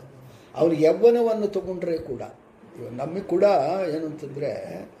ಅಂತನ್ನುವಂಥ. ಅವನಿಗೆ ಯೌವನವನ್ನು ತಗೊಂಡ್ರೆ ಕೂಡ, ನಮಗೆ ಕೂಡ ಏನು ಅಂತಂದರೆ,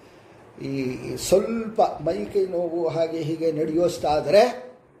 ಈ ಸ್ವಲ್ಪ ಮೈಕೈ ನೋವು ಹಾಗೆ ಹೀಗೆ ನಡೆಯೋಷ್ಟಾದರೆ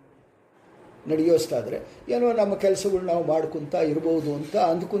ಏನೋ ನಮ್ಮ ಕೆಲಸಗಳು ನಾವು ಮಾಡ್ಕೊತಾ ಇರ್ಬೋದು ಅಂತ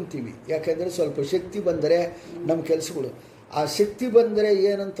ಅಂದ್ಕೊತೀವಿ. ಯಾಕೆಂದರೆ ಸ್ವಲ್ಪ ಶಕ್ತಿ ಬಂದರೆ ನಮ್ಮ ಕೆಲಸಗಳು, ಆ ಶಕ್ತಿ ಬಂದರೆ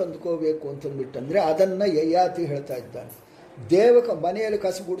ಏನಂತ ಅಂದ್ಕೋಬೇಕು ಅಂತಂದ್ಬಿಟ್ಟಂದರೆ ಅದನ್ನು ಯಯಾತಿ ಹೇಳ್ತಾ ಇದ್ದಾನೆ. ಮನೆಯಲ್ಲಿ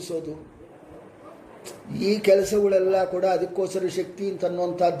ಕಸ ಗುಡಿಸೋದು, ಈ ಕೆಲಸಗಳೆಲ್ಲ ಕೂಡ ಅದಕ್ಕೋಸ್ಕರ ಶಕ್ತಿ ಅಂತ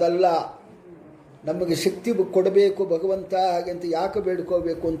ಅನ್ನುವಂಥದ್ದಲ್ಲ. ನಮಗೆ ಶಕ್ತಿ ಕೊಡಬೇಕು ಭಗವಂತ, ಹಾಗೆ ಅಂತ ಯಾಕೆ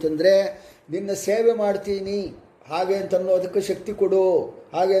ಬೇಡ್ಕೋಬೇಕು ಅಂತಂದರೆ, ನಿನ್ನ ಸೇವೆ ಮಾಡ್ತೀನಿ ಹಾಗೆ ಅಂತ ಅನ್ನೋದಕ್ಕೆ ಶಕ್ತಿ ಕೊಡು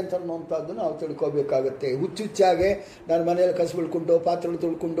ಹಾಗೆ ಅಂತ ಅನ್ನೋವಂಥದ್ದು ನಾವು ತಿಳ್ಕೊಬೇಕಾಗತ್ತೆ. ಹುಚ್ಚುಚ್ಚಾಗೆ ನಾನು ಮನೆಯಲ್ಲಿ ಕಸ ಬಿಳ್ಕೊಂಡು, ಪಾತ್ರೆಗಳು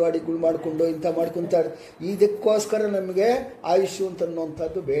ತೊಳ್ಕೊಂಡು, ಅಡಿಗೆಗಳು ಮಾಡಿಕೊಂಡು ಇಂಥ ಮಾಡ್ಕೊತಾರೆ, ಇದಕ್ಕೋಸ್ಕರ ನಮಗೆ ಆಯುಷ್ಯು ಅಂತ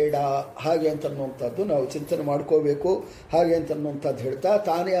ಅನ್ನೋವಂಥದ್ದು ಬೇಡ ಹಾಗೆ ಅಂತ ಅನ್ನೋವಂಥದ್ದು ನಾವು ಚಿಂತನೆ ಮಾಡ್ಕೋಬೇಕು. ಹಾಗೆ ಅಂತ ಅನ್ನೋವಂಥದ್ದು ಹೇಳ್ತಾ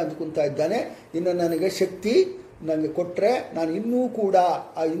ತಾನೇ ಅಂದ್ಕೊತಾ ಇದ್ದಾನೆ, ಇನ್ನು ನನಗೆ ಶಕ್ತಿ ನನಗೆ ಕೊಟ್ಟರೆ ನಾನು ಇನ್ನೂ ಕೂಡ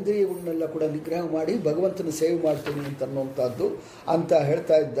ಆ ಇಂದ್ರಿಯಗಳನ್ನೆಲ್ಲ ಕೂಡ ನಿಗ್ರಹ ಮಾಡಿ ಭಗವಂತನ ಸೇವೆ ಮಾಡ್ತೀನಿ ಅಂತ ಅನ್ನೋವಂಥದ್ದು ಅಂತ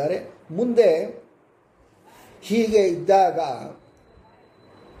ಹೇಳ್ತಾ ಇದ್ದಾರೆ. ಮುಂದೆ ಹೀಗೆ ಇದ್ದಾಗ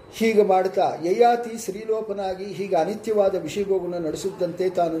ಹೀಗೆ ಮಾಡ್ತಾ ಯಯಾತಿ ಶ್ರೀಲೋಪನಾಗಿ ಹೀಗೆ ಅನಿತ್ಯವಾದ ವಿಷಯಗಳನ್ನು ನಡೆಸುತ್ತಿದ್ದಂತೆ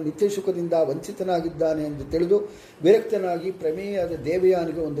ತಾನು ನಿತ್ಯ ಸುಖದಿಂದ ವಂಚಿತನಾಗಿದ್ದಾನೆ ಎಂದು ತಿಳಿದು ವಿರಕ್ತನಾಗಿ ಪ್ರಮೇಯದ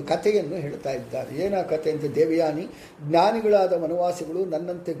ದೇವಯಾನಿಗೆ ಒಂದು ಕಥೆಯನ್ನು ಹೇಳ್ತಾ ಇದ್ದಾರೆ. ಏನ ಕಥೆ ಅಂತ, ದೇವಯಾನಿ ಜ್ಞಾನಿಗಳಾದ ವನವಾಸಿಗಳು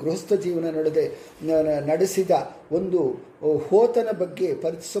ನನ್ನಂತೆ ಗೃಹಸ್ಥ ಜೀವನ ನಡೆಸಿದ ಒಂದು ಹೋತನ ಬಗ್ಗೆ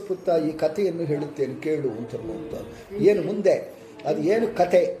ಪರಿಚಯಿಸುತ್ತಾ ಈ ಕಥೆಯನ್ನು ಹೇಳುತ್ತೇನೆ ಕೇಳು ಅಂತ. ಏನು ಮುಂದೆ ಅದು ಏನು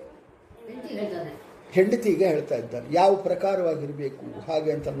ಕಥೆ ಹೆಂಡತಿಗೆ ಹೇಳ್ತಾ ಇದ್ದಾನೆ, ಯಾವ ಪ್ರಕಾರವಾಗಿರಬೇಕು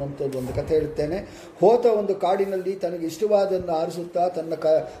ಹಾಗೆ ಅಂತ ಅನ್ನೋಂಥದ್ದು ಒಂದು ಕಥೆ ಹೇಳ್ತೇನೆ. ಹೋತ ಒಂದು ಕಾಡಿನಲ್ಲಿ ತನಗೆ ಇಷ್ಟವಾದನ್ನು ಆರಿಸುತ್ತಾ ತನ್ನ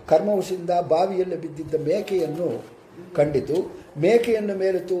ಕರ್ಮವಶದಿಂದ ಬಾವಿಯಲ್ಲಿ ಬಿದ್ದಿದ್ದ ಮೇಕೆಯನ್ನು ಕಂಡಿತು. ಮೇಕೆಯನ್ನು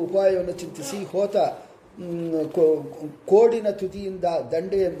ಮೇಲೆತ್ತು ಉಪಾಯವನ್ನು ಚಿಂತಿಸಿ ಹೋತ ಕೋಡಿನ ತುದಿಯಿಂದ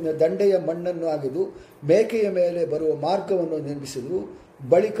ದಂಡೆಯ ಮಣ್ಣನ್ನು ಅಗೆದು ಮೇಕೆಯ ಮೇಲೆ ಬರುವ ಮಾರ್ಗವನ್ನು ನಿರ್ಮಿಸಿದರು.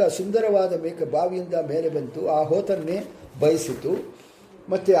 ಬಳಿಕ ಸುಂದರವಾದ ಮೇಕೆ ಬಾವಿಯಿಂದ ಮೇಲೆ ಬಂತು. ಆ ಹೋತನ್ನೇ ಬಯಸಿತು.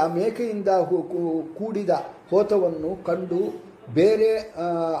 ಮತ್ತು ಆ ಮೇಕೆಯಿಂದ ಕೂಡಿದ ಹೋತವನ್ನು ಕಂಡು ಬೇರೆ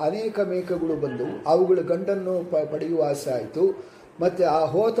ಅನೇಕ ಮೇಕೆಗಳು ಬಂದವು. ಅವುಗಳ ಗಂಡನ್ನು ಪಡೆಯುವ ಆಸೆ ಆಯಿತು. ಮತ್ತು ಆ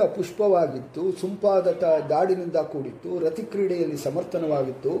ಹೋತ ಪುಷ್ಪವಾಗಿತ್ತು, ಸುಂಪಾದ ದಾಡಿನಿಂದ ಕೂಡಿತ್ತು, ರತಿಕ್ರೀಡೆಯಲ್ಲಿ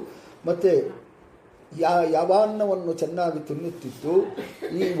ಸಮರ್ಥನವಾಗಿತ್ತು, ಮತ್ತು ಯಾವಾನ್ನವನ್ನು ಚೆನ್ನಾಗಿ ತಿನ್ನುತ್ತಿತ್ತು.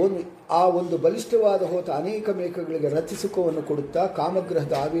 ಆ ಒಂದು ಬಲಿಷ್ಠವಾದ ಹೋತ ಅನೇಕ ಮೇಕೆಗಳಿಗೆ ರತಿಸುಖವನ್ನು ಕೊಡುತ್ತಾ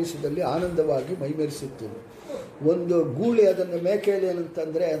ಕಾಮಗ್ರಹದ ಆವೇಶದಲ್ಲಿ ಆನಂದವಾಗಿ ಮೈಮೆರೆಸಿತ್ತು. ಒಂದು ಗೂಳಿ ಅದನ್ನು ಮೇಕೆಯಲ್ಲಿ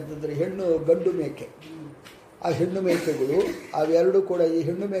ಏನಂತಂದರೆ ಗಂಡು ಮೇಕೆ, ಆ ಹೆಣ್ಣು ಮೇಕೆಗಳು ಅವೆರಡೂ ಕೂಡ, ಈ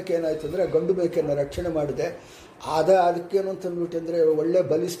ಹೆಣ್ಣು ಮೇಕೆ ಏನಾಯ್ತು ಅಂದರೆ ಗಂಡು ಮೇಕೆಯನ್ನು ರಕ್ಷಣೆ ಮಾಡಿದೆ. ಅದಕ್ಕೇನು ಅಂತಂದ್ಬಿಟ್ಟಂದರೆ ಒಳ್ಳೆ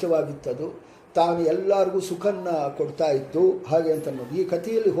ಬಲಿಷ್ಠವಾಗಿತ್ತದು, ತಾನು ಎಲ್ಲರಿಗೂ ಸುಖನ್ನ ಕೊಡ್ತಾ ಇತ್ತು ಹಾಗೆ ಅಂತ ಅನ್ನೋದು. ಈ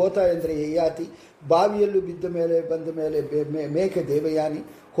ಕಥೆಯಲ್ಲಿ ಹೋತ ಎಂದರೆ ಯಯಾತಿ, ಬಾವಿಯಲ್ಲೂ ಬಂದ ಮೇಲೆ ಮೇಕೆ ದೇವಯಾನಿ.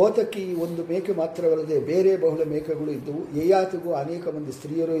 ಹೋತಕ್ಕೆ ಈ ಒಂದು ಮೇಕೆ ಮಾತ್ರವಲ್ಲದೆ ಬೇರೆ ಬಹುಳ ಮೇಕೆಗಳು ಇದ್ದವು. ಯಯಾತಿಗೂ ಅನೇಕ ಮಂದಿ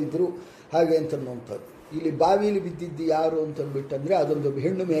ಸ್ತ್ರೀಯರು ಇದ್ದರು ಹಾಗೆ ಅಂತ ಅನ್ನೋಂಥದ್ದು. ಇಲ್ಲಿ ಬಾವಿಯಲ್ಲಿ ಬಿದ್ದಿದ್ದು ಯಾರು ಅಂತಂದ್ಬಿಟ್ಟಂದರೆ ಅದೊಂದು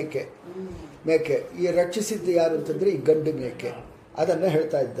ಹೆಣ್ಣು ಮೇಕೆ. ಈ ರಕ್ಷಿಸಿದ್ದು ಯಾರು ಅಂತಂದರೆ ಈ ಗಂಡು ಮೇಕೆ. ಅದನ್ನು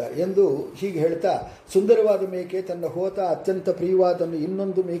ಹೇಳ್ತಾ ಇದ್ದಾರೆ ಎಂದು ಹೀಗೆ ಹೇಳ್ತಾ, ಸುಂದರವಾದ ಮೇಕೆ ತನ್ನ ಹೋತ ಅತ್ಯಂತ ಪ್ರಿಯವಾದನ್ನು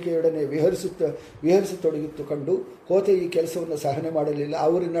ಇನ್ನೊಂದು ಮೇಕೆಯೊಡನೆ ವಿಹರಿಸತೊಡಗಿತ್ತು ಕಂಡು ಹೋತ ಈ ಕೆಲಸವನ್ನು ಸಹನೆ ಮಾಡಲಿಲ್ಲ.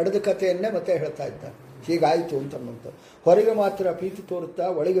 ಅವರು ನಡೆದ ಕಥೆಯನ್ನೇ ಮತ್ತೆ ಹೇಳ್ತಾ ಇದ್ದಾರೆ. ಹೀಗಾಯಿತು ಅಂತನ್ನುವಂಥ. ಹೊರಗೆ ಮಾತ್ರ ಪ್ರೀತಿ ತೋರುತ್ತಾ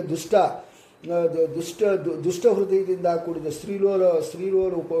ಒಳಗೆ ದುಷ್ಟ ಹೃದಯದಿಂದ ಕೂಡಿದ ಸ್ತ್ರೀಲೋಲ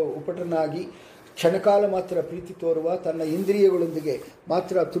ಉಪಟನಾಗಿ ಕ್ಷಣಕಾಲ ಮಾತ್ರ ಪ್ರೀತಿ ತೋರುವ ತನ್ನ ಇಂದ್ರಿಯಗಳೊಂದಿಗೆ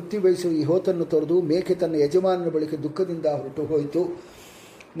ಮಾತ್ರ ತೃಪ್ತಿ ಬಯಸುವ ಈ ಹೋತನ್ನು ತೊರೆದು ಮೇಕೆ ತನ್ನ ಯಜಮಾನನ ಬಳಿಕ ದುಃಖದಿಂದ ಹೊರಟು ಹೋಯಿತು.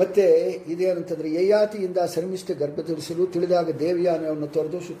 ಮತ್ತು ಇದೇನಂತಂದರೆ ಯಯಾತಿಯಿಂದ ಶರ್ಮಿಷ್ಠ ಗರ್ಭಧರಿಸಲು ತಿಳಿದಾಗ ದೇವಯಾನವನ್ನು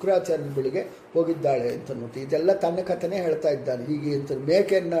ತೊರೆದು ಶುಕ್ರಾಚಾರ್ಯನ ಬಳಿಗೆ ಹೋಗಿದ್ದಾಳೆ ಅಂತನ್ನುತ್ತೆ. ಇದೆಲ್ಲ ತನ್ನ ಕಥೆನೇ ಹೇಳ್ತಾ ಇದ್ದಾನೆ. ಹೀಗೆ ಅಂತ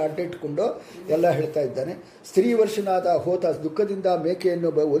ಮೇಕೆಯನ್ನು ಅಡ್ಡಿಟ್ಕೊಂಡು ಎಲ್ಲ ಹೇಳ್ತಾ ಇದ್ದಾನೆ. ಸ್ತ್ರೀ ವರ್ಷನಾದ ಹೋತ ದುಃಖದಿಂದ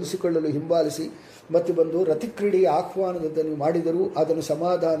ಮೇಕೆಯನ್ನು ಒಲಿಸಿಕೊಳ್ಳಲು ಹಿಂಬಾಲಿಸಿ ಮತ್ತು ಬಂದು ರತಿಕ್ರೀಡೆಯ ಆಹ್ವಾನದಲ್ಲಿ ಮಾಡಿದರೂ ಅದನ್ನು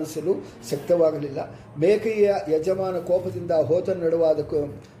ಸಮಾಧಾನಿಸಲು ಶಕ್ತವಾಗಲಿಲ್ಲ. ಮೇಕೆಯ ಯಜಮಾನ ಕೋಪದಿಂದ ಹೋತ ನಡುವಾದ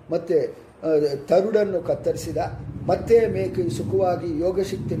ಮತ್ತೆ ತರುಡನ್ನು ಕತ್ತರಿಸಿದ. ಮತ್ತೆ ಮೇಕೆಯು ಸುಖವಾಗಿ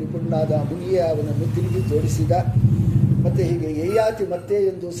ಯೋಗಶಕ್ತಿ ನಿಪುಣನಾದ ಮುನಿಯೇ ಅವನನ್ನು ತಿರುಗಿ ಜೋಡಿಸಿದ. ಮತ್ತು ಮತ್ತೆ ಹೀಗೆ ಯಯಾತಿ ಮತ್ತೆ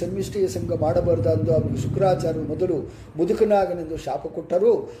ಎಂದು ಸಮ್ಮಿಷ್ಟಿಯ ಸಂಘ ಮಾಡಬಾರದೆಂದು ಅವನಿಗೆ ಶುಕ್ರಾಚಾರ್ಯರು ಮೊದಲು ಮುದುಕನಾಗನೆಂದು ಶಾಪ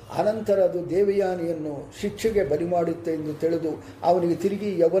ಕೊಟ್ಟರು. ಅನಂತರ ಅದು ದೇವಯಾನಿಯನ್ನು ಶಿಕ್ಷೆಗೆ ಬಲಿ ಮಾಡುತ್ತೆ ಎಂದು ತಿಳಿದು ಅವನಿಗೆ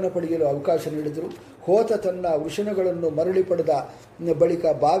ತಿರುಗಿ ಯೌವನ ಪಡೆಯಲು ಅವಕಾಶ ನೀಡಿದರು. ಹೋತ ತನ್ನ ವೃಷಣಗಳನ್ನು ಮರಳಿ ಪಡೆದ ಬಳಿಕ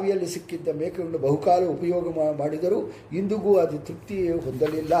ಬಾವಿಯಲ್ಲಿ ಸಿಕ್ಕಿದ್ದ ಮೇಕೆಯನ್ನು ಬಹುಕಾಲ ಉಪಯೋಗ ಮಾಡಿದರೂ ಇಂದಿಗೂ ಅದು ತೃಪ್ತಿಯೇ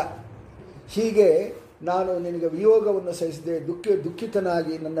ಹೊಂದಲಿಲ್ಲ. ಹೀಗೆ ನಾನು ನಿನಗೆ ವಿಯೋಗವನ್ನು ಸಹಿಸಿದೆ,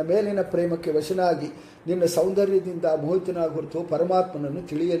 ದುಃಖಿತನಾಗಿ ನನ್ನ ಮೇಲಿನ ಪ್ರೇಮಕ್ಕೆ ವಶನಾಗಿ ನಿನ್ನ ಸೌಂದರ್ಯದಿಂದ ಮೋಹಿತನಾಗಿ ಹೊರತು ಪರಮಾತ್ಮನನ್ನು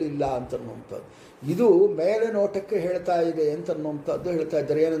ತಿಳಿಯಲಿಲ್ಲ ಅಂತನ್ನುವಂಥದ್ದು. ಇದು ಮೇಲೆ ನೋಟಕ್ಕೆ ಹೇಳ್ತಾ ಇದೆ ಅಂತನ್ನುವಂಥದ್ದು ಹೇಳ್ತಾ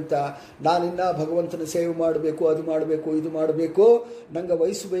ಇದ್ದಾರೆ. ಏನಂತ, ನಾನಿನ್ನ ಭಗವಂತನ ಸೇವೆ ಮಾಡಬೇಕು, ಅದು ಮಾಡಬೇಕು, ಇದು ಮಾಡಬೇಕು, ನಂಗೆ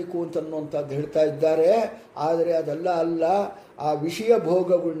ವಹಿಸಬೇಕು ಅಂತನ್ನುವಂಥದ್ದು ಹೇಳ್ತಾ ಇದ್ದಾರೆ. ಆದರೆ ಅದೆಲ್ಲ ಅಲ್ಲ, ಆ ವಿಷಯ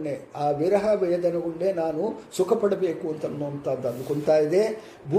ಭೋಗಗುಣ್ಣೆ, ಆ ವಿರಹ ವೇದನೆಗುಣ್ಣೆ ನಾನು ಸುಖ ಪಡಬೇಕು ಅಂತನ್ನುವಂಥದ್ದು ಅಂದ್ಕೊಳ್ತಾ ಇದೆ.